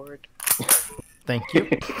my lord. Thank you.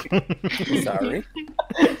 Sorry.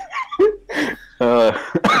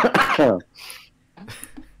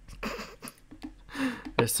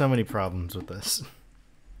 There's so many problems with this.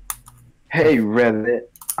 Hey Reddit,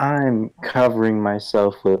 I'm covering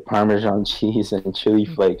myself with Parmesan cheese and chili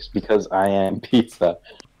flakes because I am pizza.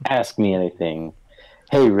 Ask me anything.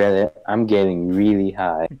 Hey Reddit, I'm getting really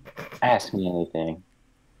high. Ask me anything.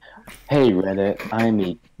 Hey Reddit, I'm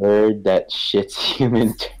a bird that shits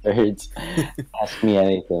human turds. Ask me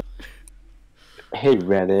anything. Hey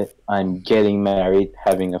Reddit, I'm getting married,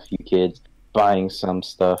 having a few kids, buying some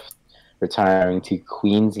stuff, retiring to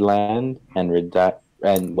Queensland, and dying.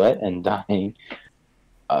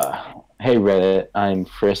 Hey Reddit, I'm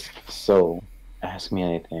Frisk Soul. Ask me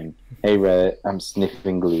anything. Hey Reddit, I'm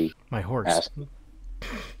sniffing glue. My horse. Ask me.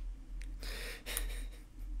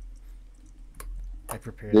 I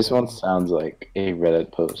prepared This that one sounds like a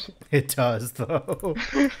Reddit post. It does, though.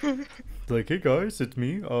 Like, hey guys, it's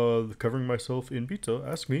me, covering myself in pizza.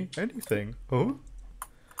 Ask me anything. Oh?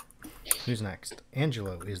 Who's next?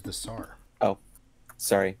 Angelo is the czar. Oh,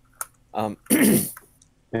 sorry.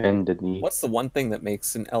 Bended knee. What's the one thing that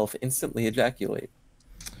makes an elf instantly ejaculate?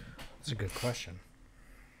 That's a good question.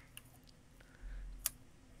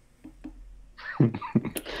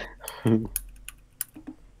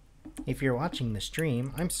 If you're watching the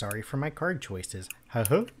stream, I'm sorry for my card choices.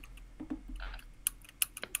 Haha.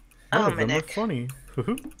 None of them are funny.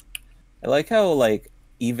 I like how, like,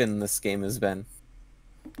 even this game has been.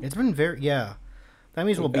 It's been very... Yeah. That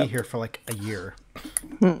means we'll be here for, like, a year.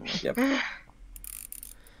 Yep.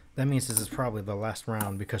 That means this is probably the last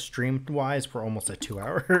round, because stream-wise, we're almost at 2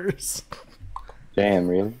 hours. Damn,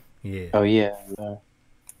 really? Yeah. Oh, yeah.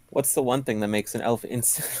 What's the one thing that makes an elf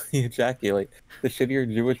instantly ejaculate? The shittier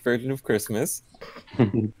Jewish version of Christmas.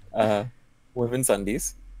 Women's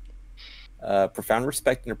undies. Profound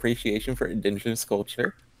respect and appreciation for indigenous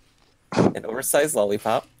culture. An oversized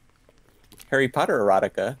lollipop. Harry Potter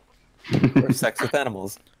erotica. Or sex with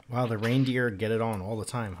animals. Wow, the reindeer get it on all the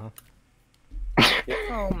time, huh? Yep.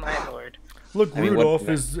 Oh my lord. Look, Rudolph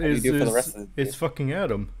is it's fucking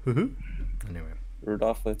Adam. Anyway.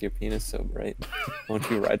 Rudolph, with your penis so bright. Won't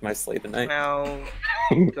you ride my sleigh tonight? No.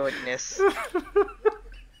 Goodness.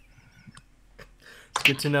 It's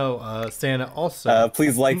good to know. Santa also.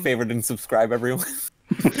 Please like, favorite, and subscribe, everyone.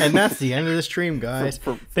 And that's the end of the stream, guys.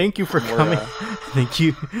 Thank you for coming. Thank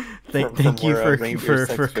you. Thank you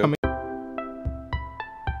for coming.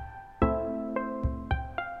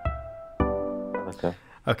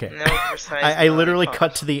 Okay. No, I literally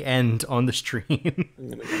cut to the end on the stream.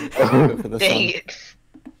 Dang it.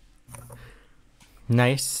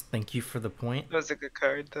 Nice. Thank you for the point. That was a good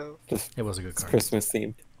card, though. It was a good card. Christmas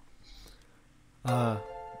themed.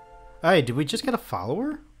 Hey, did we just get a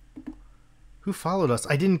follower? Who followed us?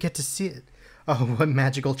 I didn't get to see it. Oh, what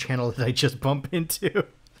magical channel did I just bump into?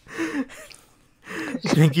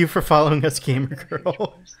 Thank you for following us, Gamer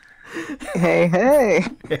Girl. Hey.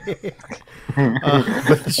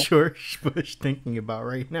 What's George Bush thinking about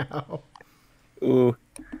right now? Ooh.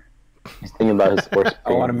 He's thinking about his sports.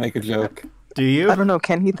 I want to make a joke. Do you? I don't know.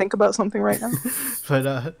 Can he think about something right now?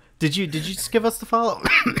 But did you just give us the follow?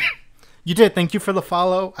 You did. Thank you for the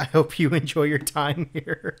follow. I hope you enjoy your time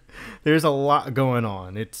here. There's a lot going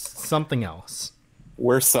on. It's something else.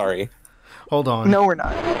 We're sorry. Hold on. No, we're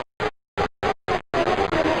not.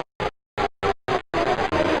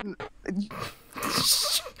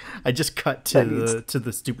 I just cut to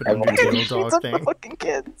the stupid little dog thing. Fucking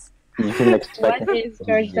kids. What is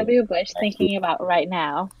George W. Bush thinking about right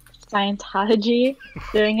now? Scientology,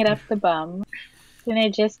 doing it up the bum,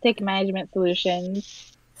 synergistic management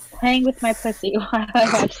solutions, playing with my pussy while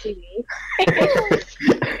I watch TV,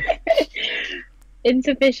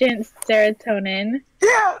 insufficient serotonin,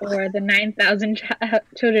 or the 9,000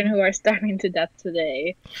 children who are starving to death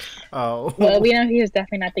today. Oh. Well, we know he was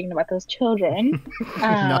definitely not thinking about those children.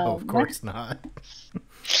 No, of course not.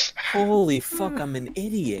 Holy fuck, I'm an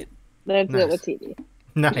idiot. Let's go with TV.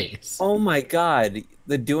 Nice. Oh my god.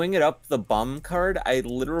 The doing it up the bum card, I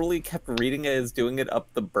literally kept reading it as doing it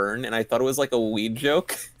up the burn, and I thought it was like a weed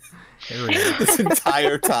joke. This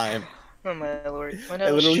entire time. Oh my lord. When I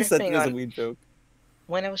literally said it as a weed joke.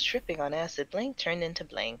 When I was tripping on acid, blank turned into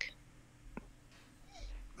blank.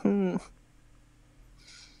 Hmm.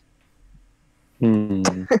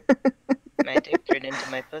 My dick turned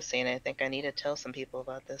into my pussy, and I think I need to tell some people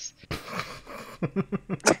about this.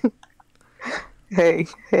 Hey.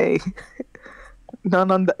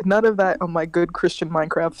 None of that on my good Christian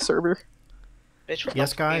Minecraft server. Bitch, what Yes,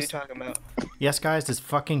 the fuck are you guys. talking about? Yes, guys, this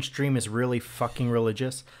fucking stream is really fucking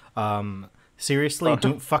religious. Seriously,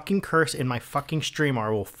 don't fucking curse in my fucking stream or I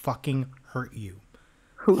will fucking hurt you.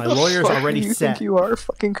 Who My the lawyer's fuck already do you set. think you are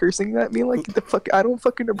fucking cursing at me like the fuck? I don't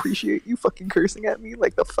fucking appreciate you fucking cursing at me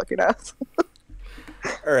like the fucking ass.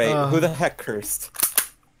 All right, who the heck cursed?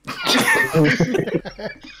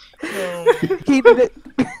 He did it.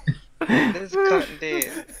 This cunt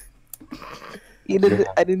did. He did it.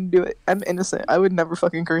 I didn't do it. I'm innocent. I would never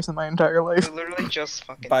fucking curse in my entire life. You literally just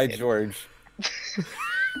fucking By did. George.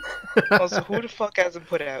 Also, who the fuck hasn't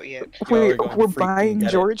put it out yet? Wait, going we're freaking buying get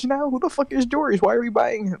it. George now? Who the fuck is George? Why are we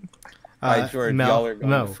buying him? By George, Mel, y'all are going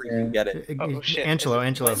Mel. to freaking get it. Oh shit. Angelo.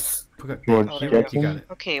 George You got it.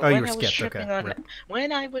 Okay, Oh, you when were I was skipped. tripping Okay. on Rip.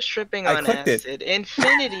 when I was tripping I on clicked it. acid,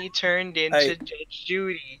 Infinity turned into Judge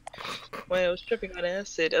Judy. When I was tripping on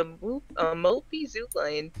acid, a mopey zoo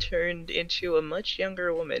lion turned into a much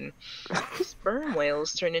younger woman. Sperm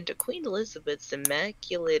whales turned into Queen Elizabeth's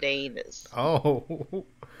immaculate anus. Oh.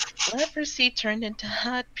 Leprosy turned into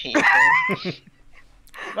hot people.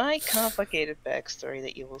 My complicated backstory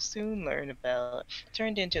that you will soon learn about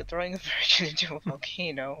turned into throwing a virgin into a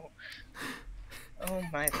volcano. Oh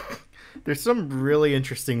my lord. There's some really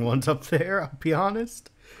interesting ones up there, I'll be honest.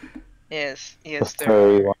 Yes,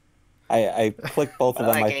 there are. I clicked both of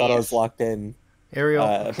them. I thought I was locked in. Ariel.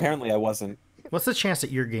 Apparently I wasn't. What's the chance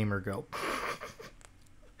that you're gamer go?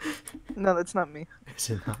 No, that's not me. Is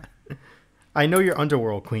it not? I know you're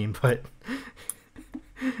Underworld Queen, but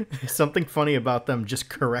there's something funny about them just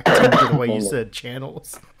correcting to the way you said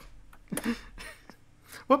channels.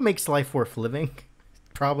 What makes life worth living?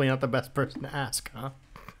 Probably not the best person to ask, huh?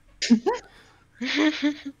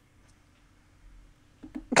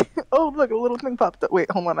 Oh, look, a little thing popped up.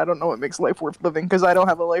 Wait, hold on. I don't know what makes life worth living because I don't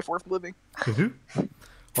have a life worth living.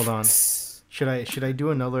 Hold on. Should I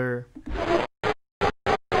do another?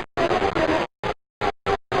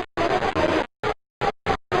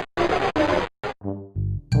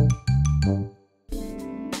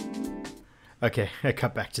 Okay, I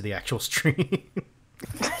cut back to the actual stream.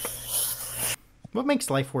 What makes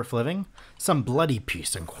life worth living? Some bloody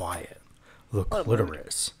peace and quiet. The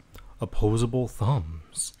clitoris. Opposable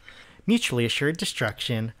thumbs. Mutually assured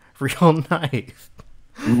destruction. Real knife.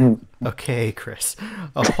 Okay, Chris.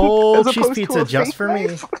 A whole cheese pizza just for me.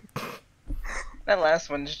 That last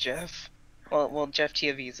one's Jeff. Well, Jeff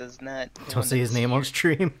Chiaviza's not. Don't say his name on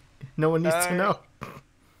stream. No one needs to know.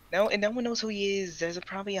 No, and no one knows who he is. There's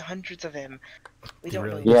probably hundreds of him. We don't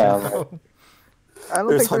really know. Yeah. I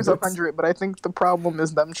don't think there's 100, but I think the problem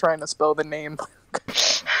is them trying to spell the name.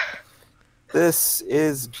 This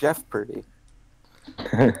is Jeff Purdy.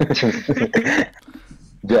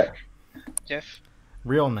 Jeff.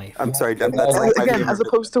 Real knife. I'm sorry, Jeff. That's like my Again, favorite. as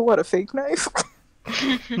opposed to what, a fake knife?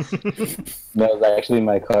 That was actually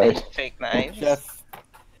my card. Fake knife. Jeff.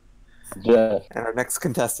 Jeff. And our next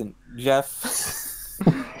contestant, Jeff.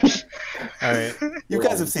 All right. You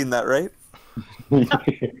guys have seen that, right?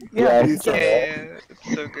 Yeah. It's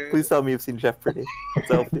so good. Please tell me you've seen Jeff Purdy.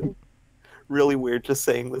 So really weird just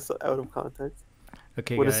saying this out of context.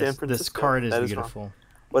 Okay, What is guys. San Francisco? This card is That is beautiful. wrong.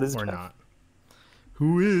 What is or Jeff? not?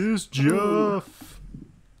 Who is Jeff?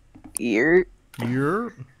 Ear.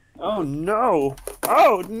 You're. Oh no!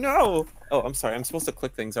 Oh no! Oh, I'm sorry. I'm supposed to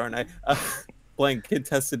click things, aren't I? Blank. Kid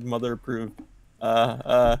tested. Mother approved.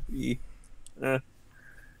 That.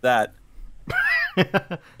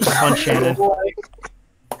 On Shannon.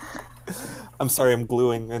 I'm sorry. I'm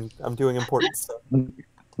gluing and I'm doing important stuff.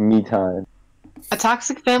 Me time. A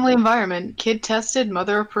toxic family environment. Kid tested,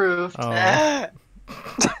 mother approved. Oh.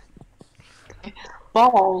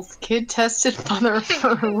 Balls. Kid tested, mother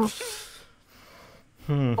approved.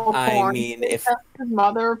 I mean, if Tested,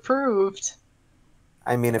 mother approved.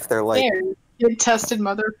 if they're like Hair. Kid tested,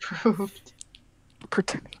 mother approved.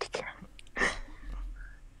 Pretending to care.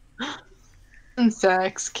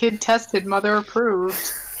 Sex. Kid tested, mother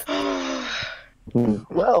approved.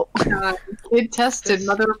 Well. Kid tested,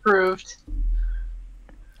 mother approved.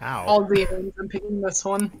 Ow. All demons. I'm picking this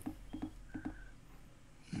one.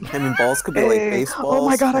 I mean, balls could be like Hey, baseballs. oh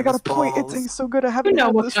my god, I got a tennis point. It balls. tastes so good. I haven't know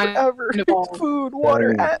had what this kind forever. of ball. Food,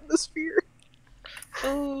 water, Dang. atmosphere.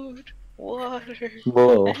 Food, water,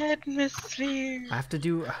 Whoa. atmosphere. I have to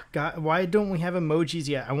do. God, why don't we have emojis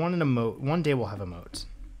yet? I want an emote. One day we'll have emotes.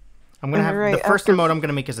 I'm gonna have Alright, the first after- emote I'm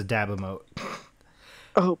gonna make is a dab emote.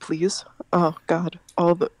 Oh please. Oh god.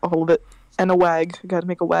 All of it. And a wag. Gotta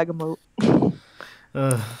make a wag emote.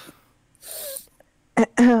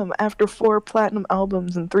 After 4 platinum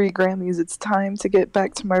albums and 3 Grammys, it's time to get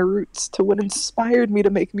back to my roots, to what inspired me to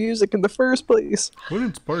make music in the first place. What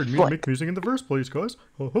inspired me to make music in the first place, guys?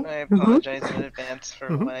 I apologize in advance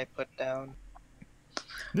for what I put down.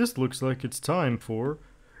 This looks like it's time for.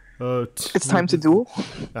 It's time to duel?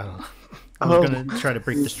 I don't know. I was gonna try to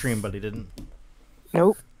break the stream, but he didn't.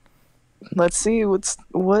 Nope. Let's see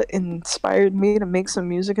what inspired me to make some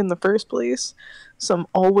music in the first place. Some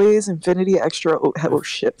Always Infinity Extra. Oh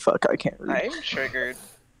shit! Fuck! I can't read. I'm triggered.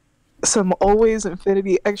 Some Always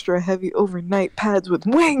Infinity Extra Heavy Overnight Pads with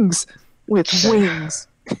wings. With wings.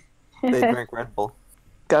 They drink Red Bull.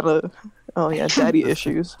 Oh yeah, daddy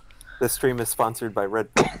issues. The stream is sponsored by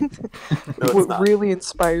Red Bull. No, What really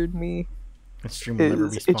inspired me This stream will never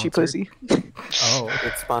be is Itchy sponsored. Pussy. Oh,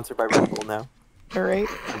 It's sponsored by Red Bull now. All right.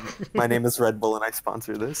 My name is Red Bull and I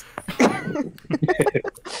sponsor this.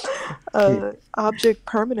 Object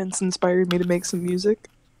Permanence inspired me to make some music.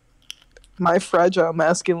 My Fragile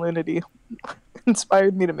Masculinity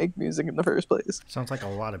inspired me to make music in the first place. sounds like a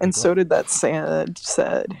lot of And people. so did that sad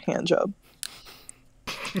hand job.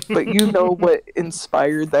 But you know what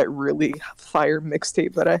inspired that really fire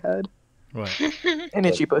mixtape that I had? What? An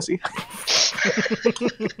Itchy Pussy.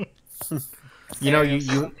 You know, What are you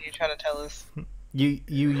you trying to tell us? you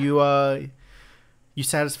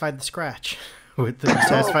satisfied the scratch with the you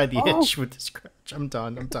satisfied the itch with the scratch. I'm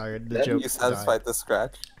done. I'm tired. The joke. You satisfied the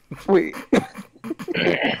scratch. Wait.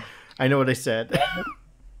 I know what I said.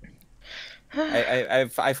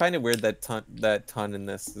 I find it weird that ton in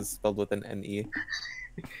this is spelled with an N-E.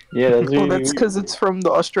 Yeah, that's Well, really that's because it's from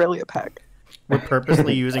the Australia pack. We're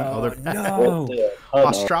purposely using other No!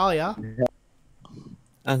 Australia.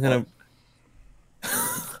 I'm gonna...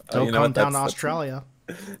 Don't you know come what, down to that's- Australia.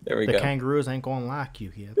 There we The go. kangaroos ain't gonna like you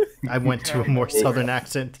here. I went to a more southern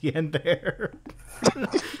accent at the end there.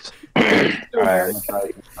 Alright,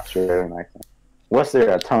 Australian accent. What's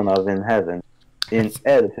there a ton of in heaven? In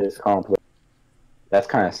Oedipus complex. That's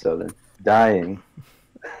kind of southern. Dying.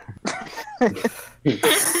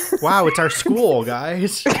 Wow, it's our school,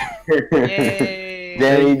 guys. Yay!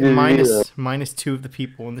 Danny DeVito. minus 2 of the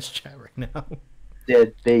people in this chat right now.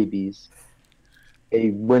 Dead babies.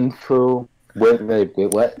 A windful. Wait,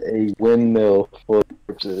 what? A windmill full of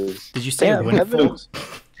corpses. Did you say Damn, windful?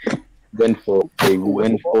 Windful. A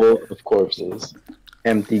windful of corpses.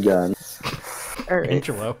 Empty guns. All right.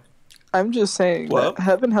 Angelo. I'm just saying What? that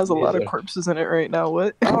heaven has a lot of Yeah. corpses in it right now.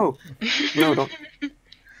 What? Oh! No, don't.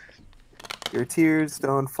 Your tears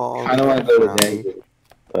don't fall. I don't want to go to down. Danny,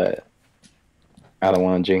 but I don't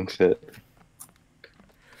want to jinx it.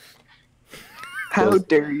 How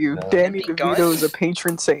dare you? No. Danny Be DeVito gone. is a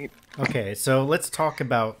patron saint. Okay, so let's talk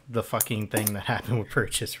about the fucking thing that happened with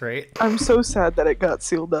Purchase, right? I'm so sad that it got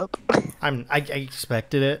sealed up. I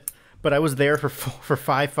expected it, but I was there for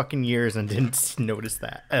 5 fucking years and didn't notice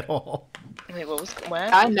that at all. Wait,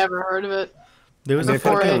 what? I never heard of it. There was I a mean, I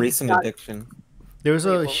feel like fucking, a recent addiction. there was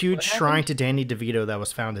a Wait, huge what shrine happened? to Danny DeVito that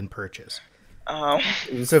was found in Purchase. Oh.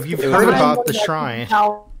 So if you've It was heard like- about the shrine,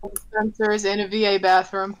 Spencer's in a VA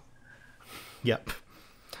bathroom. yep.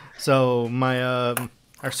 So my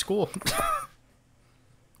our school,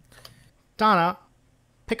 Donna,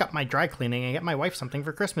 pick up my dry cleaning and get my wife something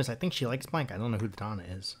for Christmas. I think she likes blank. I don't know who Donna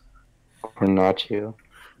is. Or not you.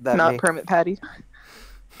 That Not me. Permit Patty.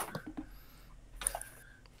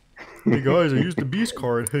 Hey guys, I used the Beast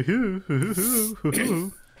card.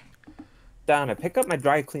 Donna, pick up my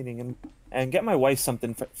dry cleaning and get my wife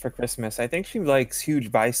something for Christmas. I think she likes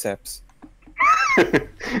huge biceps. I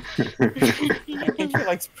think she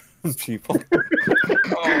likes people.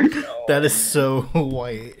 Oh no. That is so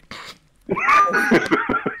white.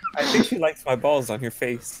 I think she likes my balls on your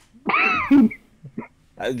face.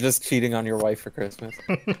 Just cheating on your wife for Christmas.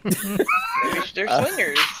 Maybe they're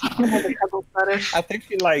swingers. I think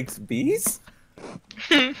she likes bees.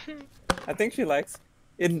 I think she likes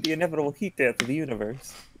the inevitable heat death of the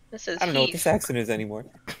universe. This is I don't know what Heath. this accent is anymore.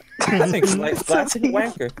 I think she likes glass and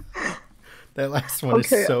wanker. That last one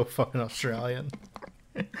Okay. is so fucking Australian.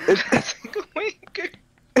 Wanker.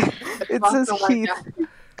 It says Heath.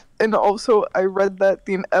 And also, I read that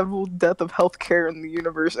the inevitable death of healthcare in the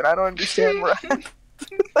universe, and I don't understand where.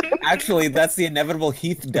 Actually, that's the inevitable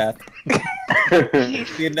Heath death.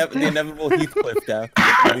 The inevitable Heathcliff death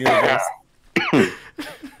of the universe.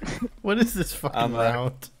 What is this fucking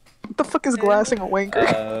round? What the fuck is glassing a wanker?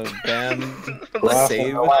 Bam. Let's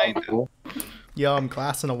Save. Yo, I'm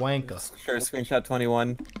glassing a wanker. Sure, screenshot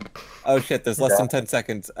 21. Oh shit, there's less than 10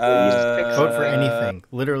 seconds. Vote for anything.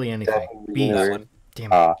 Literally anything. Bees. That one.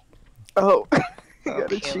 Damn it. Oh, you gotta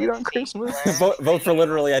Okay, cheat let's on see. Christmas. Vote for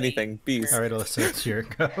literally anything. Bees. Alright, Alyssa, it's your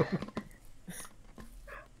go.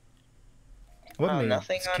 What Oh, made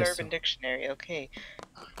nothing this on kiss Urban Dictionary. Okay.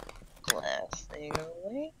 Glassing a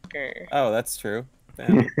wanker. Oh, that's true.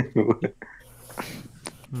 Damn.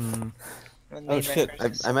 Oh shit,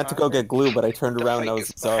 I meant to go get glue, but I turned around and I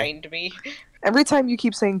was behind me. Every time you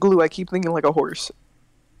keep saying glue, I keep thinking like a horse.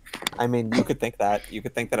 I mean, you could think that. You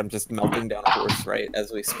could think that I'm just melting down a horse right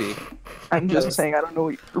as we speak. I'm just saying, I don't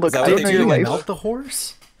know. Look, that I what don't know they your do? life. Melt the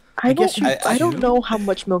horse? I guess don't. you I don't do. know how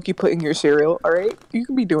much milk you put in your cereal. All right, you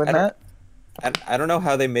can be doing that. I don't know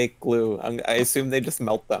how they make glue. I assume they just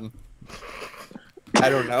melt them. I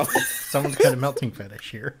don't know. Someone's got a melting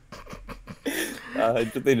fetish here. They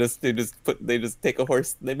just take a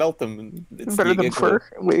horse, they melt them, and it's Better than vegan glue. fur.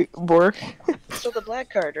 Wait, Bor. Still the black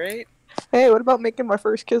card, right? Hey, what about making my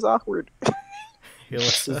first kiss awkward?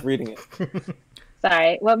 Just reading it.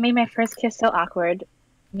 Sorry, what made my first kiss so awkward?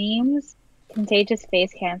 Memes, contagious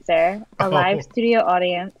face cancer, a live studio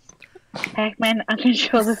audience, Pac-Man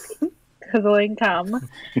uncontrollably guzzling cum,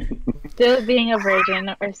 still being a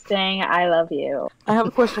virgin, or saying I love you. I have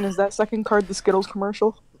a question. Is that second card the Skittles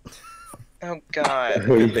commercial? Oh God.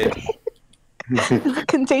 Is it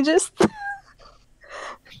contagious?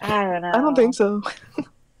 I don't know. I don't think so.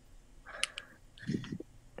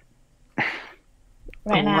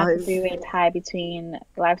 Right now, it's a three-way tie between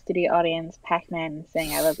live studio audience, Pac-Man, and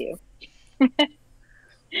saying I love you.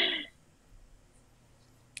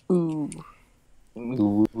 Ooh.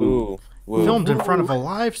 Ooh. Whoa. Filmed in front of a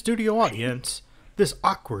live studio audience, this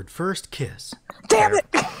awkward first kiss. Damn it!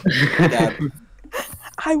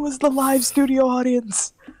 I was the live studio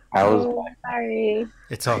audience. Sorry.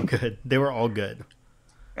 It's all good. They were all good.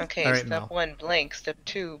 Okay, All right, step Mel. 1, blank. Step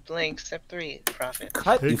 2, blank. Step 3, profit.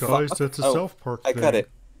 Cut, Hey you guys, fuck. that's a Oh, self-park I thing. cut it.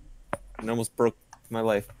 And almost broke my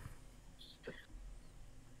life.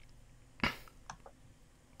 I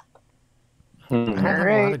don't have a lot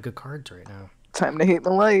Alright. of good cards right now. Time to hate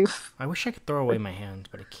my life. I wish I could throw away my hand,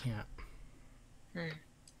 but I can't.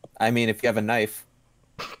 I mean, if you have a knife.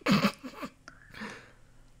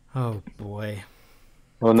 Oh boy.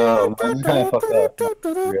 Oh no, I'm kind of fucked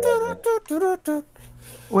up.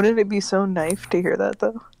 Wouldn't it be so nice to hear that,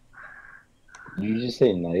 though? Did you just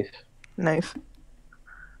say knife? Knife.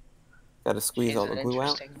 Gotta squeeze all the glue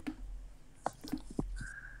out.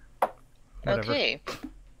 Whatever. Okay.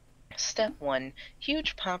 Step 1,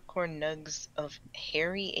 huge popcorn nugs of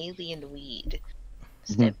hairy alien weed.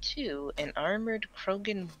 Step 2, an armored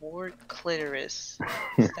Krogan war clitoris.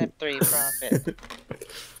 Step 3, profit.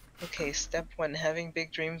 Okay, step 1, having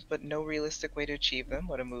big dreams but no realistic way to achieve them.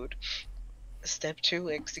 What a mood. Step 2,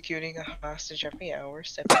 executing a hostage every hour.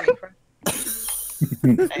 Step 3, profit.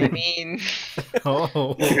 I mean...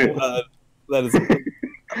 Oh.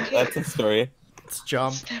 That's a story. It's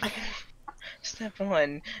jump. Step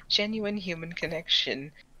 1, genuine human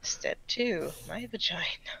connection. Step 2, my vagina.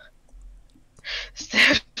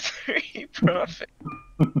 Step 3, profit.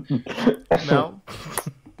 No.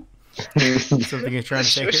 Something you're trying to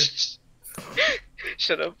say here?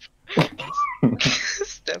 Shut up.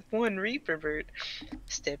 Step 1, repervert.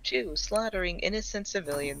 Step 2, slaughtering innocent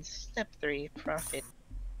civilians. Step 3, profit.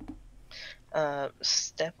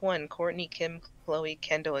 Step 1, Courtney, Kim, Chloe,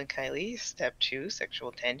 Kendall, and Kylie. Step 2,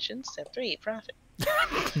 sexual tension. Step 3, profit.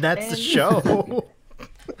 That's the show.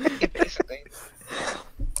 Yeah, basically.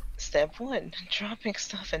 Step 1, dropping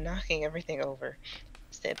stuff and knocking everything over.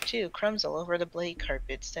 Step 2, crumbs all over the blade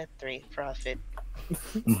carpet. Step 3, profit.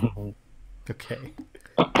 Okay.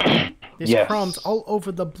 There's Yes. crumbs all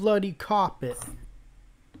over the bloody carpet.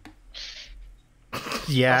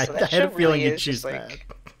 Yeah, Also, I that had a show feeling really you'd is choose just that.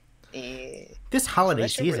 like, This holiday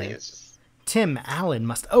that show really season, is just... Tim Allen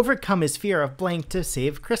must overcome his fear of blank to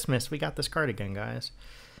save Christmas. We got this card again, guys.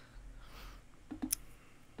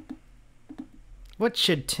 What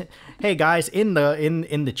should hey guys in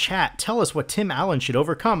the chat tell us what Tim Allen should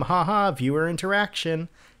overcome? Haha, viewer interaction,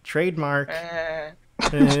 trademark.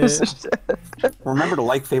 Remember to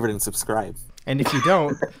like, favorite, and subscribe. And if you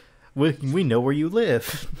don't, we know where you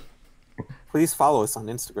live. Please follow us on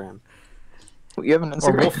Instagram. You have an Or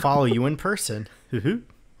Instagram. we'll follow you in person.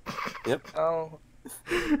 Yep. Oh.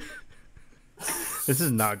 This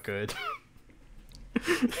is not good.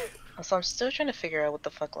 Also, I'm still trying to figure out what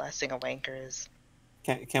the fuck lasting a wanker is.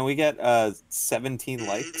 Can we get 17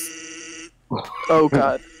 likes? Oh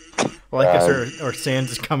god. Like us or Sans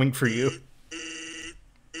is coming for you.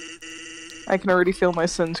 I can already feel my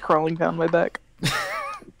sins crawling down my back.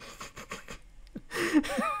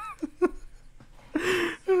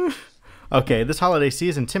 Okay, this holiday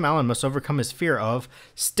season, Tim Allen must overcome his fear of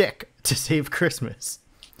stick to save Christmas,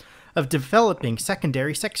 of developing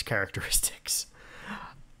secondary sex characteristics,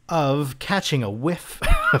 of catching a whiff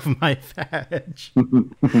of my fudge,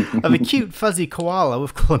 of a cute fuzzy koala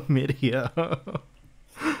with chlamydia,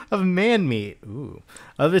 of man meat, ooh,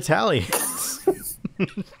 of Italians.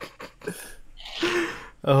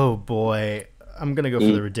 Oh boy, I'm gonna go for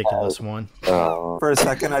the ridiculous one. For a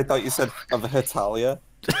second, I thought you said of Hitalia.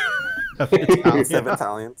 of Italian. 7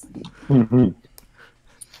 Italians.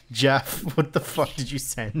 Jeff, what the fuck did you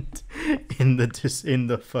send in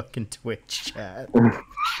the fucking Twitch chat?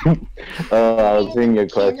 Oh, I was seeing your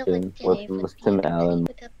question. What was Tim Allen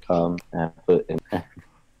and put in there?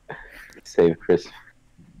 Save Chris.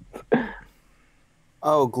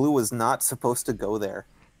 Oh, glue was not supposed to go there.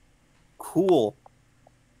 Cool.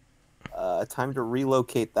 Time to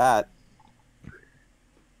relocate that.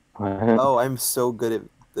 Oh, I'm so good at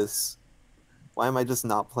this. Why am I just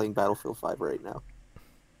not playing Battlefield 5 right now?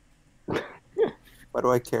 Why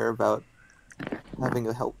do I care about having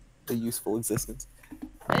a useful existence?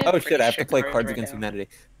 Oh shit, I have to play Cards Against Humanity.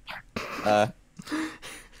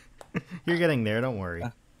 You're getting there, don't worry.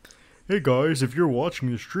 Hey guys, if you're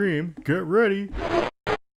watching the stream, get ready.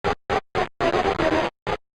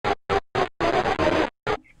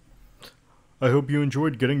 I hope you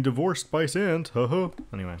enjoyed getting divorced by Sand. Haha.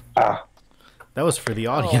 Anyway. That was for the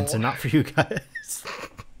audience and not for you guys.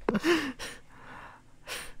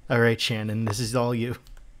 Alright, Shannon, this is all you.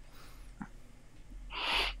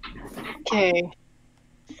 Okay.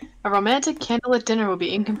 A romantic candlelit dinner would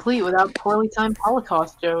be incomplete without poorly timed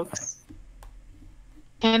Holocaust jokes.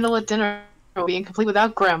 Candlelit dinner would be incomplete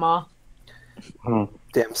without grandma.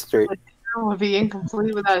 Damn straight. Dinner would be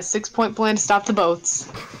incomplete without a 6-point plan to stop the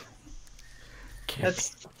boats.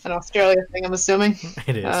 That's an Australia thing, I'm assuming.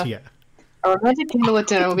 It is, yeah. A romantic candlelit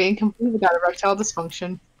dinner would be incomplete without erectile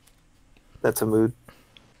dysfunction. That's a mood.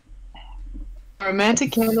 A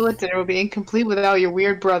romantic candlelit dinner would be incomplete without your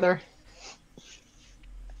weird brother.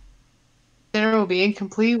 Dinner will be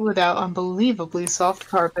incomplete without unbelievably soft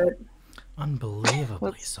carpet.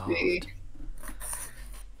 Unbelievably soft.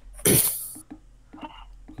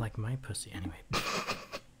 Like my pussy, anyway.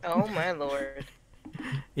 Oh my lord.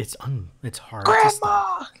 It's hard.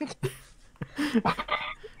 Grandma!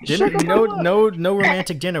 No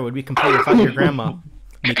romantic dinner would be complete without your grandma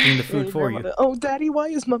making the food for you. Oh, Daddy, why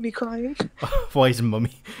is Mummy crying? Why is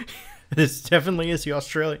Mummy? This definitely is the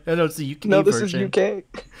Australian. No, it's the UK No, this version. is UK.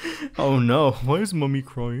 Oh no, why is Mummy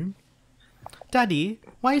crying? Daddy,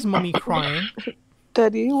 why is Mummy crying?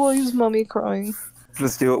 Daddy, why is Mummy crying?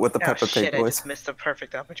 Let's do it with the Peppa Pig shit, I voice. just missed the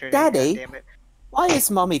perfect opportunity. Daddy, God damn it. why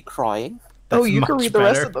is Mommy crying? That's oh, you can much read the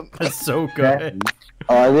rest better. of them. That's so good.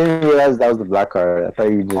 Oh, I didn't realize that was the black card. I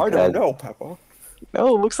thought you just I don't had... know, Peppa.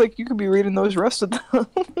 No, it looks like you could be reading those rest of them.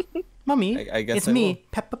 Mummy, I guess it's I me, will.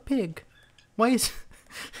 Peppa Pig. Why is...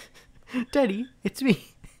 Daddy, it's me.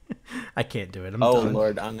 I can't do it. I'm done.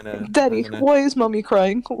 Lord, I'm gonna... Daddy, why is Mummy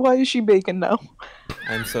crying? Why is she baking now?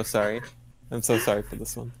 I'm so sorry. I'm so sorry for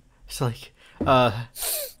this one. It's like,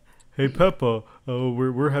 hey Peppa,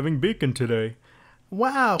 we're having bacon today.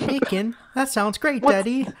 Wow, bacon? That sounds great,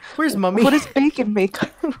 Daddy. Where's Mummy? What is bacon made?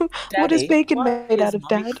 What is bacon made out of,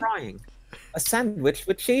 Mommy Dad? crying? A sandwich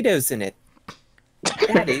with Cheetos in it.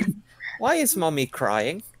 Daddy, why is Mommy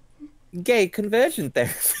crying? Gay conversion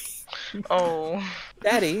therapy. Oh.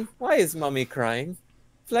 Daddy, why is Mommy crying?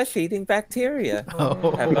 Flesh-eating bacteria.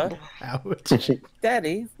 Oh, Peppa. ouch.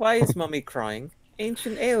 Daddy, why is Mommy crying?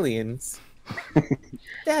 Ancient aliens.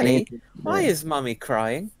 Daddy, why is Mommy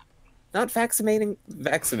crying? Not vaccinating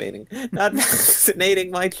my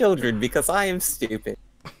children because I am stupid.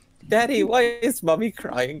 Daddy, why is Mommy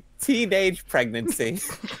crying? Teenage pregnancy.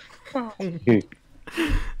 I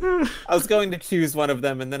was going to choose one of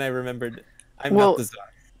them and then I remembered I'm not the czar.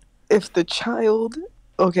 If the child...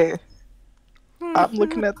 Okay. I'm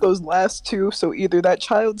looking at those last two, so either that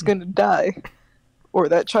child's gonna die, or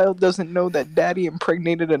that child doesn't know that Daddy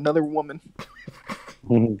impregnated another woman.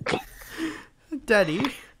 Daddy.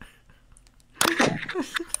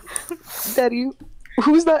 Daddy,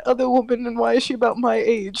 who's that other woman and why is she about my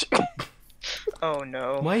age? Oh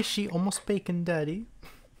no. Why is she almost bacon, Daddy?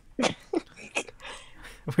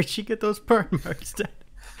 Where'd she get those burn marks, Daddy?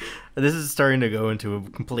 This is starting to go into a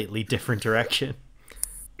completely different direction.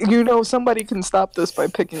 You know, somebody can stop this by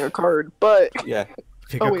picking a card, but... Yeah.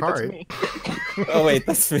 Pick a card. That's me. Oh wait,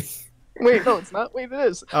 that's me. Wait, no, it's not. Wait, it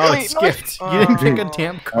is. Oh, wait, it skipped. You didn't pick a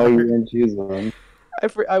damn card. Oh, you didn't choose one.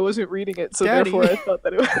 I wasn't reading it, so Daddy. therefore I thought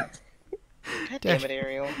that it was... God damn it,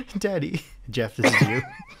 Ariel. Daddy. Jeff, this is you.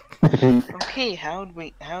 Okay,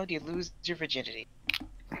 how'd you lose your virginity?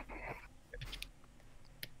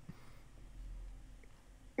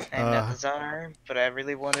 I'm not the czar, but I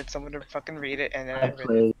really wanted someone to fucking read it, and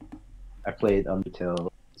then I played Undertale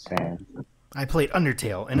Sand. I played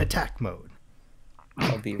Undertale in attack mode.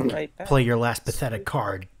 I'll be right back. Play your last pathetic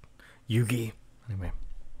card, Yugi. Anyway.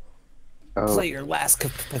 Play your last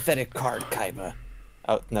pathetic card, Kaiba.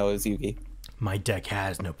 Oh, no, it was Yugi. My deck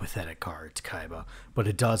has no pathetic cards, Kaiba, but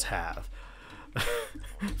it does have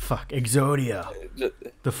Fuck, Exodia.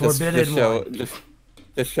 The forbidden one.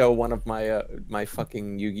 Just show one of my my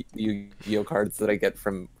fucking Yu-Gi-Oh cards that I get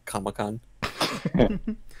from Comic-Con.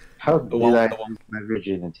 How did I lose my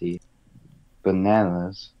virginity?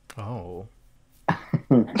 Bananas. Oh.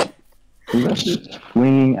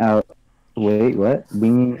 Winging out. Wait, what?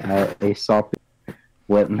 Winging out a sopping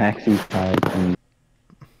wet maxi pad and.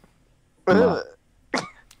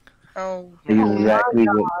 Oh, exactly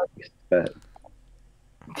what you expect.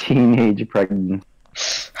 Teenage pregnant.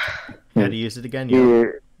 How to use it again?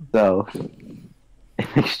 Here, so, an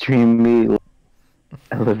extremely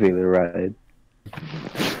elevator ride.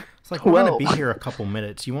 It's like, we're gonna be here a couple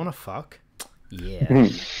minutes. You wanna fuck? Yeah.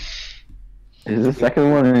 Is the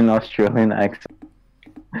second one in an Australian accent?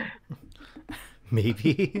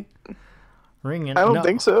 Maybe. Ringing. I don't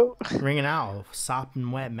think so. Ringing out.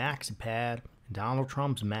 Sopping wet maxi pad in Donald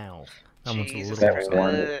Trump's mouth. That one's a Jesus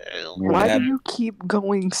little. Why do you keep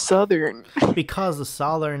going southern? Because the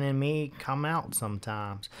southern in me come out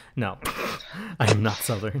sometimes. No, I am not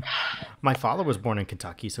southern. My father was born in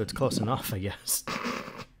Kentucky, so it's close enough, I guess.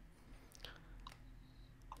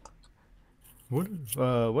 What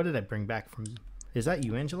did I bring back from? Is that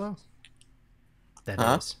you, Angelo? That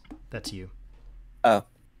is. That's you. Oh.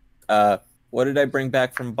 What did I bring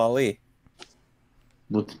back from Bali?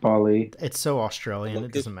 What's Bali? It's so Australian,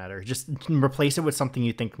 it doesn't matter. Just replace it with something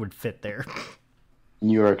you think would fit there.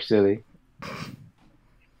 New York City.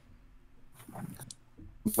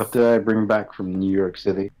 What did I bring back from New York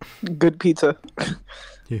City? Good pizza.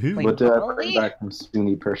 What did I bring back from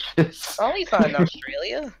SUNY Purchase? Bali's not in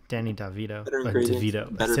Australia. Danny DeVito.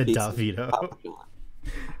 DeVito. I said DeVito.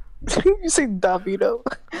 You say Davido?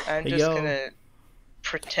 I'm just gonna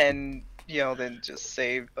pretend, then just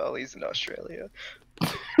say Bali's in Australia.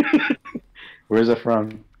 Where's it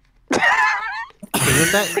from?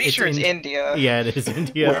 Isn't that? Pretty sure it's India. Yeah, it is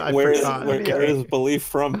India. Where is Belief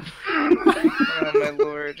from? Oh my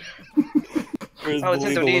lord. Oh, it's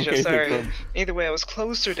Indonesia, sorry. Either way, I was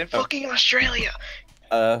closer than fucking Australia.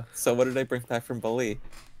 So what did I bring back from Bali?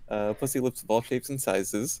 Pussy lips of all shapes and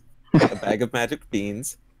sizes, a bag of magic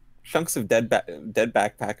beans, chunks of dead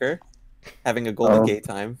backpacker, having a golden gay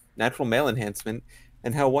time, natural male enhancement,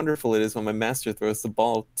 and how wonderful it is when my master throws the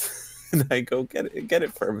ball and I go get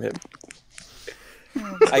it from him.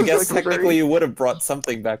 I guess technically you would have brought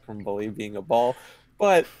something back from Bali being a ball,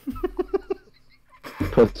 but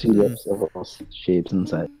pussy lips of all shapes and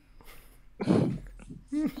sizes.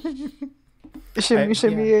 Shimmy,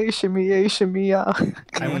 shimmy, shimmy, shimmy. I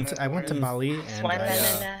went to Bali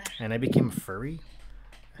and I became a furry.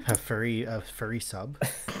 A furry sub.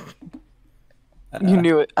 You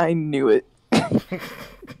knew it. I knew it.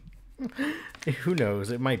 Who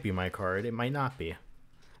knows? It might be my card. It might not be.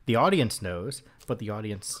 The audience knows, but the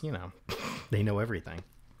audience, they know everything.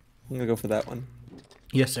 I'm gonna go for that one.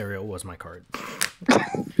 Yes, Ariel was my card.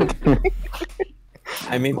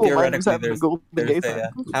 I mean, theoretically, there's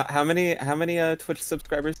how many Twitch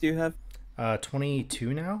subscribers do you have?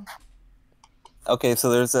 22 now. Okay, so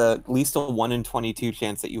there's at least a 1 in 22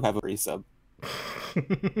 chance that you have a free sub.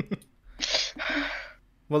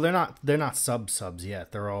 Well, they're not subs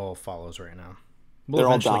yet. They're all follows right now. They're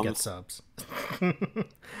all eventually doms. get subs.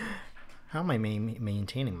 How am I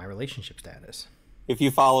maintaining my relationship status? If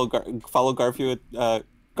you follow Garfield,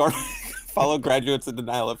 follow Graduates in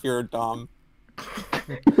Denial if you're a dom.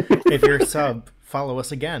 If you're a sub, follow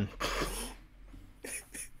us again.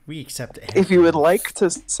 We accept it. If you would like to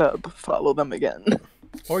sub, follow them again.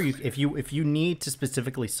 Or if you need to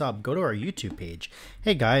specifically sub, go to our YouTube page.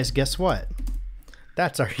 Hey guys, guess what?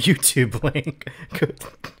 That's our YouTube link.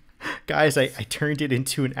 Guys, I turned it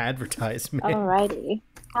into an advertisement. Alrighty.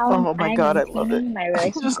 Oh my god, I love it. My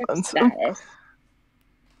relationship status.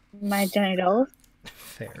 My genitals.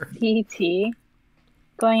 Fair. PT.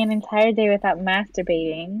 Going an entire day without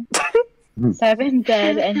masturbating. 7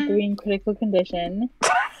 dead and 3 in critical condition.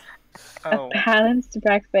 A balanced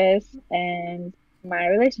breakfast and my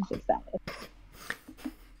relationship status.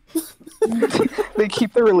 They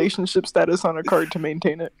keep the relationship status on a card to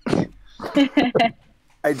maintain it.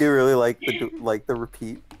 I do really like the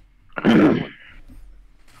repeat.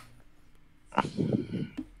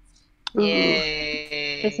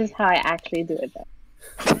 Yay! This is how I actually do it, though.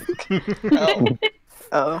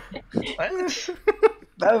 Oh. What?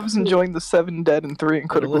 I was enjoying the 7 dead and 3 in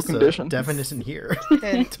critical condition. Devin isn't here.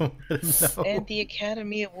 And, Don't let him know. and the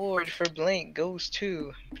Academy Award for blank goes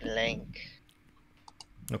to blank.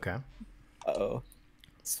 Okay. Uh-oh.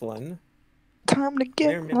 This one. Time to May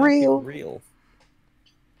get or may not real. be real.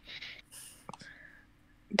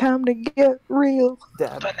 Time to get real.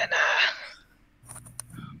 Banana.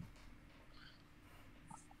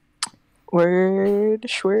 Word,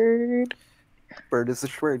 schword. Bird is a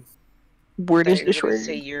schword. Word is the You were gonna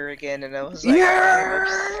say schword. you're again, and I was like,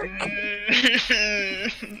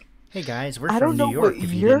 Hey guys, we're I from don't New know York. what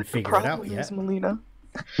If you your didn't figure it out problem yet. is, Melina.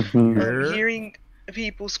 hearing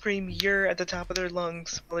people scream "you're" at the top of their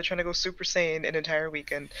lungs while they're trying to go Super Saiyan an entire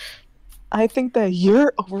weekend. I think that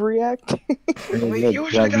you're overreacting. Wait, you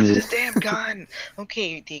should have got this damn gun!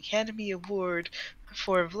 Okay, the Academy Award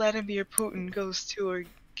for Vladimir Putin goes to a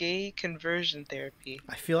gay conversion therapy.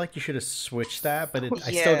 I feel like you should have switched that, but I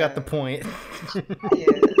still got the point. Yeah.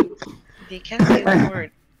 The Academy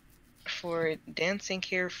Award for dancing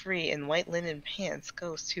carefree in white linen pants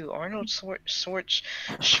goes to Arnold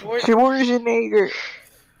Schwarzenegger.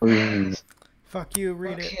 Fuck you,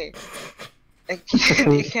 read it.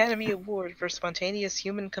 The Academy Award for spontaneous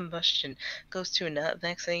human combustion goes to not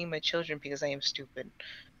vaccinating my children because I am stupid.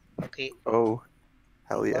 Okay. Oh,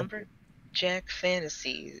 hell yeah. Lumberjack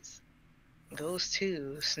Fantasies goes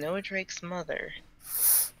to Snowdrake's mother.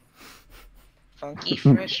 Funky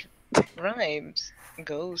Fresh Rhymes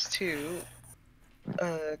goes to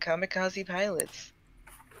Kamikaze Pilots.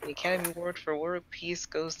 The Academy Award for World Peace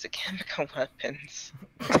goes to chemical weapons.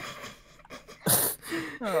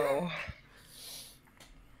 Oh.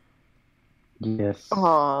 Yes.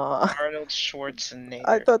 Aww. Arnold Schwarzenegger.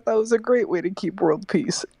 I thought that was a great way to keep world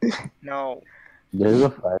peace. No. There's a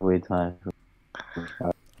 5-way tie.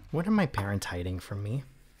 What are my parents hiding from me?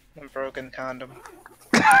 A broken condom.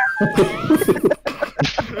 I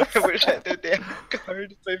wish I had the damn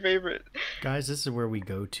card. It's my favorite. Guys, this is where we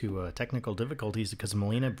go to technical difficulties because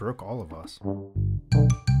Melina broke all of us.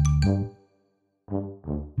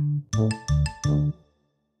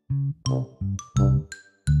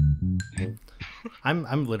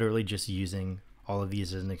 I'm literally just using all of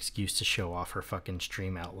these as an excuse to show off her fucking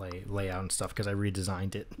stream layout and stuff because I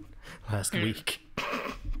redesigned it last week.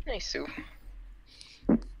 Nice, Sue.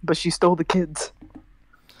 But she stole the kids.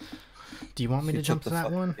 Do you want me to jump to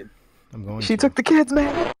that one? I'm going. She took the kids,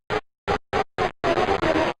 man.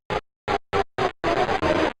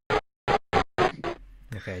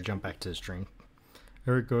 Okay, jump back to the stream.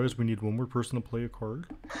 Alright guys, we need one more person to play a card.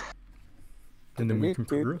 And then we can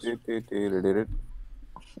progress.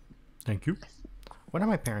 Thank you. What are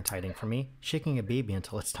my parents hiding from me? Shaking a baby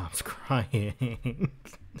until it stops crying.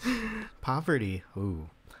 Poverty. Ooh.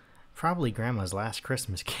 Probably grandma's last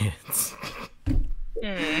Christmas kids.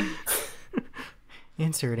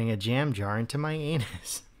 Inserting a jam jar into my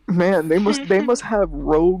anus. Man, they must have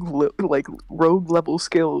rogue level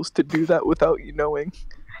skills to do that without you knowing.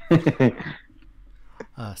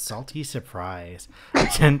 Salty surprise.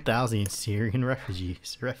 10,000 Syrian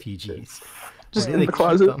refugees. Just in the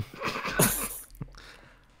closet.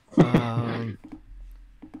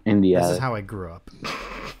 In the This attic. is how I grew up.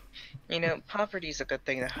 You know, poverty's a good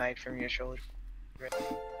thing to hide from your children.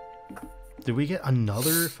 Did we get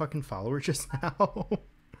another fucking follower just now?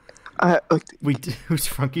 We did. Who's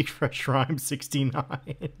Funky Fresh Rhyme 69?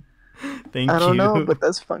 Thank you. I don't know, but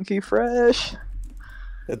that's Funky Fresh.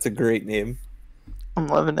 That's a great name. I'm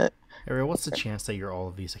loving it. Ariel, what's the chance that you're all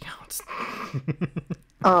of these accounts?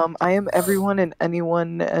 I am everyone and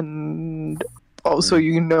anyone, and also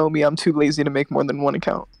you know me, I'm too lazy to make more than one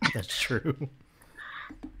account. That's true.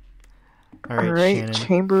 Alright,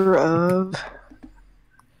 Chamber of...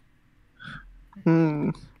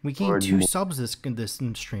 We gained 2 subs this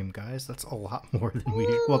stream, guys. That's a lot more than we...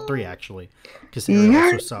 Well, 3 actually. Because Ariel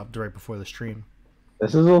also subbed right before the stream.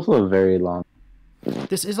 This is also a very long...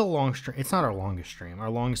 This is a long stream. It's not our longest stream.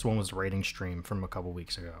 Our longest one was the rating stream from a couple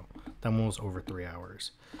weeks ago. That one was over 3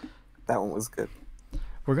 hours. That one was good.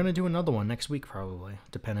 We're going to do another one next week, probably,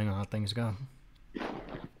 depending on how things go.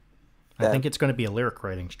 I think it's going to be a lyric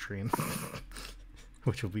writing stream,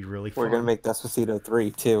 which will be really fun. We're going to make Despacito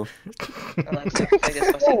 3, too.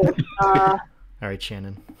 All right,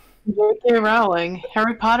 Shannon. J.K. Rowling,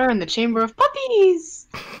 Harry Potter and the Chamber of Puppies!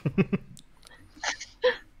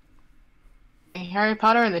 Harry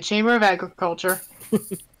Potter and the Chamber of Agriculture.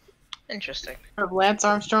 Interesting. Of Lance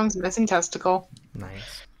Armstrong's missing testicle.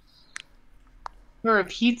 Nice. Or of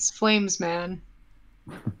Heat's Flames Man.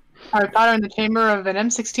 Harry Potter in the Chamber of an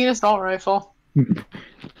M16 assault rifle.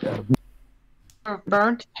 Or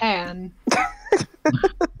Burnt Pan.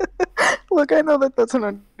 Look, I know that that's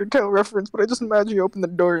an Undertale reference, but I just imagine you open the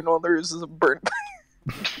door and all there is a burnt pan.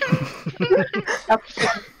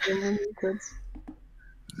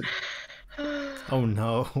 Oh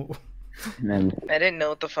no. I didn't know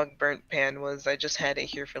what the fuck Burnt Pan was. I just had it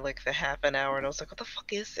here for like the half an hour and I was like, what the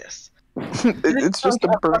fuck is this? It's just a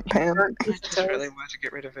burnt pan. I just really wanted to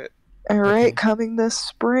get rid of it. Alright, coming this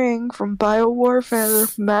spring from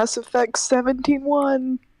BioWarfare, Mass Effect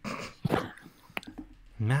 17-1.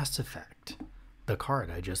 Mass Effect, the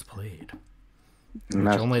card I just played,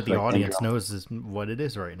 Mass which only the Effect audience Andromeda. knows is what it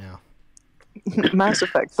is right now. Mass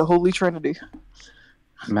Effect, the Holy Trinity.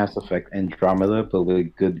 Mass Effect Andromeda, but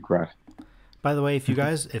with good graphics. By the way,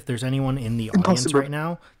 if there's anyone in the audience Impossible. right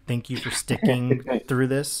now, thank you for sticking through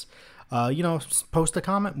this. Post a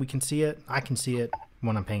comment. We can see it. I can see it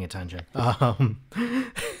when I'm paying attention.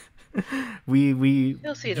 We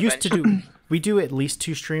You'll see it used to do. We do at least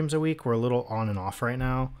 2 streams a week. We're a little on and off right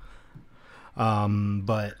now.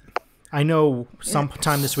 But I know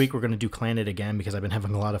sometime this week we're going to do Clan It again because I've been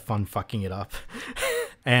having a lot of fun fucking it up.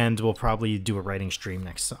 And we'll probably do a writing stream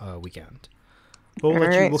next weekend. We'll keep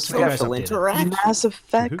you guys updated. Mass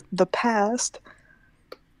Effect, the past.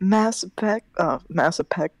 Mass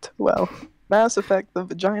Effect, well. Mass Effect, the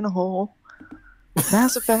vagina hole.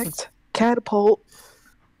 Mass Effect, catapult.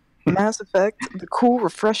 Mass Effect, the cool,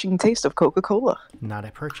 refreshing taste of Coca-Cola. Not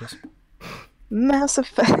at purchase. Mass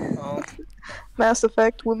Effect. Mass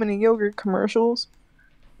Effect, women in yogurt commercials.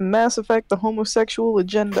 Mass Effect, the homosexual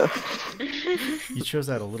agenda. You chose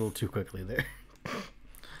that a little too quickly there.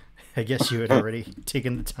 I guess you had already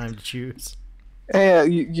taken the time to choose. Yeah,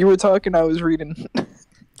 you were talking, I was reading.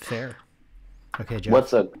 Fair. Okay, Jeff.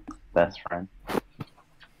 What's up, best friend?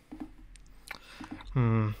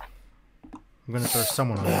 I'm gonna throw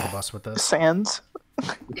someone under the bus with this. Sands.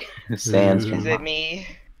 Sands. Is it me?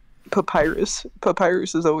 Papyrus.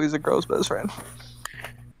 Papyrus is always a girl's best friend.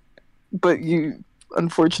 But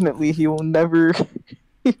unfortunately, he will never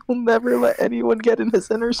let anyone get in his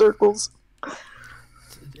inner circles.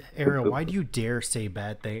 Ariel, why do you dare say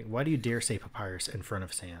bad thing? Why do you dare say Papyrus in front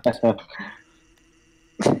of Sam?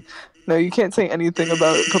 No, you can't say anything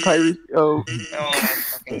about Papyrus. Oh my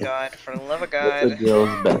fucking god! For the love of What's a God!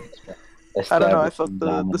 girl's best friend? I don't know. I felt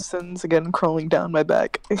the sins again crawling down my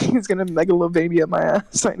back. He's gonna megalovania my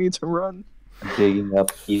ass. I need to run. Digging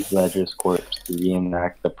up Heath Ledger's corpse to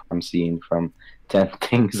reenact the prom scene from 10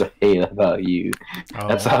 Things I Hate About You. Oh.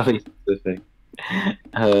 That's oddly specific.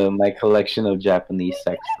 My collection of Japanese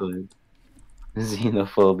sex toys.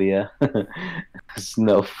 Xenophobia.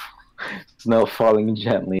 Snow falling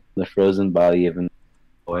gently on the frozen body of a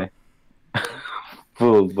boy.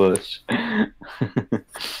 Full bush. I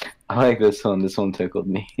like this one. This one tickled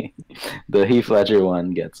me. The Heath Ledger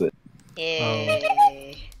one gets it.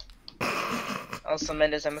 Yay! Also,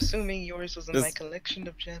 Mendes, I'm assuming yours was in my collection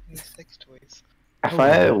of Japanese sex toys. I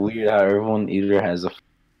find it weird how everyone either has a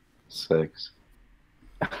 6.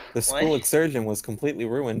 The school excursion was completely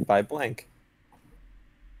ruined by blank.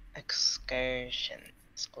 Excursion.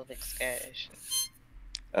 School excursion.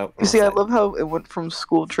 Oh, You see, I love how it went from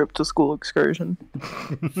school trip to school excursion.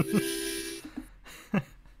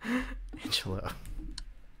 Angela.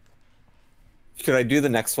 Should I do the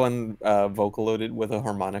next one vocal loaded with a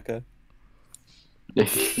harmonica? Do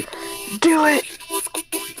it!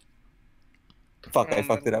 Fuck, I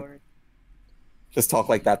fucked it up. Just talk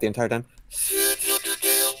like that the entire time.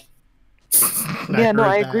 Yeah, no,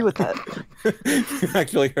 I agree with that. You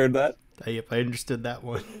actually heard that? Yep, I understood that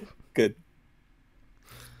one. Good.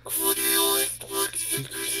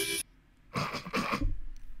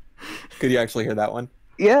 Could you actually hear that one?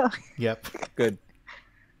 Yeah. Yep. Good.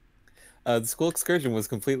 The school excursion was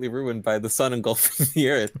completely ruined by the sun engulfing the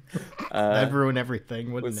earth. That'd ruin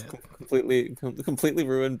everything, wouldn't it? Completely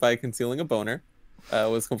ruined by concealing a boner.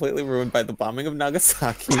 Was completely ruined by the bombing of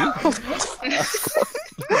Nagasaki.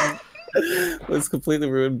 Was completely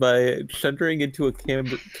ruined by shuddering into a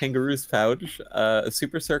kangaroo's pouch, a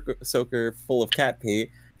super soaker full of cat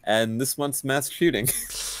pee, and this month's mass shooting.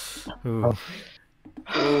 Ooh.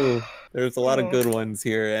 Ooh, there's a lot of good ones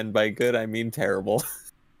here, and by good I mean terrible.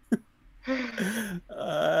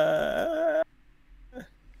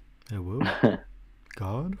 Whoa.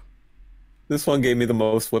 God? This one gave me the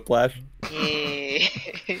most whiplash. Yeah.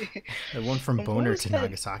 That one from Boner to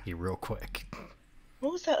Nagasaki real quick.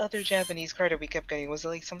 What was that other Japanese card that we kept getting? Was it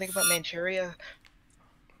like something about Manchuria?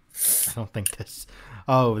 I don't think this...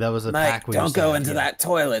 Oh, that was a pack we don't go into that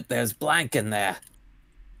toilet. There's blank in there.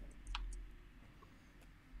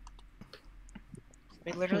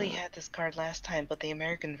 We literally had this card last time, but the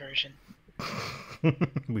American version.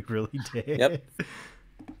 We really did. Yep.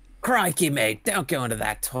 Crikey, mate, don't go into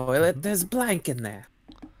that toilet. There's blank in there.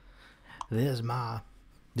 There's my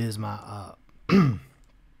there's my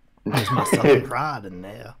southern pride in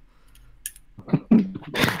there.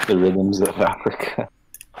 The rhythms of Africa.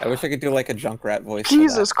 I wish I could do like a Junkrat voice.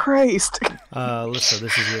 Jesus Christ. Alyssa,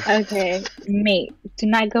 this is you. Okay, mate, do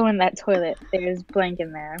not go in that toilet. There's blank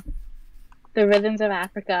in there. The Rhythms of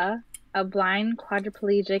Africa. A blind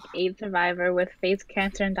quadriplegic AIDS survivor with face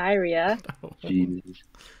cancer and diarrhea. Jesus.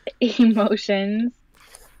 Emotions.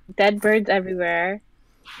 Dead birds everywhere.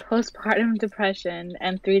 Postpartum depression.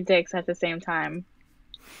 And 3 dicks at the same time.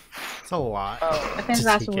 It's a lot. I think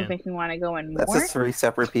that's what would make me want to go in more. That's just 3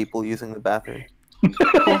 separate people using the bathroom.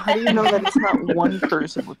 Well, how do you know that it's not one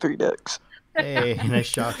person with 3 dicks? Hey,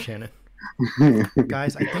 nice job, Shannon.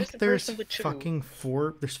 Guys, I think there's fucking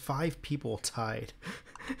 4. There's 5 people tied.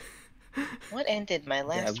 What ended my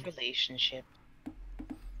last relationship?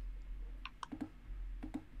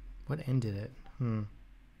 What ended it?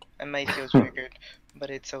 I might feel triggered, but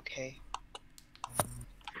it's okay.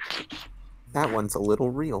 That one's a little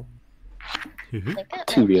real. Mm-hmm. That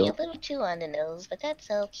might be a little too on the nose, but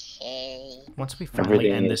that's okay. Once we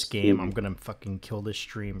finally end this game, I'm gonna fucking kill this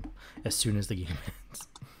stream as soon as the game ends.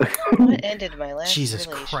 What ended my last Jesus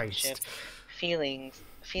relationship? Christ. Feeling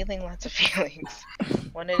lots of feelings.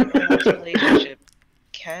 What ended my last relationship?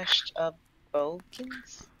 Cashed up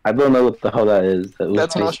bogans? I don't know what the hell that is.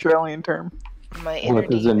 That's an Australian term. What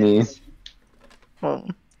does it mean?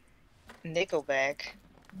 Nickelback.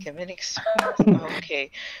 Committing suicide. Okay,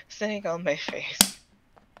 sitting on my face.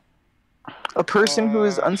 A person who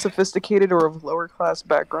is unsophisticated or of lower class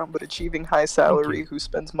background but achieving high salary who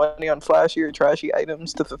spends money on flashy or trashy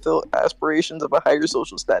items to fulfill aspirations of a higher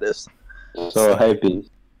social status. So hypey.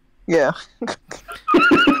 Yeah.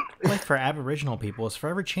 Like for Aboriginal people, it's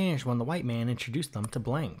forever changed when the white man introduced them to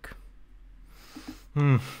blank.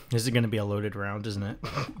 This is going to be a loaded round, isn't it?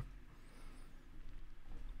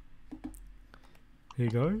 Hey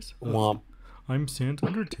guys, I'm Santa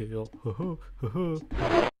Undertale.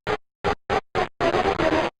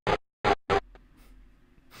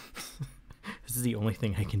 This is the only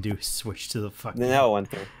thing I can do is switch to the fucking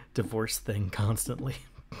divorce thing constantly.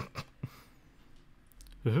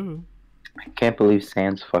 I can't believe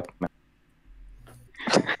Sans fucking.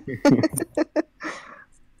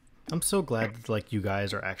 I'm so glad that, like, you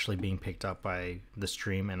guys are actually being picked up by the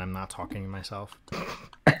stream and I'm not talking to myself.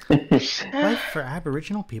 Life for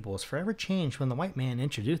Aboriginal people is forever changed when the white man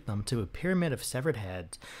introduced them to a pyramid of severed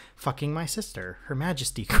heads, fucking my sister, Her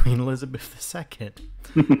Majesty Queen Elizabeth II.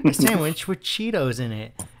 A sandwich with Cheetos in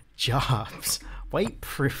it. Jobs. White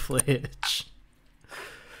privilege.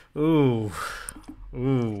 Ooh.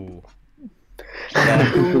 Ooh.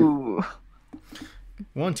 Ooh.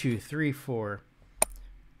 1, 2, 3, 4.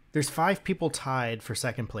 There's 5 people tied for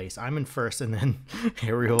second place. I'm in first, and then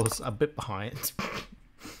Ariel's a bit behind.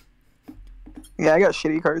 Yeah, I got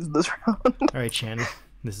shitty cards this round. All right, Shannon,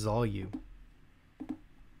 this is all you.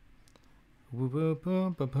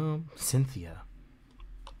 Cynthia.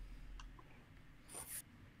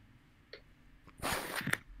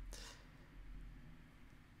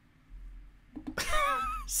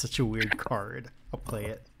 Such a weird card. I'll play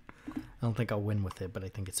it. I don't think I'll win with it, but I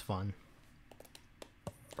think it's fun.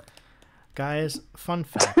 Guys, fun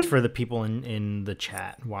fact for the people in the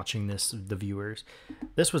chat watching this, the viewers.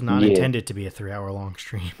 This was not intended to be a 3-hour-long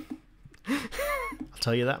stream. I'll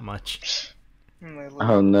tell you that much.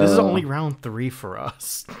 Oh no. This is only round 3 for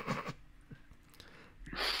us.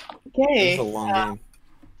 Okay. This is a long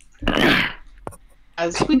game.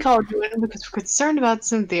 As we called you in because we're concerned about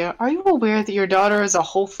Cynthia, are you aware that your daughter is a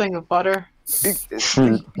whole thing of butter?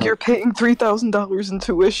 You're paying $3,000 in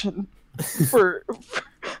tuition for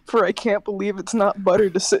I can't believe it's not butter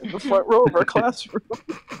to sit in the front row of our classroom.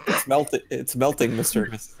 It's melting, Mr.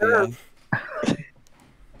 and Mrs. Yeah.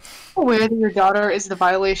 Aware that your daughter is the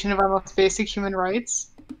violation of our most basic human rights?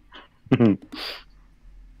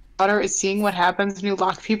 Daughter is seeing what happens when you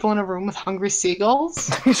lock people in a room with hungry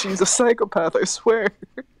seagulls? She's a psychopath, I swear.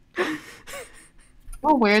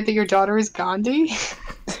 Aware that your daughter is Gandhi?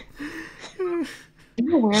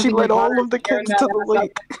 She led all of the kids to the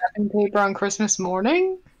lake. Wrapping paper on Christmas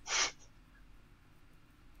morning?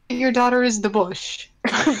 Your daughter is the bush.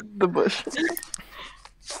 The bush.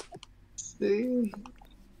 See?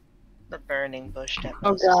 The burning bush. That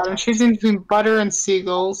Oh god, I'm choosing between butter and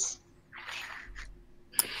seagulls.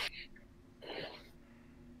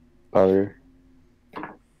 Butter.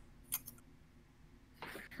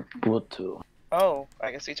 What to? Oh,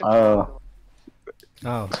 I guess we took. Oh.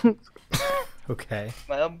 Okay.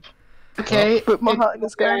 Okay, put my heart in the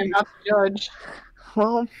sky. I'm not the judge.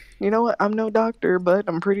 Well, you know what? I'm no doctor, but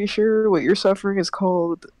I'm pretty sure what you're suffering is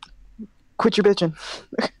called quit your bitching.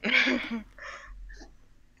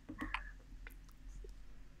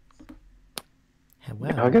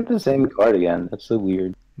 Well, I got the same card again. That's so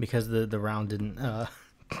weird. Because the round didn't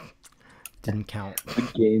count. The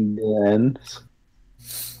game ends.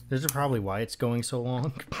 This is probably why it's going so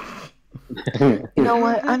long. You know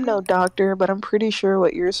what? I'm no doctor, but I'm pretty sure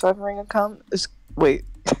what you're suffering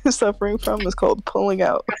suffering from is called pulling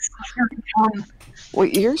out.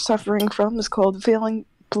 What you're suffering from is called feeling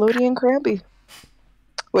bloaty and crampy.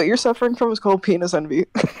 What you're suffering from is called penis envy.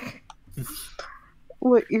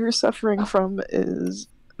 What you're suffering from is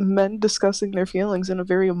men discussing their feelings in a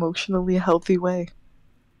very emotionally healthy way.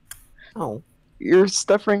 Oh. You're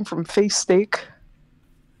suffering from face steak.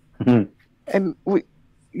 And what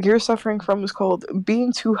you're suffering from is called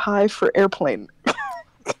being too high for airplane.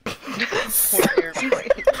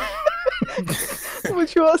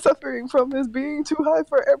 What you are suffering from is being too high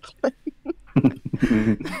for airplane.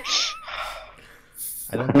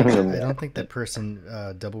 I don't think that person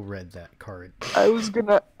double read that card. I was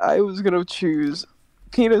gonna choose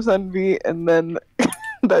penis envy, and then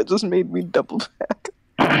that just made me double back.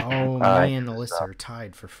 Oh, me and Alyssa are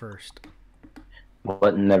tied for first.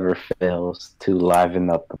 What never fails to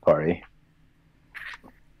liven up the party?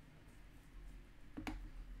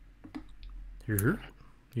 Here,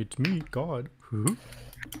 it's me, God.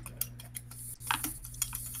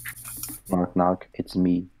 Knock knock, it's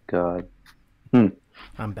me, God.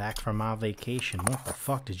 I'm back from my vacation. What the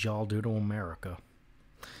fuck did y'all do to America?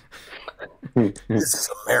 This is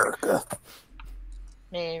America.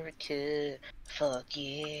 America, fuck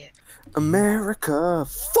yeah. America,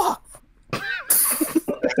 fuck.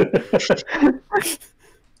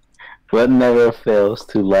 What never fails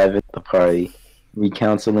to liven the party?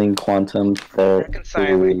 Reconciling quantum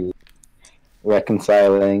theory.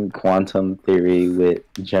 Reconciling quantum theory with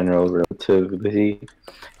general relativity.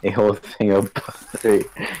 A whole thing of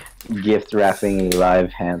gift wrapping a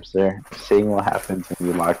live hamster. Seeing what happens when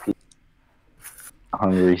you lock the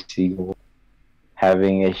hungry seagull.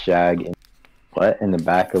 Having a shag in the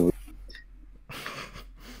back of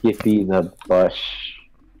Skippy the Bush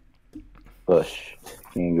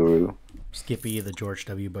kangaroo. Skippy the George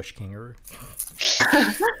W. Bush kangaroo.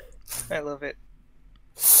 I love it.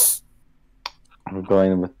 I'm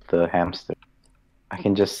going with the hamster. I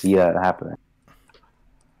can just see that happening.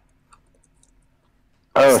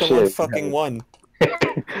 Oh Someone shit! fucking won.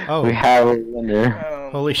 Oh, we have a winner. Oh,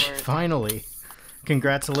 holy shit! Finally,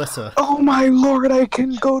 congrats, Alyssa. Oh my lord! I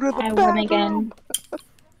can go to the I bathroom. won again.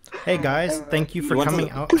 Hey guys, thank you for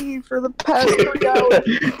coming out. Pee for the past 3 hours.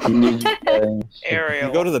 Ariel.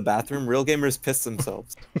 You go to the bathroom, real gamers piss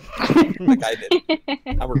themselves. Like I did.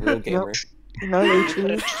 I'm a real gamer. No,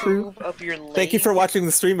 you're true. Of your Thank you for watching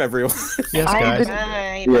the stream, everyone. Yes, guys.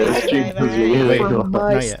 Wait for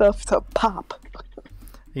my not yet. stuff to pop.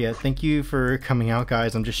 Yeah, thank you for coming out,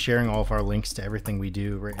 guys. I'm just sharing all of our links to everything we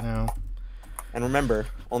do right now. And remember,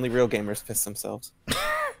 only real gamers piss themselves.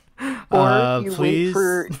 Or you please.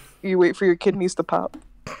 wait for your kidneys to pop.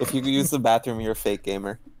 If you use the bathroom, you're a fake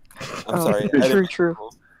gamer. I'm sorry. True.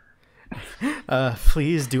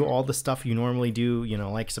 Please do all the stuff you normally do. You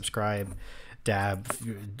know, like, subscribe, dab,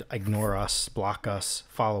 ignore us, block us,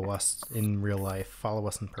 follow us in real life, follow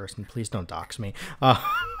us in person. Please don't dox me. And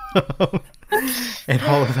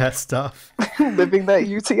all of that stuff. Living that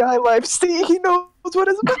UTI life. See, he knows what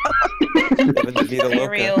it's about. Living the Vida Loca.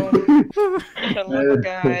 Ariel. The love of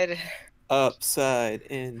God. Upside,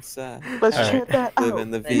 inside. Let's check that out.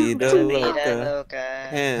 Living the Vida Loca.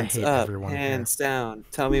 Hands up, hands down.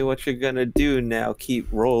 Tell me what you're gonna do now. Keep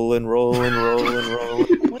rolling.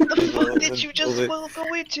 What the fuck did you just go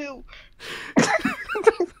into?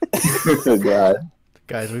 Oh god.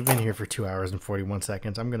 Guys, we've been here for 2 hours and 41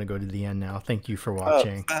 seconds. I'm going to go to the end now. Thank you for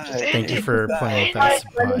watching. Thank you for playing with us.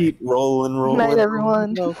 Bye. Keep rolling. Night,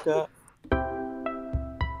 everyone. Loca.